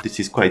yeah, this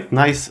is quite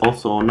nice.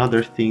 Also,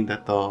 another thing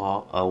that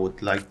I would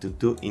like to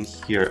do in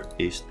here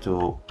is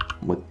to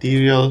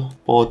material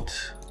pot.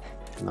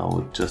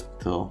 Now just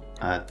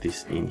add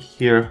this in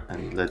here,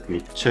 and let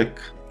me check.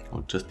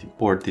 I'll just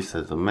import this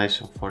as a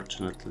mesh,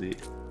 unfortunately.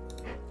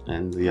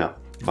 And yeah,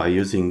 by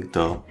using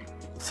the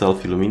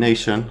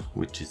self-illumination,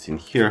 which is in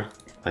here,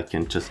 I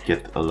can just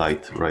get a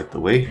light right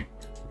away.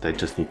 But I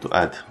just need to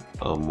add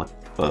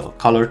a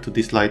color to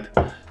this light.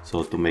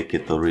 So to make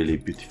it a really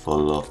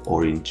beautiful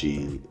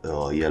orangey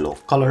yellow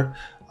color,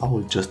 I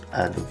will just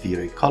add a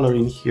V-Ray color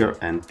in here,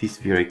 and this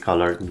V-Ray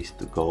color needs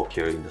to go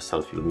here in the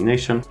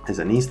self-illumination as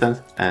an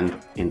instance. And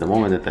in the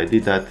moment that I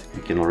did that,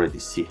 you can already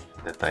see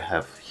that I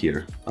have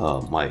here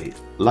my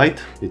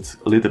light. It's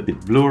a little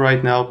bit blue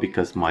right now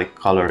because my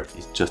color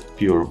is just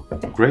pure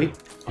gray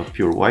or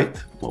pure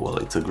white. Well,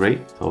 it's a gray.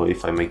 So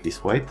if I make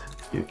this white,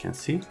 you can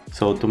see.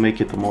 So to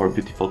make it a more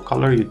beautiful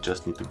color, you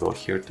just need to go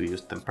here to use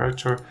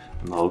temperature,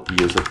 and I'll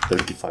use a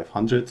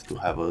 3500 to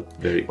have a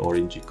very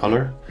orangey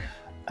color.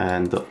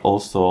 And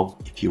also,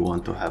 if you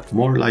want to have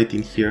more light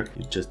in here,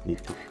 you just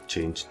need to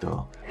change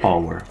the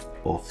power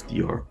of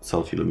your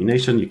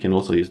self-illumination. You can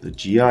also use the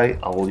GI.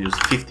 I will use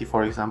 50,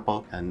 for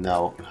example, and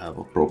now you have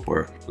a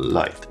proper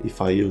light.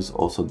 If I use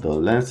also the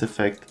lens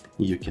effect,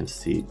 you can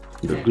see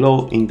the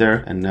glow in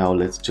there. And now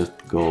let's just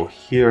go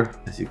here.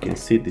 As you can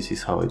see, this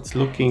is how it's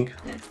looking.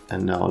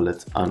 And now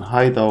let's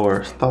unhide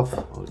our stuff.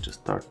 I'll just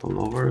start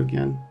all over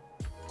again.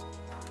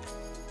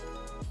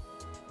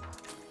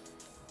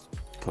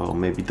 So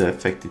maybe the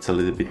effect is a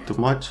little bit too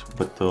much,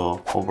 but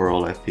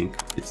overall I think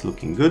it's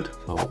looking good.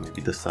 So maybe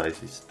the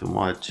size is too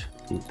much,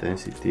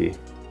 intensity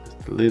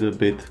just a little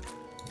bit,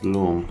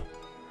 bloom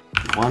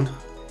 1.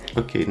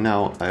 Okay,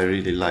 now I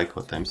really like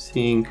what I'm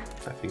seeing.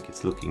 I think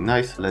it's looking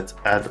nice. Let's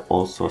add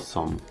also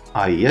some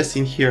IES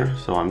in here.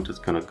 So I'm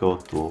just gonna go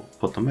to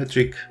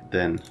photometric,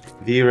 then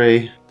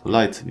V-Ray, to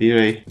lights,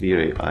 V-Ray,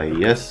 V-Ray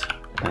IES,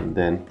 and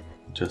then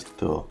just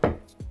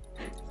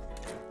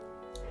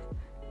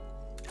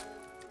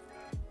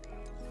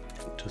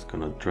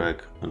gonna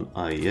drag an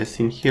IES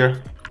in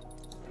here.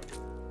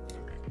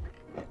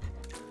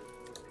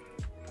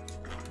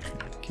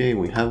 Okay,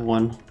 we have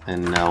one,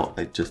 and now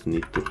I just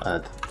need to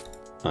add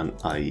an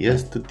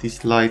IES to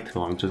this light.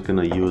 So I'm just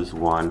gonna use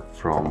one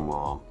from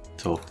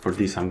so for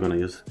this I'm gonna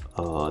use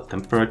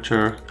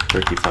temperature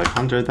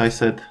 3500 I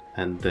said,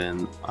 and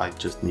then I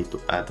just need to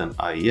add an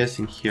IES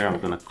in here. I'm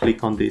gonna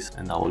click on this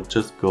and I will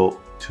just go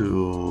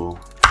to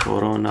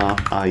Corona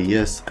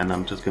IES, and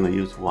I'm just gonna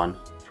use one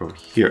from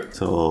here.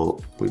 So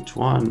which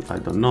one? I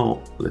don't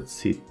know. Let's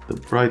see the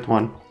bright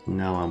one.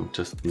 Now I'm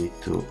just need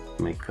to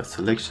make a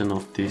selection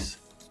of this.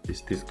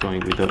 Is this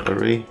going with the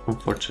array?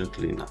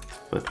 Unfortunately not,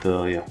 but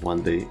yeah,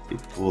 one day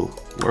it will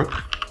work.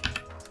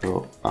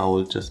 So I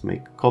will just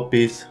make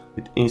copies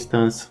with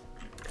instance.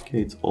 Okay,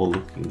 it's all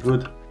looking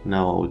good.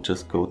 Now I will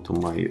just go to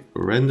my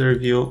render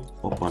view,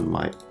 open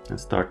my and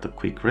start a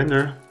quick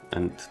render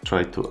and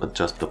try to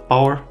adjust the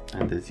power.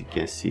 And as you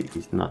can see,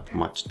 it's not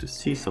much to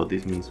see, so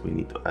this means we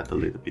need to add a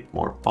little bit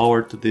more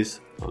power to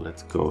this. So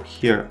let's go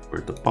here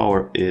where the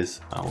power is.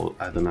 I will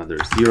add another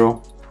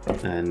 0,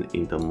 and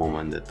in the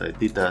moment that I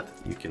did that,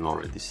 you can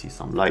already see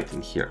some light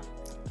in here,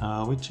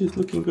 which is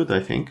looking good.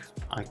 I think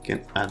I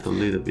can add a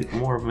little bit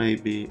more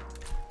maybe.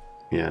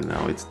 Yeah,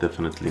 now it's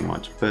definitely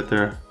much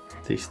better.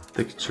 This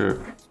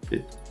texture,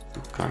 you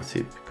can't see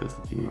it because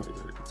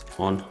it's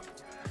on.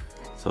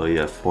 So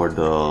yeah, for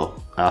the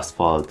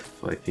asphalt,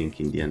 I think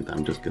in the end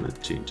I'm just gonna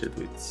change it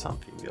with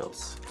something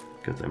else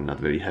because I'm not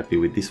very happy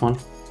with this one,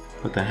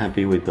 but I'm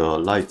happy with the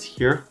lights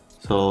here.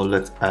 So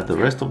let's add the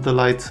rest of the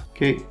lights.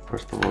 Okay,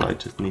 first of all, I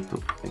just need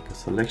to make a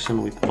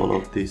selection with all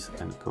of this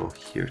and go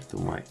here to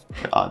my,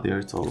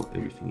 there's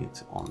everything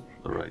is on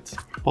the right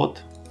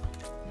spot.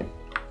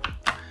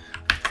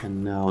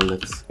 And now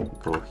let's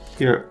go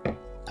here,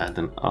 add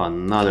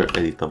another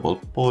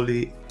editable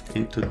poly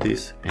into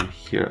this, and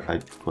here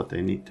what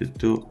I need to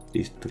do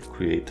is to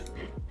create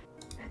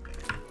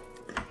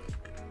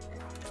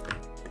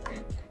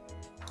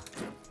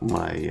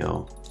my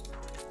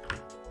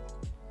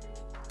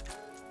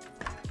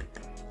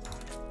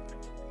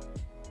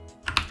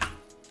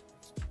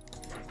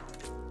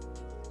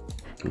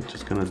I'm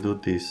just gonna do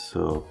this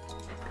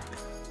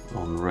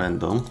on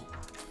random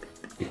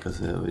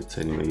because it's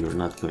anyway you're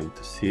not going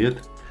to see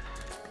it,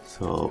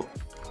 so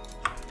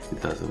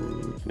it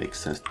doesn't make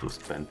sense to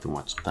spend too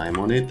much time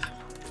on it.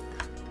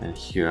 And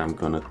here I'm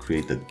gonna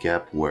create a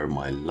gap where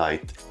my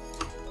light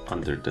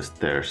under the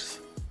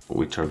stairs,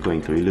 which are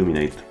going to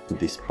illuminate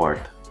this part,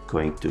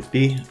 going to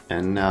be.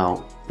 And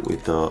now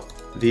with the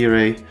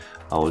V-Ray,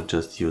 I will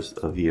just use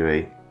a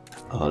V-Ray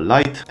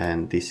light,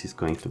 and this is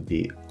going to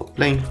be a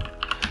plane.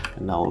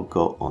 And I will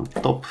go on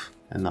top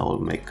and I will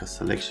make a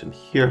selection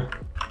here,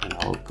 and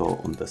I will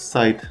go on the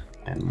side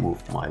and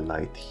move my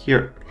light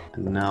here.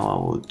 And now I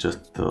will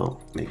just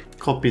make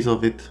copies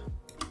of it.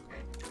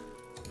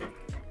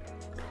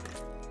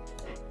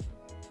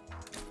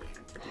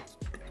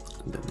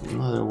 And then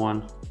another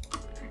one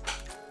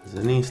as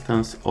an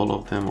instance, all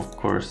of them of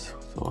course,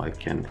 so I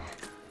can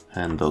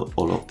handle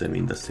all of them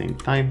in the same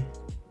time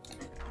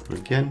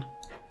again.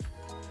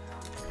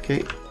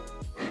 Okay,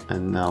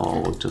 and now I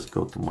will just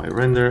go to my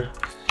render,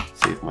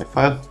 save my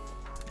file.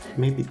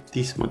 Maybe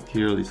this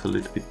material is a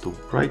little bit too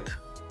bright.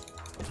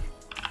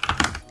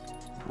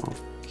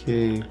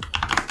 Okay,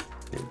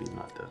 maybe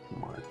not that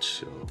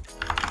much,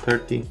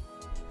 30.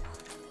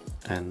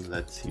 And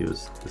let's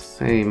use the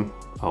same.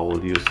 I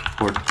will use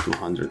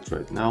 4200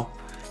 right now.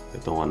 I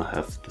don't want to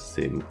have the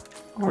same,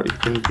 or it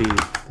can be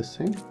the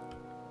same.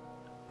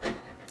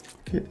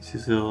 Okay, this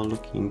is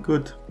looking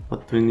good.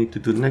 What we need to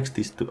do next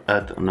is to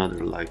add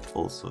another light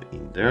also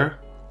in there.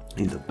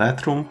 In the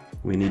bathroom,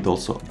 we need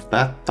also a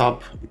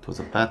bathtub. It was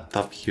a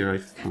bathtub here,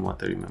 from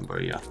what I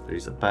remember. Yeah, there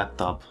is a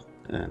bathtub,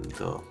 and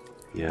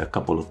yeah, a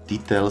couple of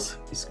details.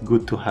 It's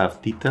good to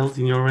have details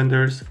in your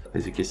renders.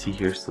 As you can see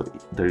here, so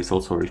there is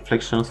also a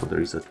reflection, so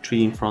there is a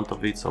tree in front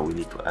of it, so we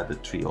need to add a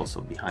tree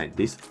also behind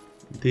this.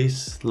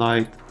 This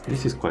light,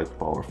 this is quite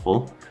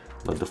powerful,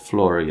 but the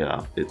floor,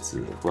 yeah, it's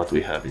what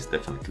we have is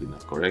definitely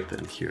not correct,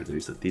 and here there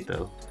is a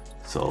detail.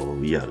 So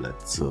yeah,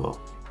 let's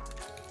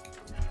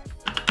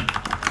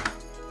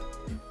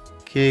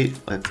okay,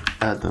 let's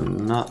add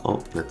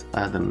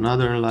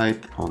another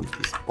light on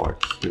this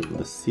part here in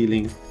the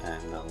ceiling,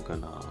 and I'm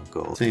gonna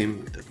go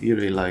same with the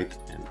V-Ray light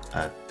and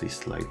add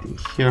this light in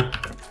here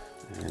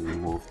and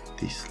move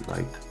this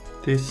light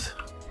this.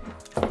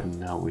 And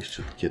now we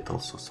should get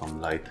also some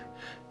light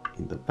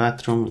in the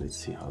bathroom. Let's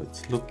see how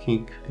it's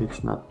looking.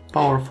 It's not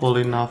powerful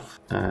enough,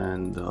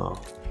 and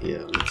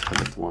yeah, let's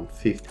have it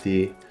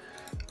 150.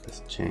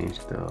 Let's change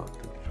the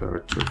temperature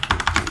to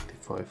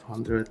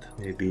 2500,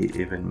 maybe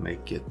even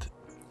make it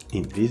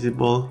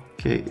invisible.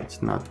 Okay,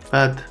 it's not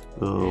bad.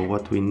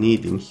 What we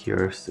need in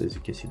here, so as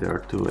you can see, there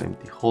are 2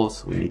 empty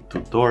holes. We need 2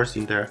 doors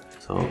in there.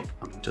 So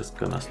I'm just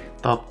gonna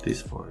stop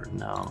this for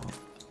now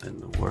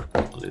and work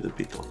a little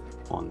bit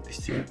on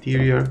this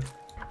interior.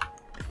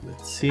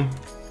 Let's see.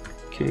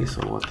 Okay,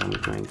 so what I'm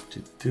going to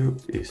do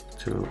is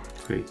to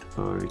create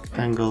a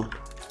rectangle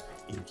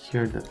in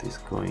here that is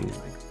going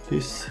like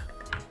this.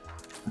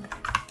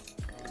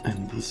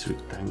 And this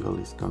rectangle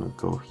is gonna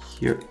go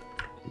here.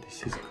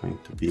 This is going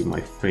to be my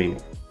frame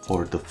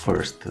for the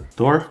first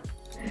door.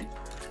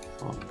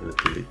 So I'm gonna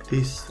delete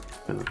this.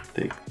 I'm gonna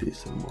take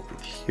this and move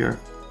it here.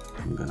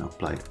 I'm gonna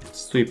apply a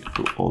sweep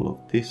to all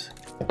of this.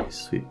 This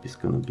sweep is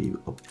gonna be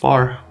a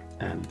bar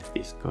and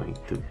it's going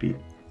to be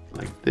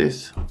like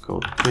this. Go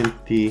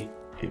 20,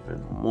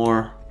 even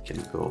more. You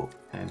can go,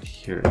 and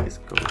here is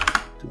going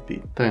to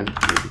be 10,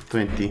 maybe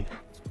 20.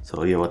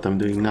 So yeah, what I'm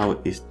doing now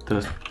is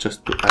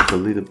just to add a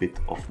little bit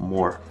of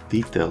more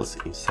details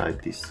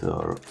inside this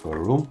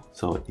room.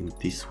 So in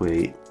this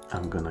way,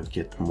 I'm gonna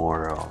get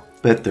more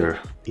better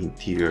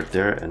interior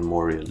there and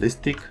more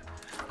realistic.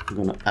 I'm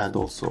gonna add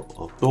also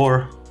a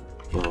door,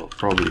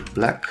 probably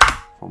black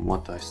from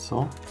what I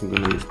saw. I'm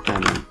gonna use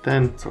 10 and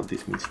 10, so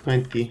this means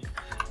 20.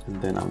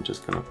 And then I'm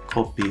just gonna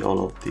copy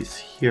all of this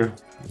here.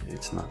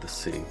 It's not the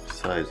same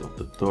size of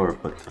the door,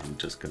 but I'm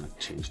just gonna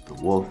change the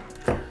wall.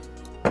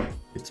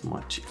 It's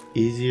much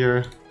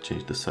easier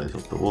change the size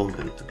of the wall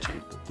than to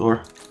change the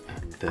door.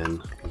 And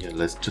then yeah,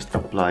 let's just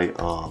apply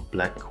a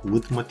black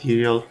wood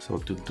material. So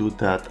to do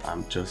that,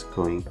 I'm just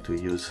going to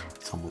use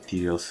some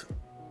materials,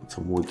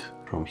 some wood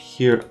from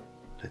here.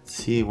 Let's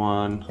see,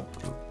 one.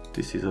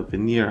 This is a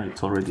veneer,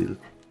 it's already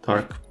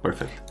dark,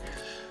 perfect.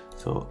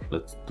 So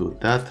let's do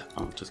that.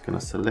 I'm just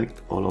gonna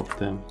select all of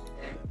them.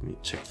 Let me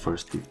check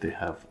first if they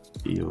have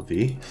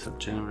EUV. So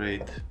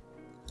generate,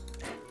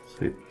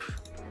 sweep,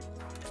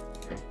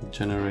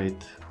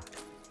 generate.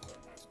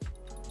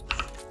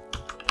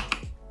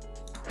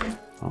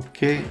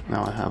 Okay,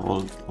 now I have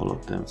all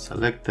of them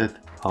selected.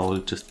 I will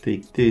just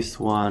take this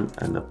one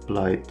and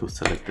apply it to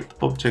selected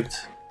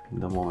objects.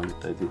 The moment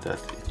I do that,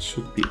 it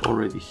should be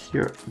already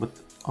here, but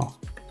oh,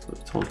 so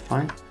it's all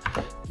fine.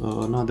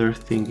 Another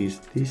thing is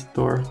this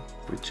door,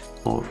 which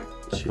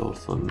she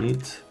also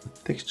needs a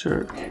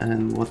texture.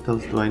 And what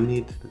else do I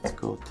need? Let's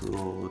go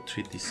to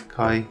 3D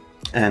Sky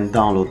and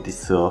download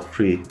this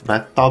free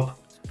bathtub.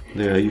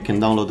 There you can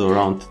download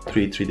around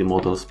 3 3D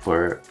models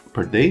per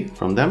day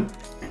from them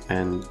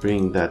and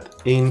bring that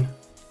in.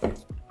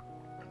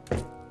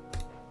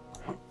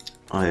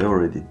 I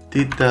already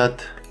did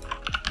that.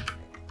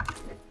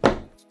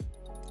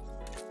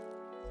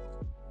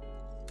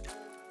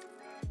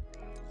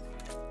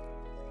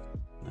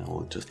 I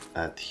will just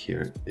add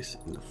here this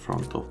in the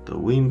front of the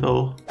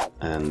window,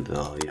 and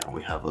yeah,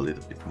 we have a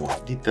little bit more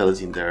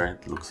details in there.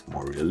 It looks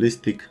more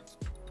realistic.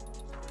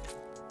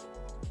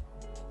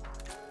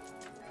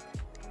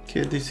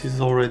 Okay, this is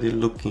already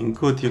looking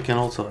good. You can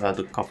also add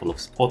a couple of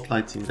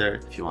spotlights in there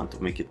if you want to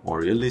make it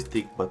more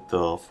realistic, but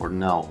for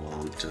now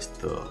I'll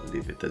just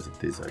leave it as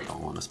it is. I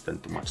don't want to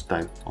spend too much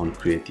time on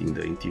creating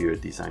the interior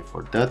design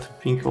for that.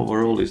 I think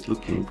overall is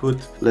looking good.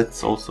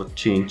 Let's also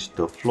change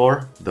the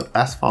floor, the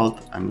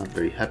asphalt. I'm not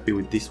very happy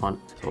with this one,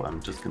 so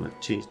I'm just gonna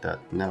change that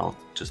now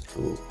just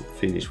to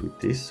finish with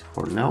this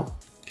for now.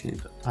 Okay,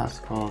 the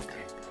asphalt,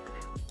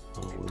 I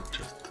will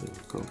just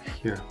go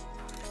here,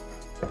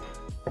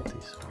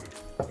 this one.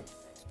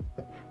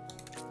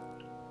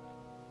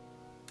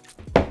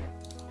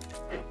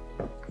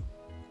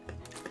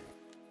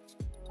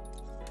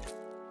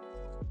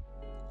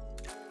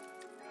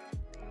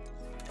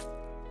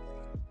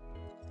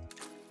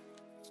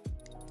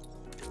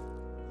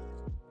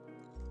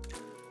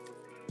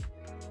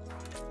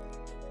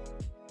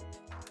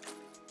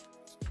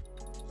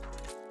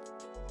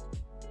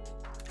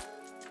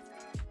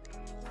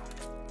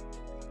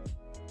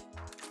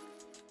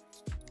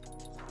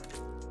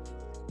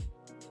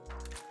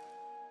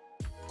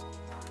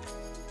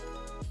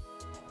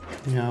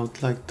 Yeah, I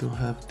would like to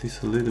have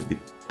this a little bit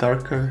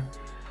darker,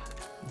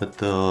 but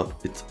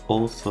it's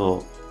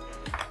also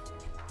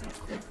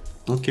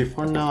okay.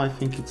 For now I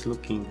think it's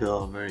looking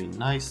very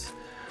nice.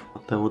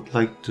 What I would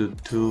like to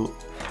do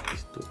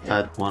is to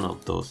add one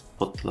of those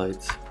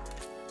spotlights.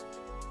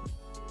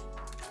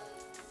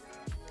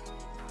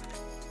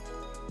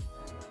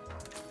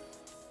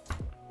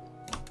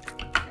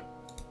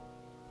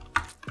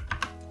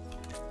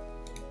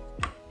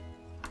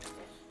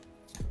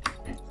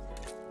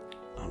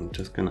 I'm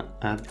just gonna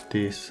add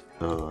this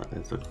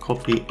as a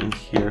copy in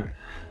here.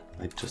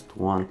 I just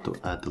want to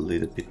add a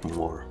little bit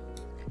more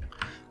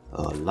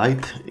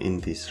light in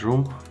this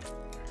room,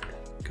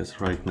 because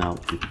right now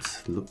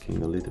it's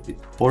looking a little bit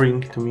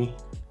boring to me.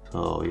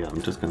 So yeah,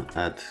 I'm just gonna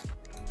add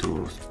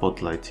 2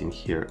 spotlights in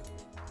here.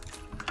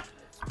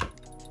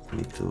 I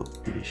need to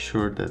be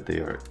sure that they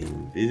are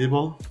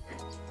invisible.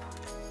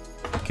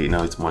 Okay,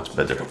 now it's much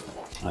better.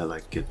 I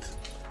like it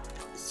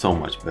so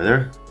much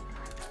better.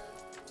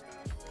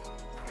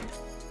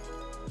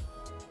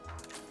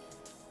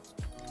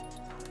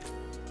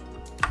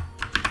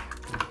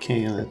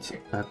 Okay, let's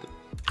add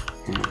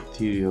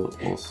material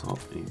also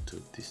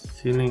into this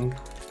ceiling.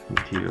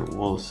 Interior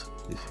walls,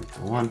 this is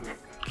the one.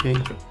 Okay,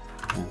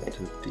 and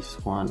to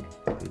this one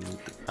we need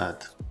to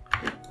add.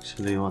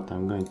 Actually, what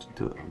I'm going to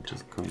do, I'm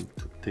just going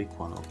to take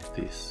one of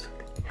these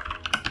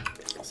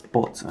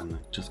spots and I'm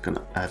just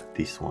gonna add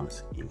these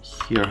ones in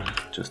here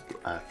just to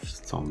add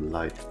some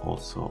light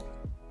also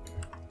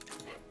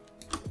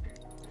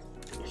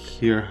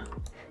here.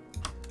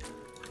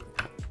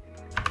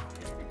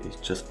 It's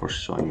just for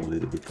showing a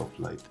little bit of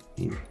light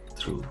in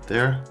through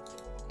there.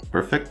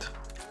 Perfect.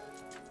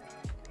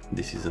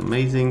 This is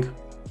amazing.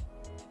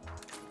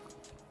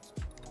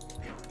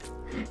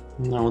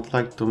 Now I would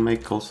like to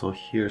make also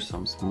here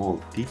some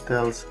small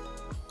details.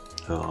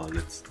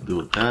 Let's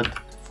do that.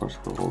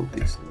 First of all,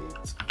 this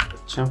needs a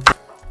chamfer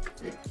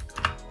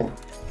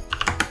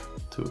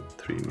to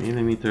 3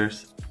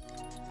 millimeters.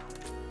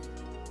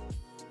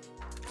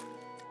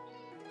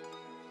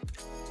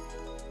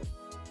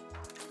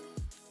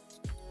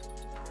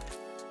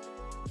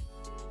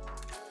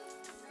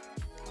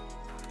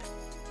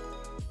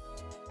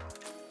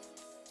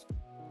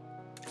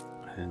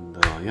 And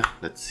yeah,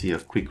 let's see a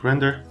quick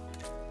render.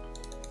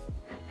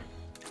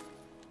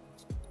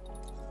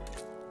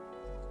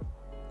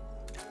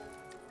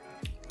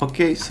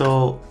 Okay,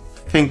 so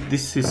I think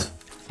this is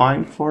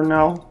fine for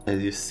now.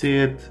 As you see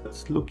it,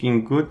 it's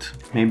looking good.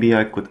 Maybe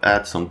I could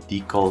add some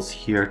decals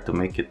here to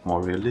make it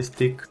more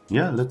realistic.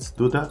 Yeah, let's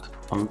do that.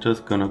 I'm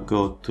just gonna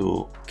go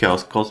to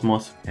Chaos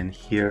Cosmos, and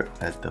here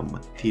at the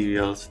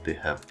materials they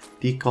have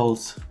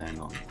decals, and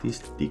on these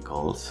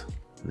decals,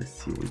 let's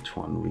see which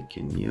one we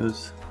can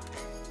use.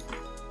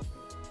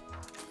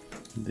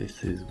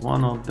 This is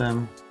one of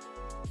them.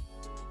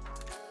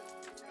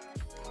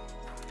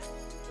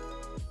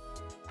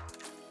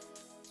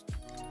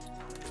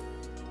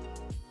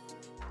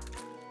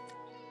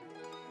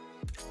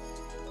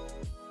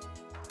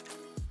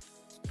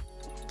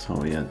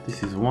 So yeah,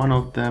 this is one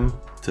of them.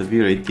 It's a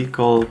V-Ray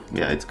decal.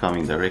 Yeah, it's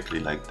coming directly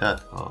like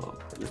that.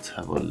 Let's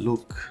have a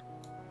look.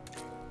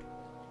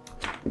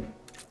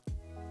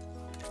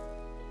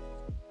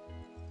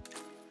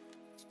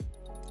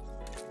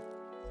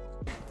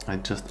 I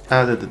just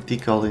added the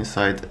decal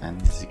inside, and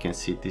as you can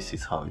see, this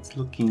is how it's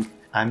looking.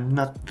 I'm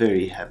not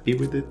very happy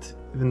with it,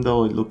 even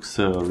though it looks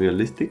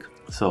realistic.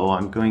 So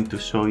I'm going to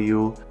show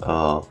you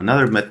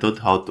another method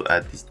how to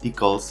add these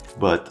decals,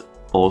 but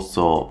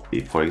also,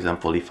 if, for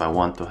example, if I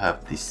want to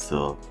have this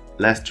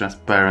less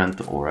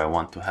transparent, or I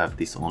want to have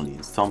this only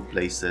in some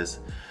places.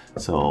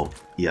 So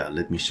yeah,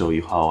 let me show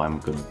you how I'm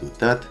gonna do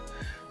that.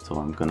 So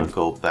I'm gonna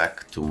go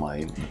back to my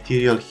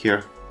material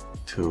here,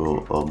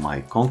 to my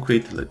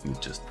concrete. Let me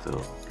just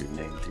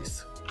rename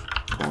this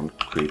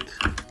concrete.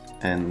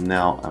 And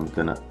now I'm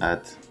gonna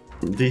add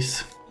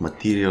this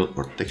material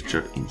or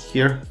texture in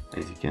here.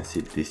 As you can see,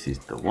 this is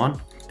the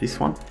one. This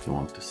one, you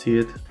want to see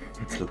it.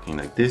 It's looking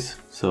like this.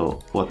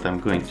 So what I'm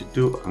going to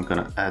do, I'm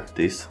gonna add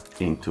this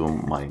into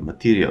my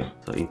material,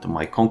 so into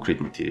my concrete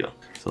material.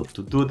 So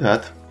to do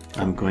that,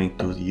 I'm going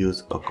to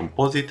use a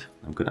composite.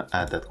 I'm gonna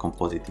add that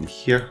composite in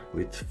here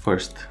with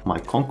first my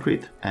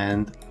concrete,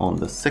 and on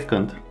the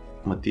second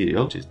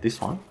material, which is this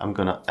one, I'm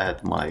gonna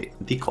add my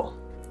decal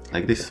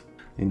like this.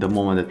 In the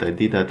moment that I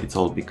did that, it's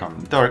all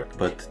becoming dark,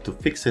 but to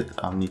fix it,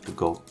 I need to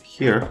go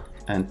here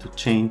and to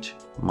change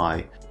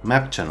my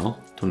map channel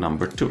to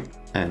number 2.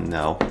 And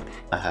now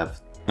I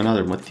have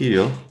another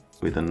material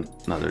with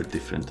another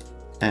different.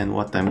 And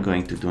what I'm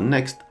going to do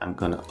next, I'm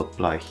gonna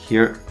apply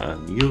here a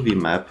UV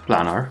map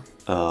planar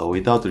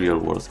without real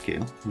world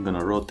scale. I'm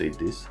gonna rotate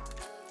this.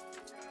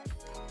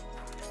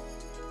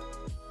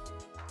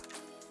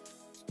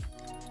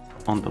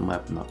 On the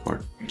map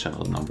or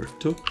channel number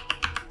 2.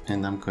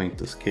 And I'm going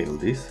to scale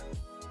this.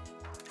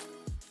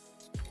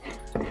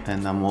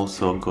 And I'm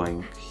also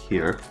going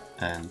here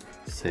and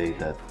say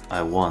that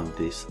I want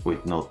this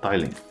with no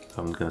tiling.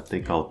 So I'm gonna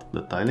take out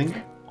the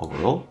tiling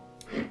overall,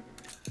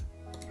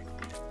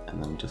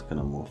 and I'm just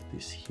gonna move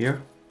this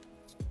here.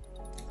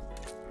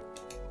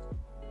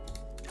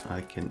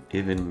 I can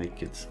even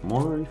make it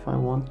smaller if I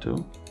want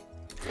to,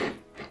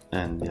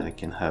 and I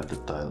can have the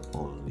tile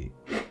only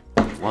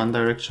one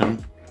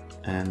direction.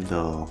 And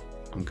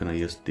I'm gonna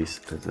use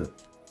this as a,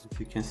 as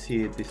you can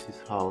see, this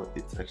is how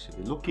it's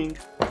actually looking.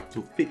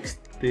 To fix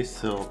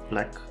this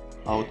black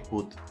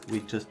output,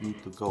 we just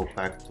need to go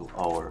back to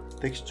our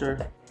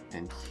texture,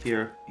 and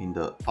here in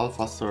the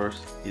alpha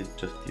source is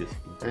just use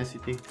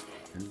intensity,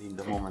 and in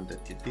the moment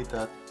that you did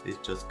that, it's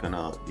just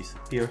gonna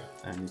disappear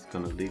and it's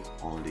gonna leave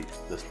only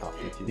the stuff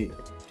that you need.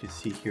 You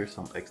see here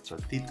some extra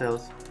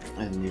details,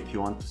 and if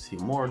you want to see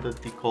more of the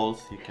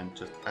decals, you can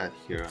just add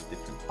here a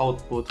different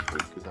output, for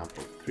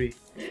example 3,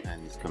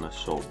 and it's gonna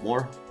show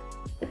more.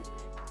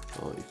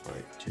 So if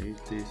I change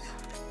this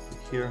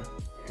to here,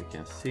 you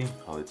can see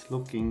how it's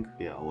looking.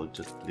 Yeah, I will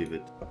just leave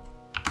it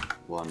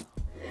 1.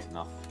 It's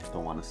enough. I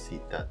don't want to see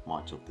that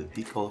much of the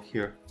decal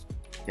here.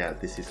 yeah,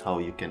 this is how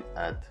you can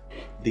add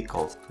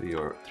decals to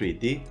your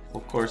 3D.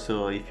 Of course,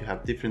 if you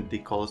have different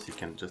decals, you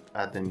can just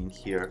add them in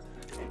here.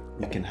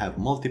 You can have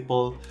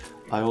multiple.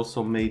 I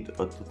also made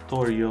a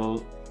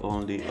tutorial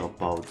only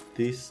about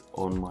this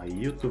on my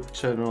YouTube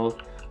channel,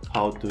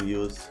 how to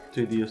use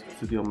 3D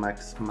Studio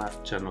Max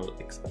map channel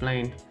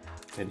explained.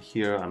 And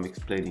here I'm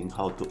explaining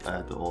how to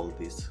add all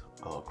these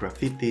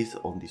graffitis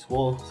on this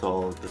wall,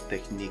 so the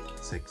technique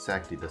is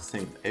exactly the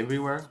same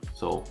everywhere.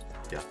 So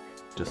yeah,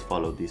 just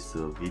follow this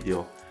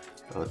video,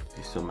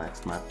 Studio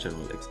Max map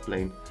channel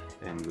explained,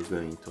 and you're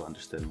going to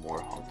understand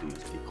more how to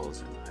use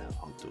decals and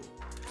how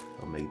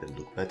to make them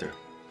look better.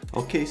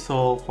 Okay,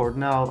 so for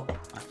now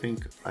I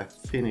think I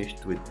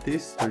finished with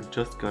this. We're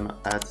just gonna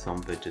add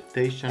some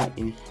vegetation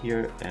in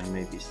here and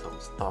maybe some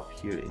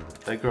stuff here in the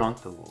background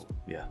to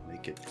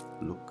make it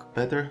look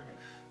better.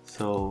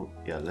 So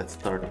yeah, let's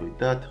start with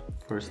that.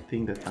 First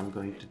thing that I'm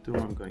going to do,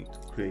 I'm going to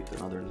create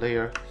another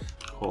layer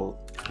called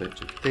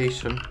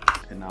vegetation,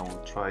 and I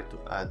will try to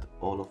add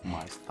all of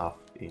my stuff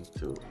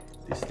into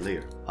this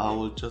layer. I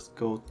will just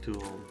go to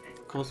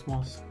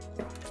Cosmos,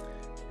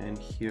 and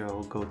here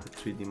I'll go to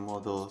 3D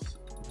models,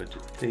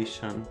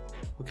 vegetation.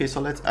 Okay, so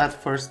let's add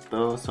first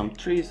some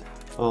trees.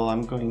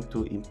 I'm going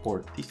to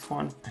import this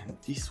one and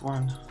this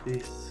one,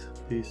 this.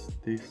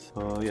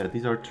 Yeah,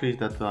 these are trees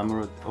that I'm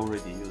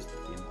already used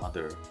in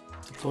other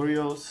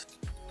tutorials.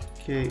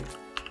 Okay,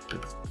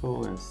 let's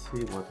go and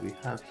see what we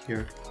have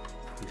here.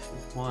 This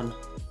is one.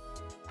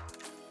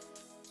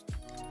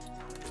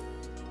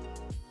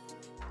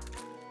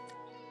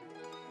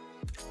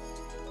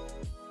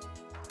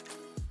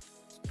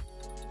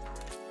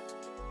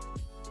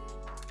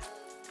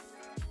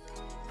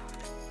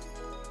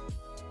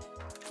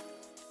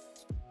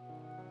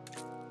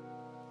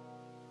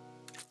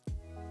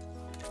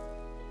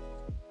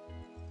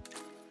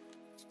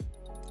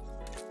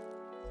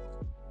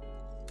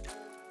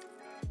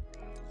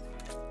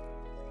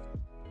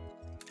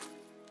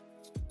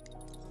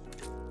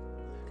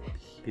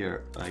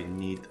 Here I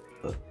need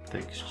a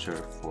texture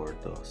for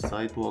the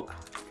sidewalk,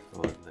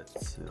 so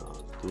let's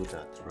do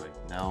that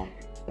right now.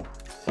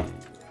 Let's see,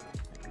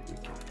 maybe we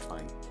can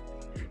find.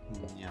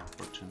 Yeah,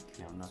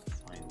 unfortunately I'm not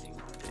finding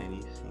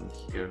anything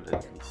here.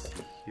 Let me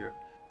see here.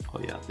 Oh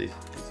yeah, these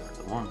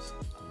are the ones.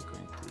 I'm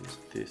going to use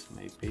this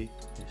maybe.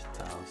 These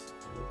tiles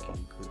are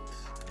looking good.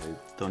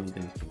 I don't need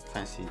anything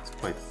fancy, it's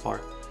quite far.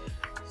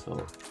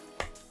 So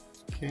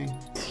okay,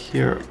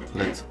 here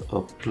let's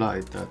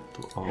apply that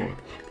to our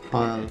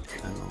file,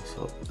 and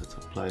also let's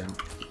apply an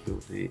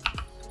UV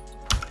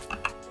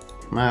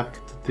map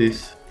to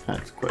this.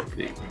 It's quite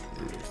big,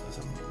 but it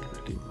doesn't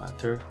really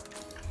matter.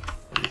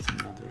 There's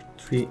another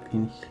tree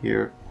in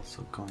here.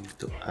 Also going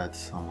to add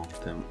some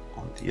of them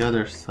on the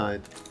other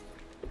side.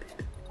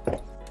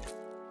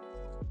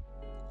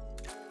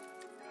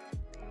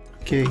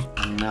 Okay,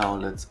 and now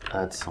let's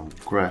add some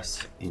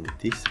grass in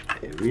this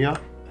area,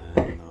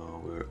 and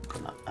we're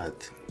gonna add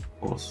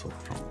also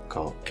from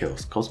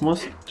Chaos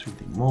Cosmos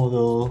 3D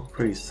model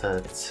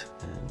presets,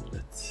 and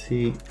let's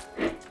see.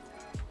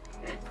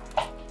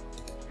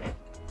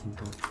 And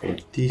then for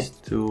these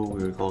two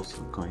we're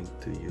also going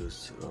to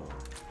use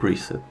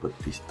preset, but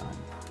this time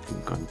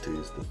I'm going to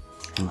use the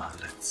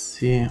let's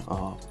see,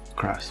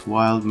 grass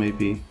wild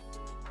maybe.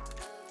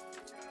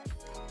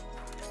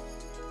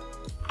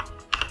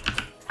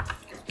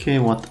 Okay,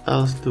 what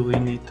else do we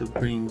need to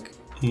bring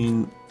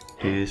in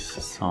is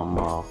some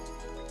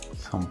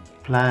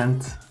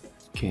plants.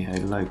 Okay, I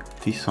like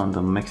this on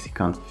the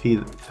Mexican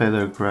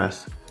feather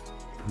grass,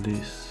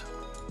 this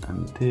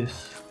and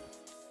this.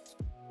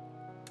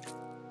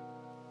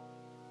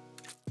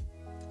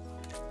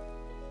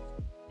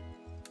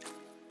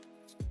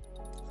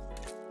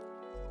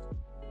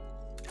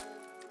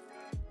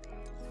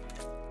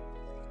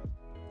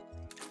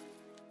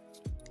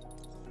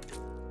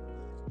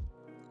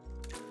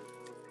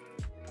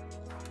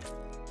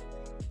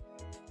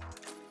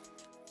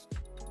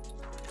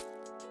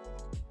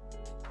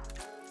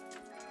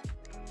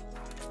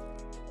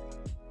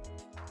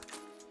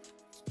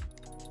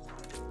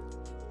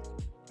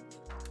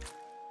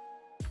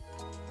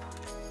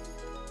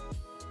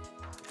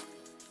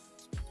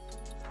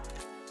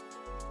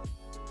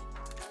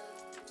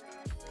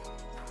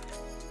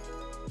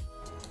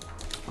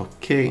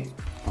 Okay,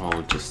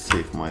 I'll just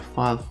save my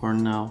file for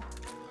now.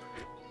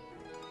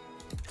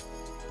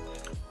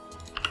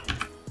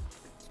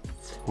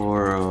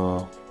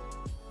 For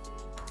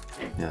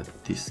yeah,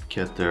 this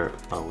scatter,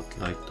 I would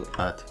like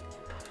to add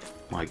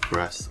my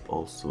grass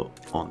also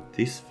on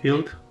this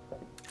field,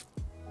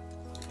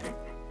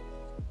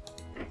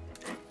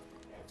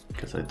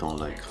 because I don't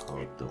like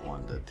how the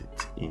one that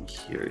it's in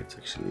here it's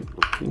actually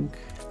looking.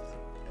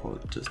 I'll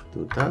just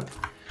do that,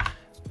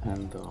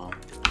 and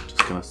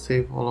just gonna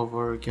save all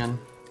over again.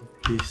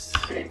 This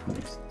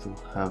needs to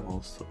have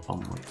also a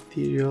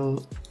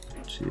material,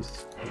 which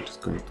is I'm just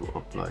going to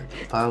apply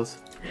the tiles.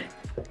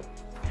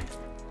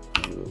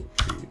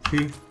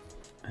 UV.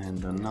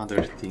 And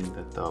another thing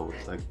that I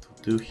would like to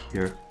do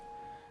here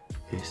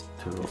is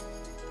to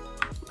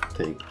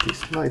take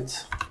these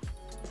lights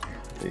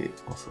play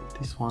also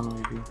this one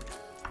maybe.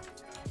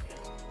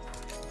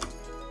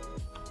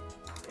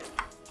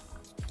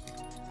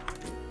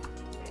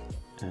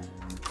 And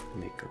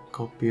make a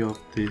copy of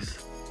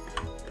this.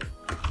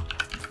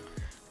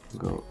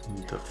 Go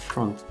in the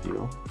front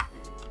view.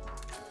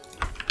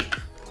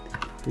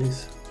 Like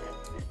this.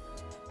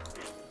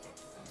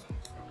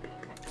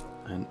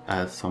 And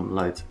add some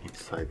lights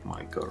inside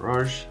my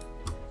garage.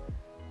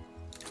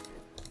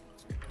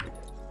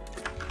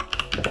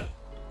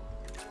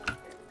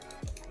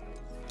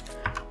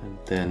 And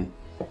then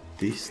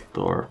this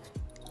door,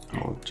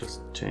 I'll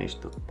just change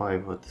the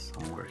pivot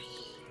somewhere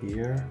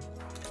here.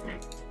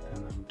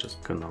 And I'm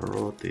just gonna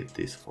rotate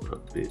this for a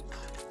bit.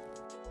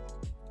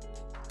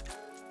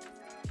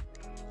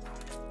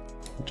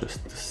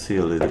 Just to see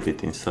a little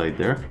bit inside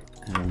there.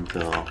 And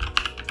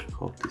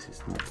hope this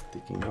is not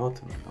sticking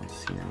out and I don't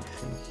see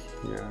anything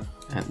here.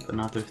 And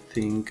another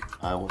thing,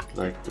 I would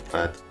like to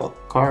add a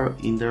car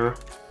in there.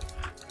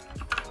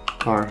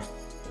 Car.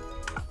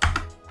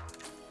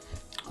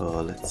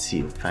 Let's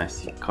see, a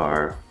fancy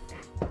car.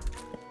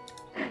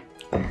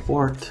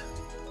 Import.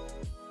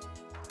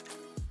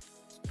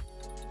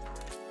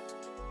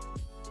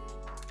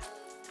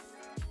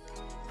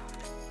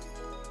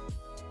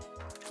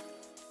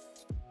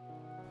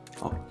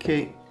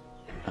 Okay,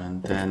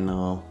 and then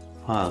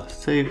I'll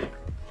save.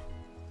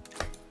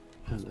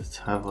 And let's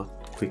have a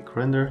quick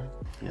render.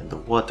 Yeah, the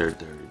water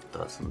there, it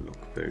doesn't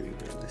look very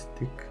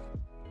realistic.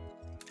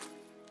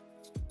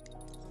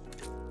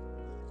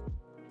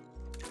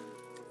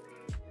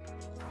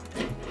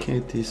 Okay,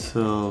 this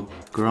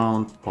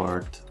ground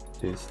part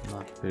is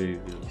not very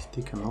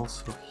realistic, and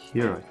also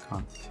here I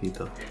can't see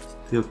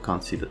still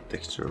can't see the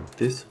texture of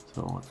this.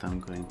 So what I'm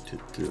going to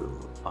do,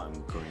 I'm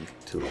going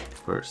to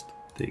first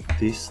take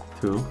these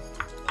two.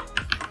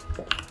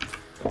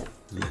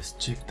 Let's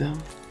check them.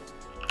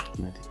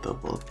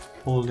 Editable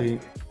poly.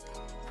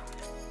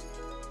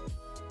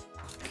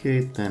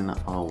 Okay, then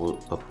I will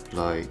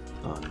apply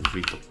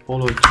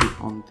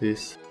retopology on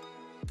this.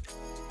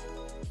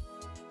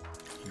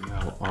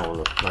 Now I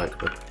will apply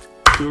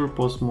a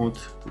turbo smooth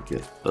to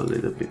get a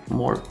little bit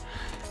more,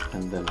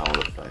 and then I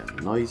will apply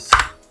a noise.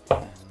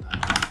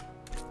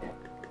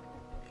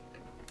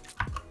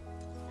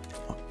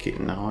 Okay,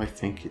 now I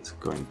think it's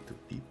going to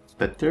be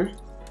better.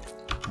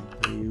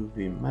 The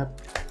UV map.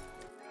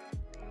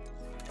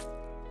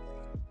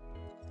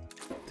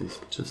 This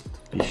just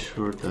to be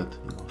sure that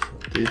also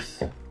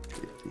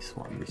this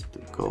one needs to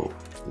go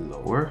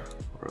lower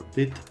for a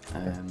bit,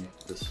 and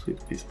the sweep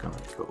is gonna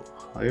go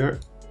higher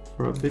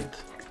for a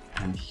bit.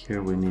 And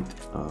here we need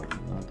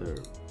another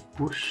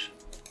bush.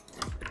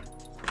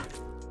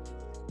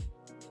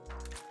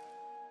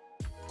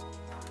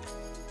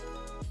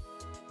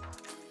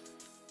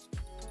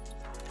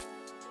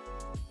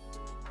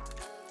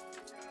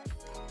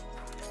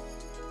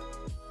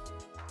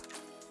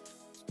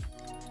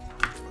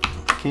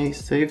 Okay,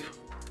 save.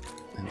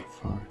 And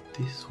for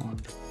this one,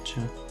 the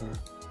chamfer,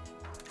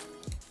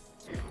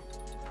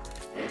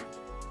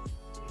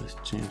 let's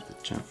change the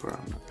chamfer.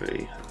 I'm not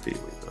very happy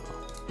with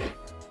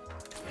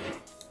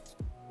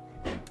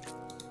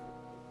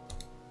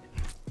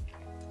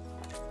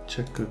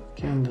check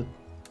again that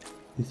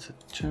it's a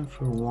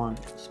chamfer one,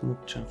 smooth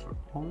chamfer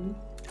only.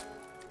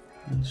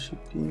 And should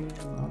be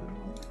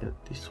yeah,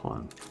 this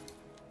one.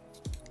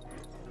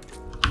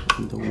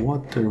 And the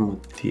water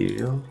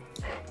material.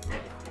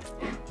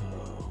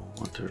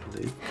 Water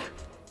lake,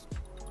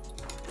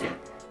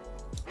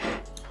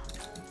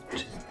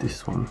 which is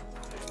this one.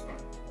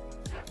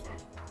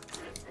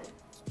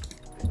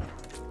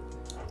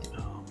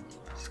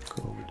 Let's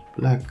go with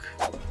black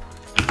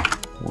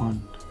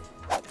one.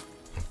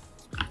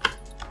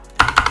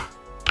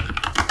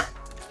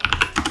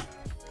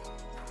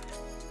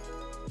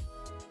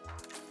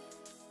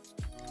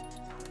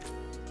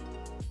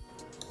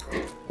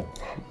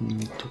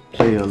 Need to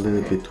play a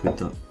little bit with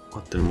the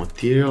water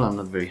material. I'm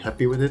not very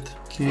happy with it.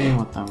 Okay,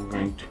 what I'm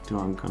going to do,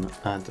 I'm gonna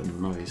add a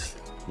noise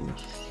in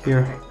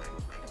here,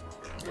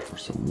 or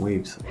some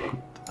waves I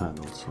could add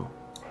also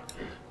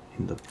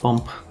in the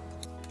pump.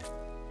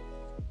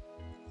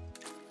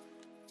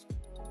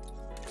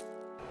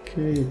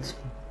 Okay, it's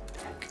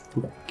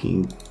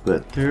looking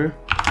better.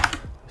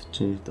 Let's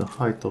change the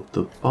height of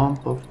the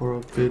pump for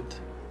a bit.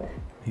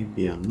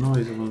 Maybe a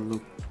noise will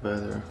look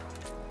better.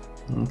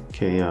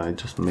 Okay, yeah, I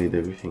just made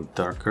everything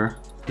darker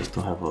just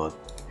to have a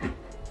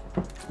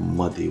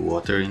muddy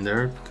water in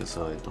there, because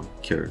I don't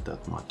care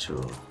that much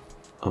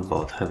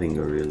about having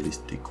a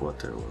realistic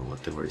water or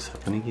whatever is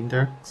happening in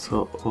there.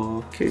 So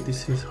okay,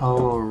 this is how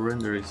our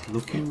render is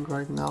looking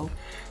right now.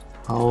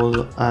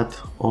 I'll add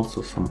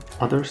also some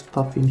other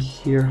stuff in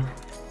here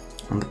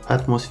on the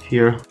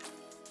atmosphere.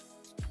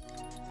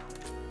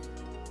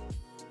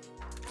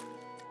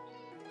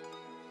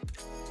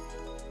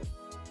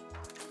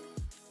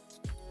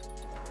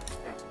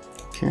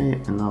 Okay,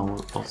 and I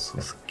will also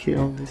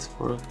scale this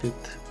for a bit.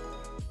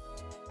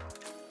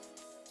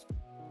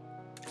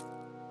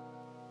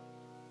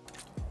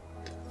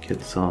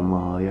 Get some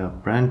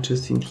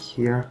branches in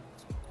here.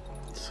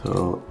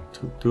 So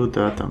to do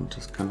that, I'm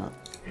just gonna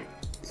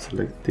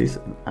select this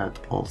and add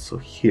also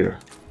here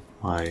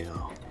my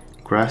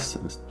grass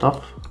and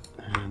stuff.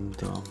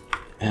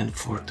 And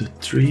for the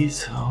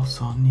trees, I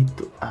also need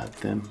to add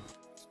them.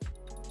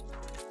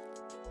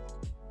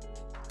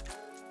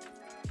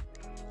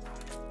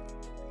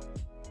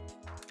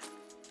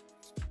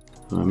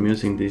 I'm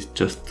using this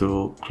just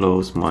to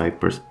close my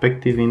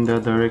perspective in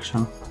that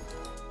direction.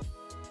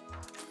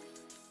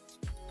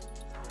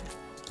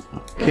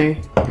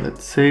 Okay,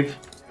 let's save.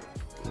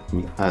 Let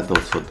me add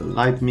also the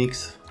light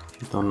mix.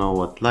 If you don't know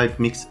what light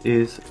mix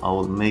is, I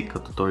will make a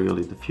tutorial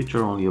in the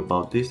future only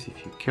about this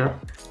if you care.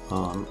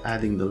 I'm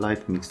adding the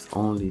light mix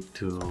only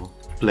to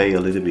play a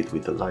little bit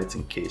with the lights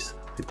in case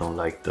you don't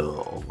like the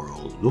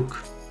overall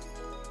look.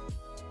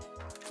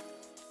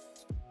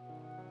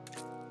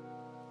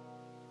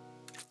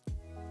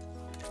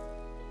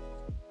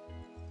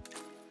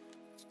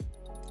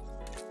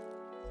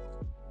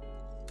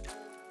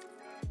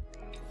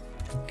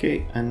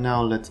 Okay, and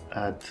now let's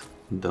add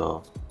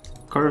the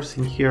curves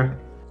in here.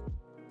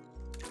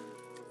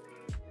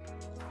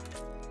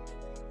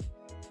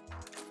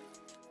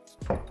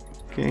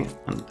 Okay,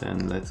 and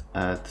then let's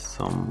add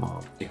some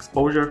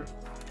exposure.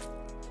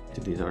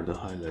 These are the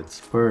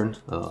highlights burned.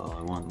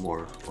 I want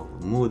more of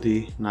a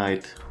moody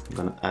night. I'm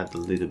gonna add a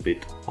little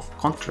bit of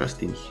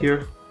contrast in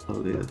here, a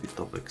little bit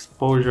of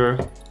exposure,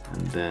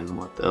 and then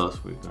what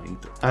else we're going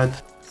to add?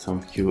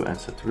 Some hue and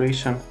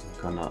saturation.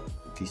 I'm gonna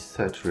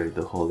desaturate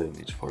the whole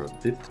image for a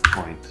bit,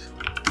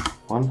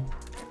 0.1,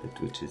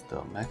 which is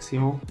the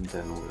maximum. And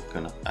then we're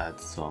gonna add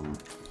some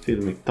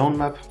filmic tone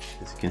map.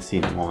 As you can see,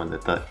 in the moment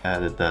that I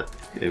added that,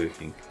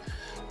 everything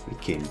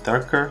became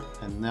darker.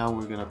 And now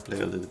we're gonna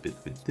play a little bit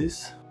with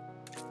this.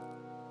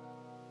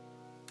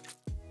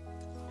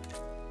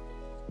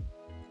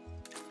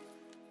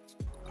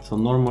 So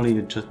normally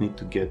you just need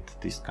to get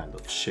this kind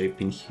of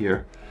shape in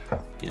here.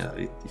 Yeah,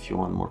 if you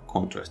want more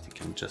contrast, you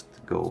can just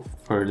go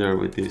further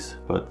with this,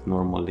 but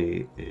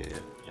normally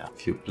yeah,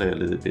 if you play a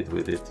little bit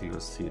with it, you'll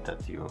see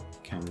that you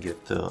can get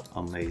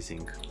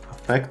amazing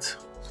effects.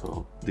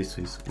 So this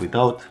is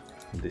without,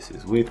 this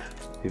is with.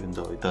 Even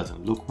though it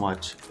doesn't look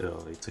much,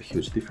 it's a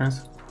huge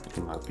difference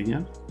in my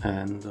opinion.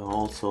 And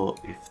also,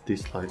 if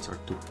these lights are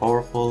too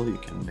powerful, you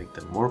can make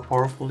them more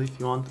powerful if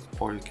you want,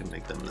 or you can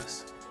make them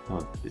less.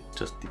 It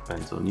just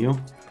depends on you.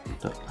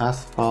 The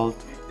asphalt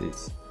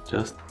is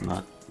just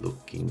not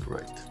looking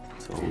right,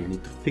 so we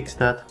need to fix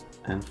that.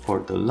 And for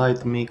the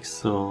light mix,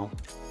 so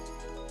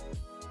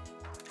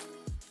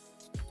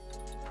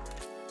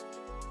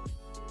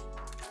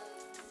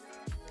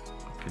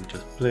I can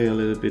just play a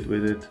little bit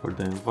with it. For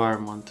the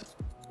environment,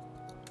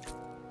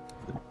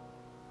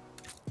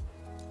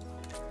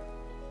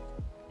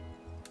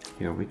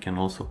 here we can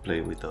also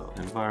play with the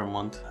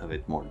environment, have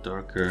it more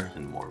darker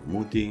and more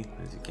moody,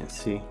 as you can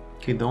see.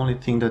 Okay, the only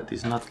thing that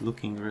is not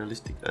looking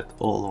realistic at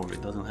all, or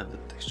it doesn't have the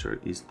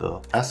texture, is the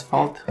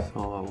asphalt.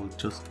 So I will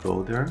just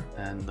go there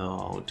and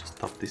I'll just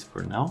stop this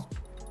for now.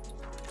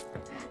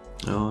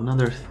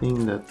 Another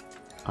thing that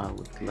I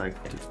would like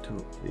to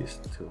do is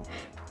to,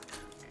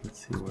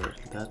 let's see where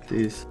that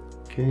is.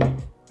 Okay,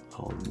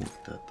 I'll move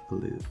that a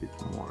little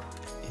bit more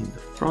in the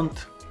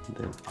front.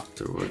 Then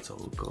afterwards I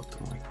will go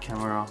to my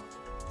camera.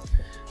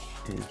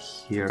 And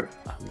here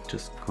I'm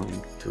just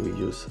going to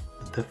use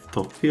the depth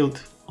of field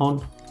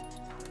on.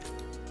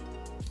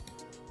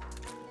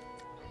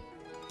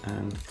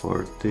 And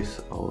for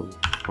this I'll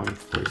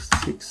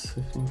 0.46,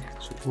 I think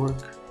it should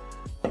work.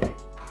 Yeah,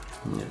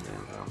 the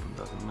environment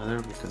doesn't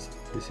matter because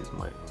this is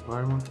my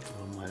environment.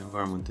 My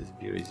environment is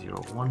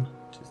V01,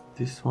 which is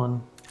this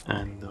one.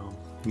 And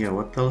yeah,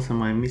 what else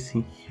am I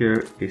missing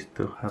here is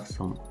to have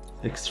some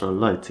extra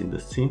lights in the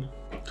scene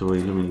to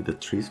illuminate the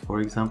trees, for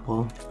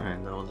example.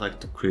 And I would like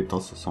to create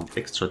also some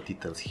extra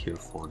details here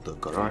for the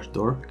garage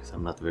door, because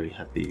I'm not very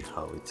happy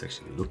how it's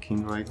actually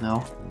looking right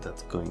now, and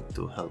that's going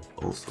to help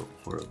also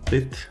for a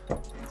bit. So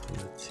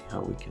let's see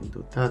how we can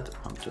do that.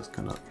 I'm just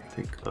gonna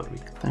take a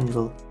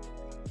rectangle.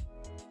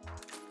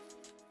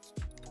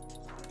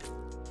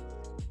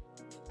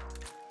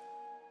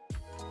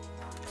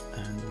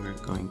 And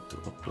we're going to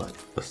apply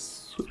a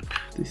sweep.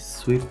 This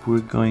sweep we're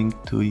going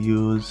to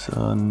use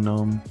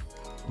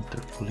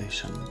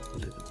interpolation a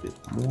little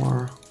bit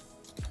more,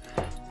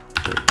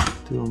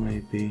 32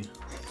 maybe.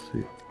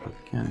 Sweep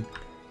again.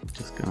 I'm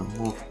just gonna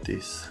move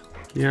this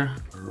here,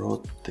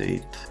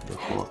 rotate the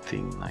whole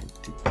thing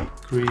 90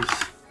 degrees,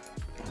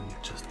 and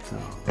just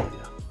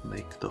yeah,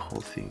 make the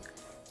whole thing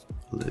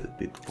a little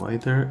bit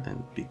wider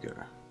and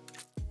bigger.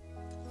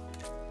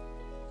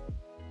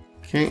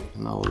 Okay,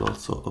 now we'll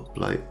also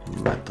apply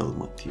metal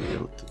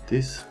material to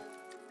this,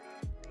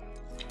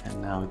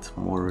 and now it's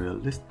more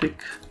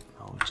realistic.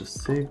 I'll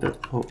just save that.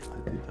 Oh,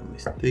 I did a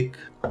mistake.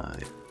 I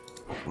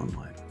open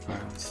my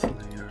plans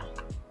layer.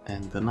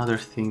 And another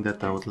thing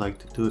that I would like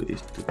to do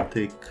is to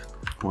take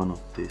one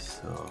of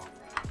these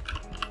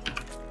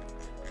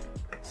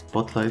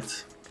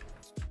spotlights.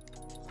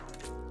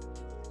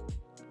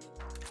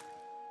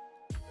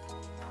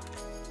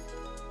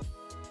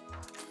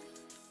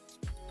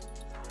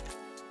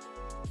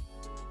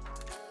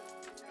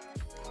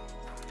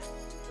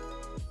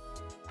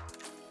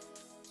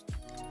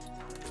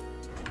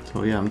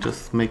 So yeah, I'm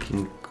just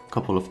making a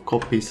couple of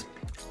copies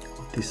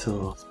of these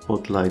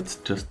spotlights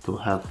just to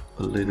have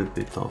a little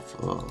bit of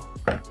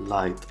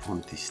light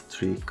on this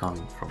tree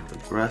coming from the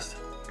grass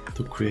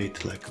to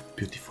create like a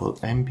beautiful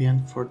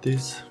ambient for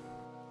this.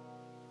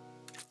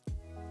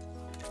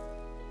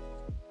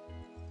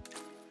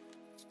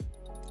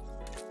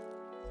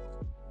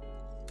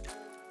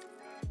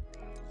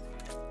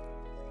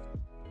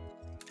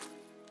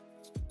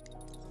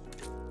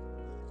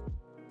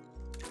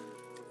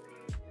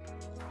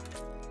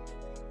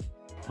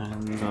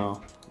 And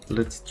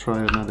let's try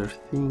another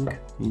thing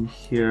in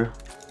here.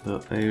 The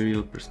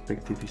aerial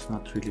perspective is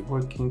not really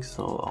working,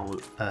 so I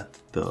will add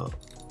the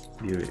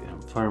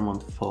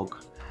environment fog.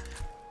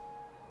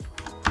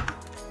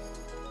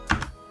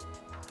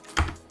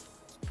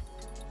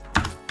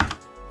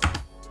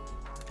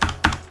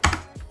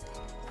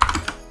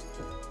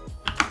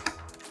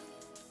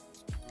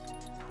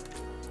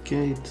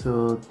 Okay, it's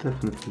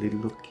definitely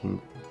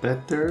looking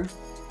better.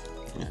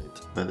 Yeah,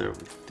 it's better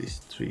with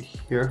this tree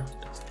here,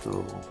 just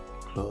to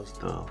close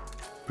the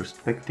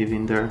perspective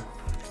in there.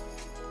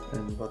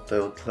 And what I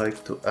would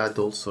like to add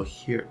also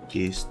here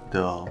is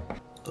a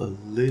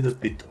little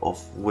bit of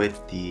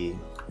wetty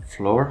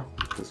floor,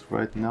 because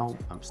right now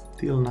I'm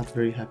still not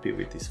very happy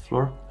with this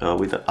floor,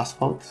 with the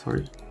asphalt,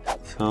 sorry.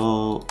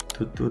 So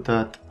to do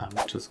that,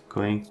 I'm just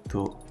going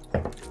to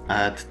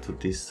add to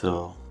this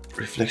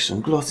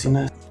reflection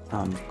glossiness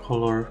and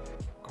color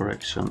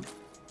correction,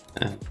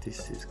 and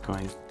this is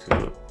going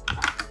to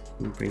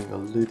bring a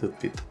little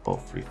bit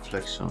of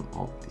reflection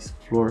of this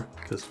floor,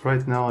 because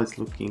right now it's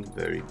looking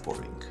very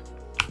boring.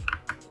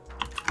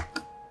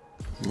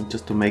 And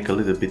just to make a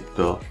little bit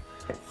the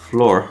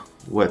floor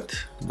wet,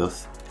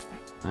 thus,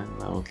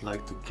 and I would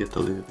like to get a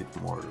little bit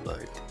more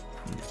light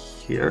in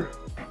here.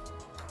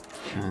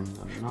 And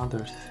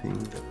another thing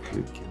that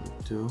we can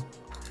do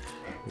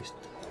is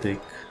to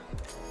take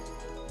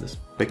the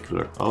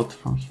specular out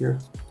from here,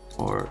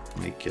 or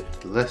make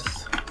it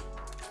less.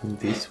 In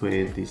this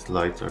way these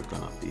lights are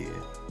gonna be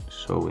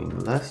showing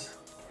less.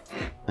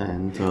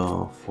 And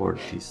for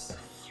this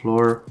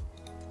floor,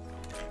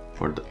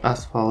 for the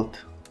asphalt,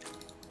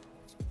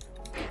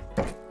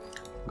 I'm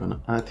gonna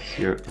add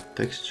here a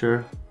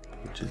texture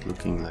which is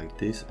looking like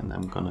this, and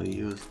I'm gonna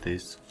use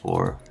this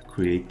for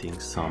creating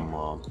some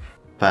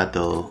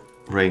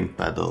rain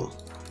paddle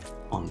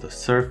on the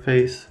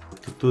surface.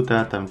 To do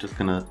that, I'm just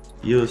gonna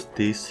use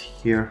this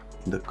here,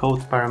 the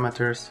code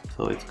parameters,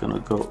 so it's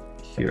gonna go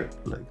here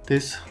like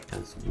this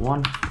as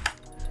one.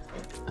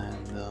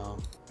 And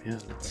yeah,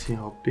 let's see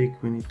how big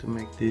we need to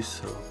make this.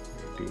 So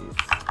maybe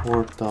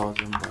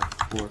 4000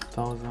 by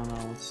 4000,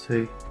 I would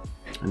say.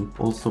 And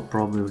also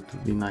probably it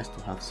would be nice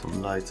to have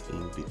some lights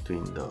in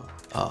between the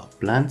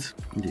plants,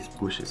 these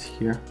bushes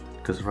here,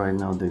 because right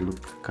now they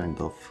look kind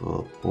of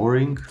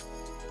boring.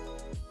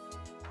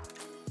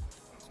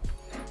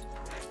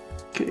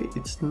 Okay,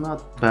 it's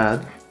not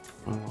bad.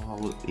 I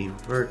will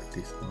invert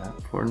this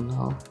map for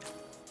now.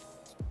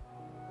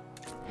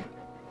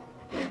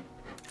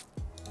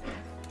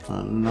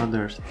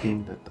 Another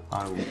thing that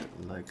I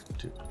would like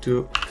to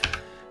do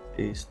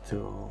is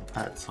to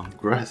add some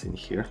grass in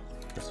here,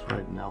 because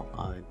right now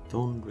I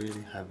don't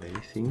really have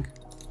anything.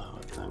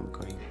 What I'm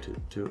going to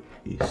do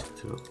is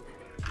to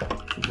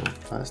go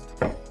fast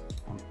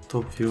on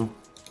top view,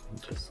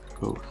 and just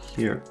go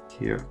here,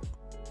 here.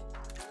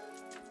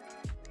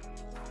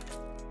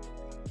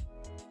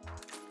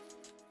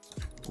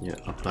 Yeah,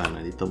 apply an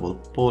editable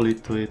poly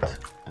to it,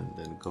 and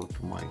then go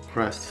to my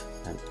grass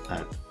and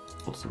add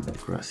also the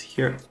grass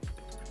here.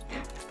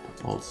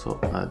 Also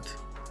add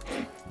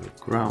the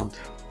ground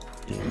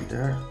in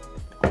there,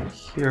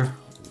 here,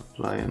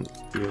 apply an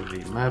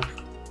UV map.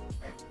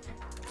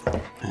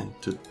 And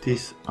to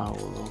this I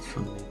will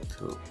also need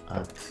to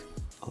add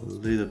a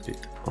little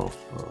bit of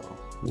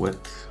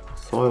wet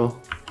soil.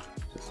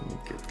 Just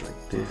make it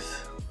like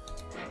this.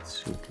 It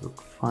should look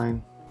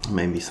fine.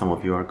 Maybe some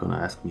of you are gonna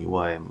ask me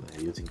why I'm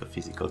using a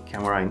physical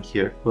camera in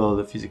here. Well,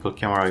 the physical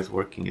camera is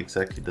working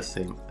exactly the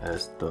same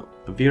as the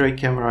V-Ray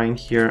camera in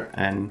here,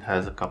 and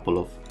has a couple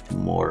of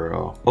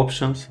more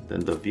options than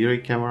the V-Ray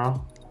camera.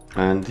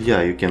 And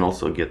yeah, you can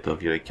also get the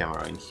V-Ray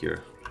camera in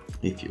here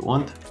if you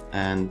want.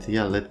 And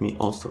yeah, let me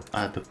also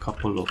add a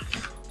couple of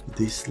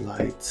these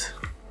lights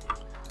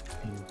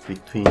in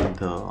between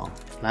the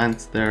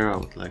plants there. I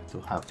would like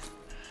to have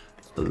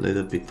a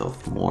little bit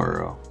of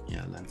more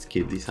yeah,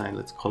 landscape design,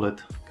 let's call it,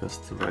 because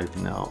right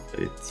now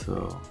it's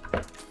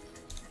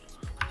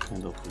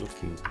kind of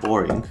looking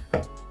boring,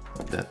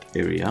 that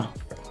area,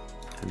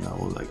 and I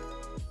would like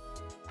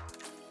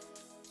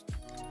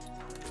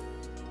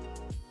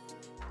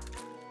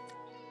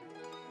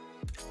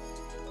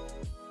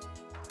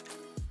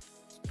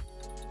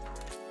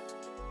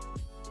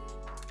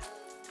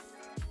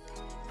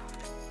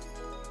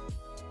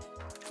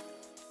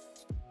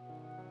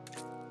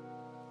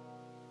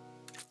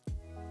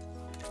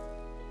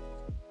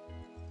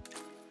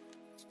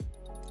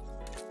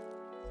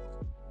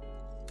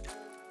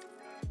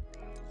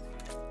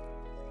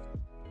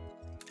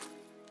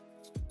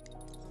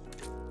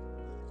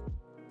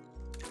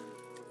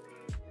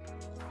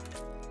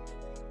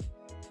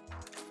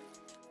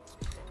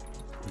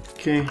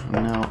Okay,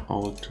 now I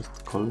will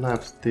just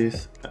collapse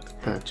this,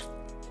 attach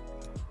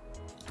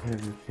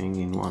everything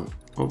in one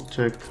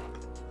object.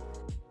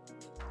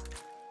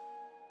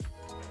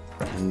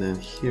 And then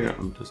here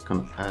I'm just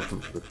gonna add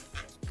the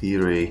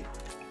V-Ray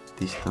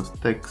distance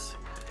text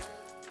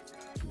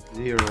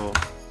 0,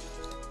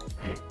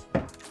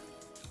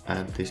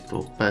 add this to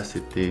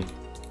opacity,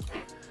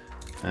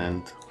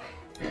 and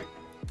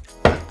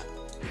add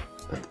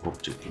that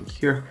object in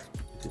here.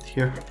 Is it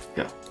here?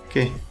 Yeah,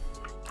 okay.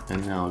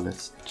 And now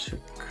let's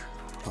check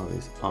how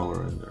is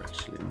our render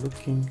actually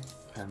looking,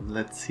 and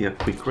let's see a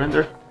quick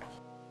render.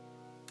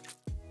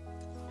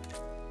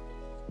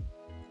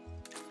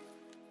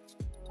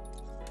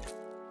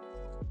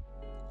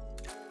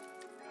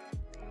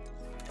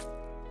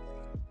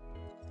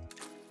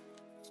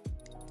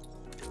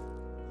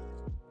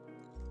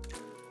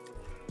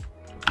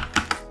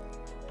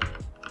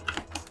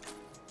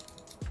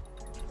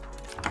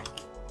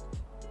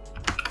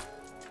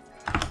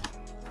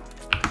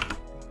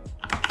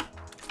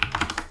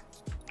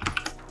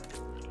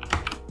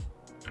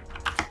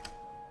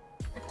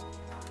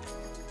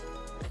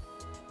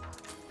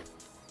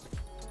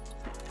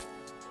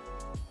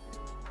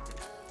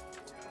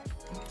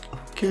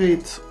 Okay,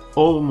 it's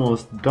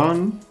almost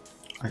done.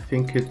 I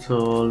think it's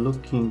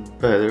looking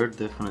better,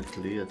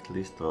 definitely, at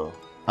least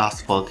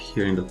asphalt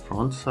here in the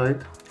front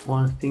side.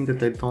 One thing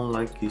that I don't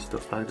like is the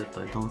fact that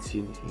I don't see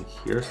anything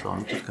here, so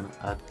I'm just gonna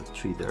add a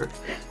tree there,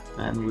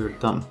 and we're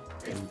done.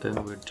 And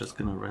then we're just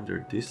gonna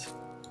render this.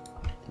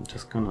 I'm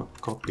just gonna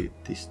copy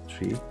this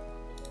tree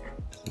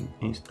as an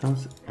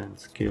instance and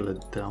scale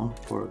it down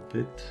for a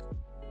bit.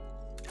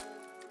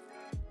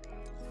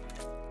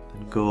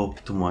 Then go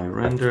up to my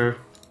render.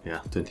 Yeah,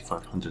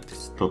 2500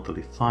 is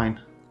totally fine.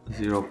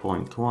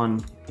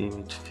 0.1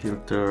 image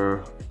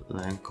filter,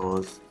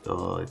 Lancos,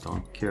 I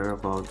don't care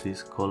about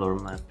this color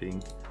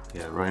mapping.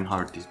 Yeah,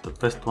 Reinhardt is the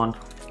best one.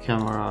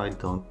 Camera, I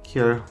don't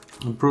care.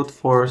 Brute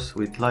force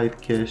with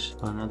light cache.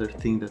 Another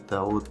thing that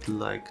I would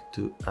like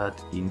to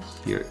add in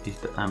here is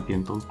the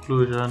ambient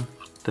occlusion.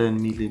 10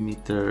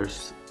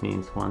 millimeters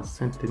means 1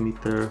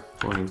 centimeter,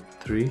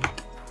 0.3.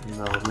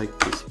 And I'll make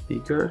this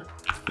bigger,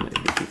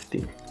 maybe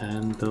 15.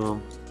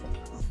 And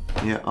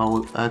yeah, I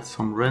will add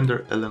some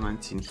render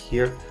elements in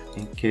here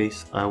in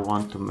case I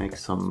want to make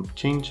some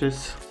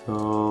changes.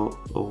 So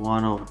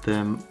one of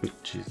them,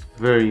 which is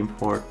very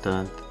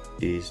important,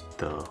 is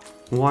the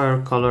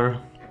wire color,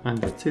 and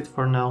that's it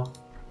for now.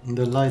 In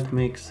the light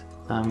mix,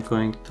 I'm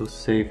going to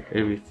save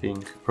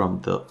everything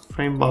from the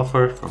frame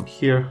buffer from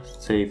here,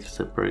 save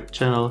separate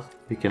channels.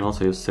 You can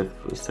also use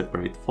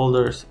separate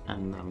folders,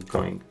 and I'm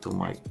going to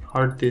my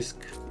hard disk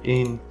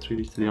in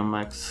 3D Studio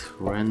Max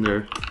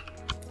render.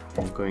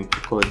 I'm going to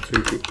call it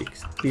 3D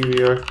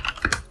exterior.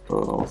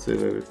 I'll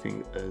save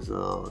everything as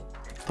a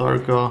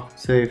Targa,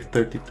 save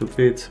 32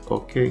 bits,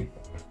 okay.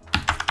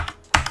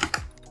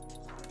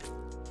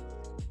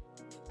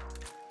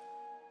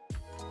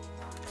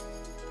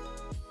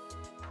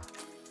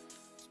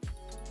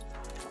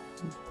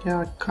 Yeah,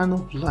 I kind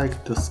of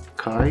like the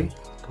sky.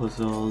 It was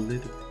a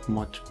little bit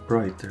much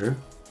brighter,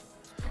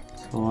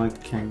 so I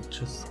can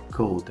just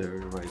go there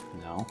right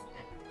now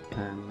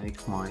and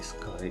make my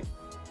sky,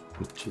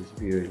 which is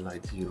very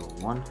light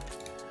 01.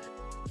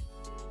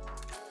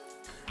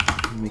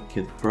 Make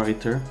it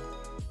brighter.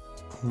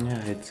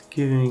 Yeah, it's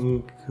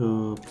giving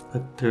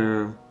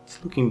better.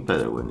 It's looking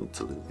better when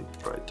it's a little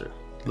bit brighter.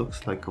 It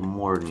looks like a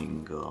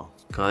morning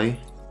sky.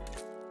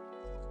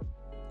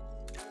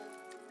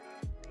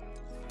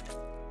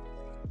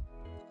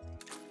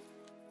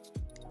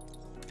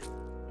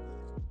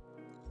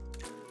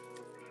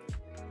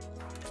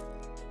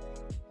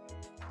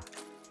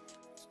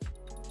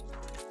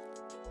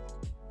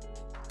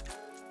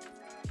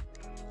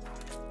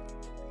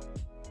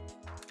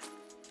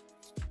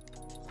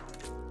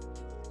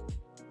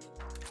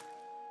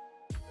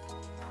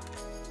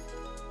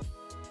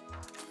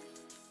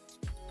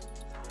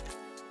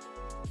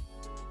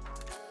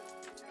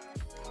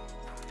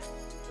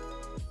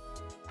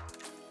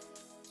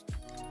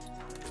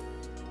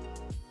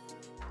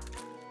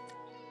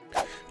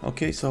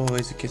 Okay, so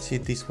as you can see,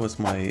 this was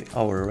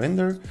our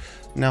render.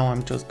 Now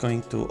I'm just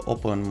going to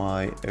open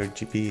my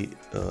RGB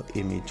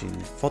image in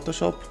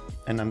Photoshop,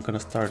 and I'm gonna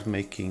start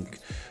making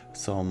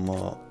some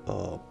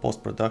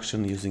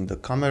post-production using the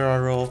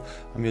camera raw.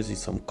 I'm using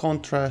some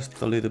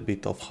contrast, a little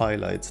bit of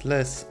highlights,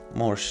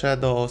 more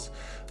shadows,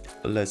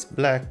 less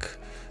black,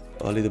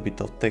 a little bit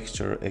of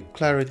texture and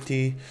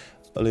clarity,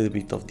 a little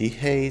bit of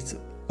dehaze,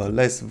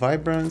 less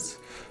vibrance.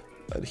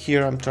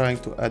 Here I'm trying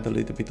to add a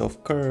little bit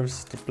of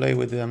curves to play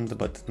with them,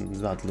 but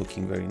not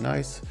looking very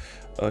nice.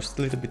 Just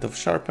a little bit of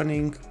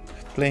sharpening,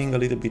 playing a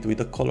little bit with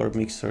the color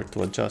mixer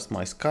to adjust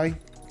my sky.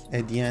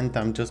 At the end,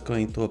 I'm just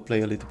going to apply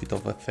a little bit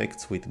of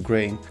effects with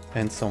grain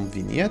and some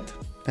vignette.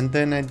 And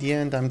then at the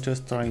end, I'm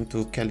just trying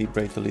to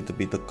calibrate a little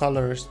bit the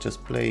colors,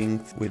 just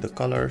playing with the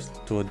colors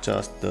to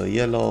adjust the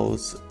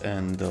yellows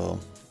and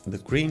the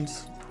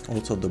greens.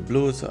 Also the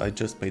blues, I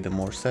just made them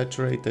more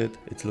saturated.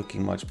 It's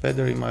looking much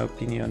better in my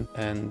opinion.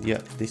 And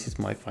yeah, this is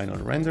my final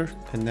render.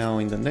 And now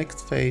in the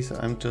next phase,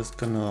 I'm just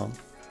gonna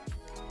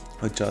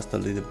adjust a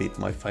little bit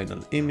my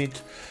final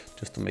image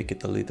just to make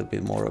it a little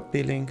bit more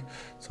appealing.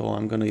 So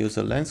I'm gonna use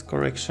a lens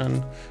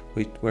correction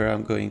where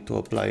I'm going to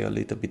apply a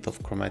little bit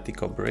of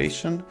chromatic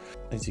aberration.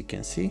 As you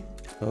can see,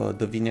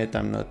 the vignette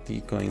I'm not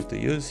going to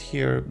use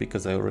here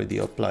because I already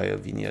apply a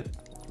vignette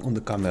on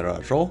the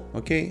camera raw.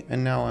 Okay,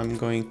 and now I'm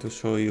going to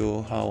show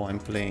you how I'm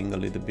playing a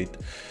little bit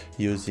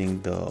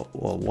using the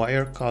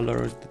wire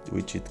color,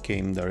 which it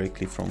came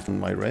directly from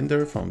my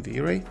render from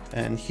V-Ray.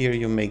 And here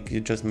you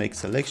just make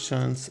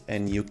selections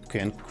and you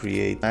can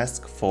create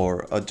masks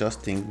for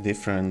adjusting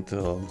different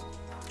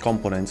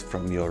components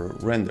from your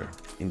render,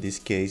 in this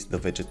case the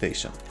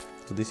vegetation.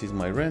 So this is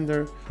my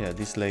render. Yeah,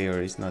 this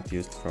layer is not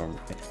used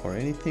for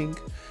anything.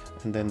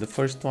 And then the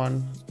first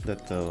one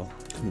that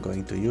I'm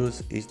going to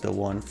use is the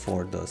one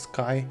for the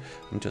sky.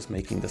 I'm just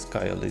making the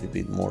sky a little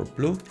bit more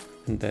blue.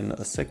 And then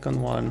a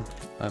second one,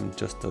 I'm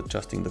just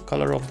adjusting the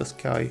color of the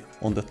sky.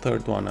 On the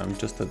third one, I'm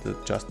just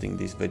adjusting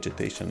this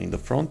vegetation in the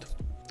front.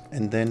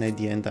 And then at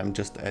the end, I'm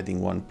just adding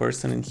one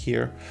person in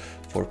here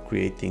for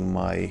creating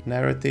my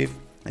narrative.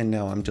 And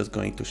now I'm just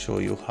going to show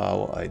you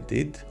how I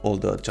did all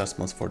the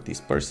adjustments for this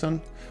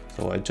person.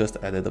 So I just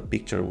added a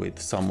picture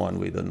with someone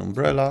with an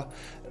umbrella,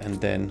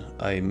 and then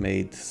I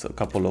made a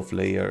couple of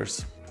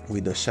layers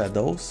with the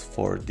shadows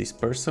for this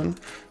person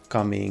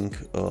coming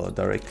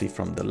directly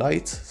from the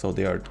lights. So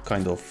they are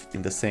kind of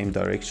in the same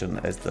direction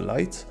as the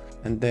lights.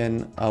 And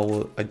then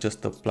I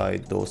just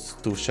applied those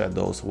two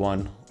shadows,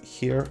 one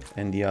here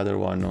and the other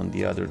one on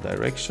the other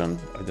direction.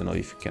 I don't know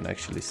if you can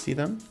actually see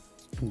them.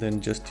 And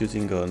then just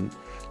using a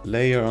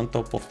layer on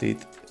top of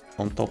it.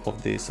 On top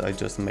of this, I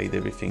just made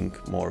everything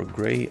more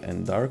gray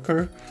and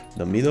darker,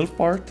 the middle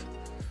part.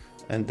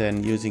 And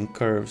then using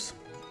curves,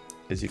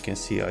 as you can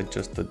see, I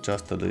just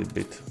adjust a little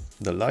bit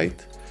the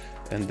light.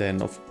 And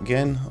then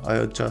again, I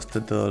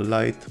adjusted the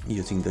light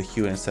using the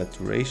hue and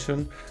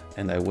saturation,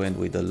 and I went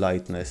with the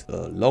lightness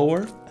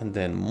lower, and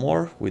then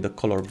more with the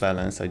color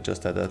balance. I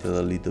just added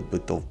a little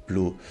bit of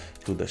blue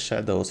to the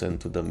shadows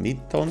and to the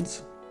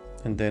mid-tones.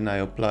 And then I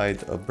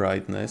applied a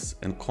brightness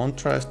and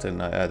contrast,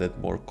 and I added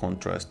more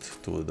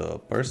contrast to the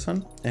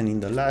person. And in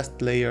the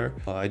last layer,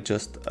 I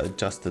just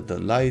adjusted the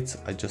lights.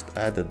 I just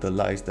added the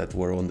lights that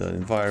were on the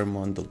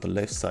environment on the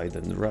left side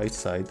and the right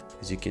side.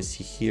 As you can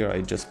see here, I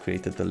just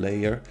created the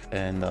layer,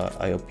 and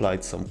I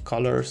applied some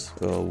colors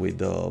with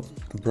the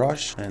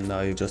brush, and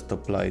I just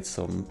applied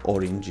some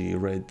orangey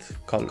red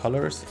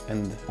colors,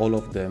 and all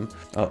of them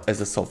as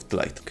a soft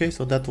light. Okay,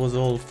 so that was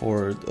all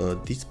for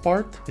this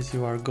part. As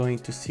you are going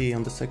to see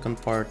on the second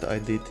part, I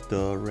did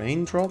the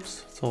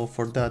raindrops. So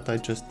for that, I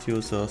just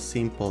use a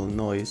simple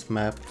noise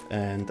map,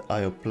 and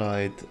I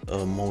applied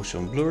a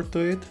motion blur to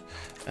it.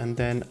 And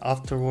then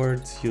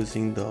afterwards,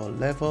 using the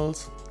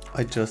levels,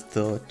 I just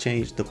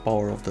changed the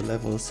power of the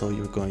level, so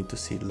you're going to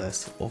see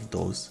less of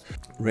those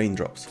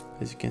raindrops,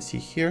 as you can see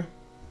here.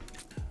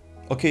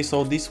 Okay,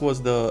 so this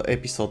was the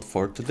episode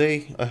for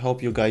today. I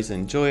hope you guys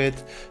enjoy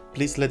it.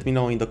 Please let me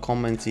know in the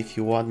comments if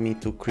you want me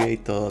to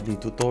create a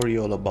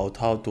tutorial about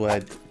how to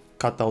add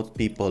cutout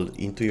people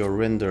into your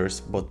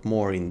renders, but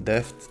more in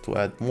depth, to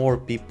add more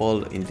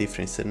people in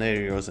different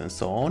scenarios and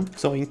so on.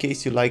 So in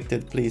case you liked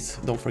it, please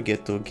don't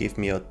forget to give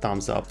me a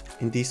thumbs up.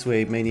 In this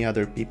way, many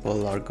other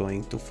people are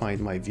going to find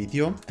my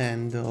video,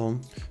 and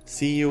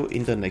see you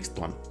in the next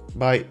one.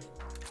 Bye.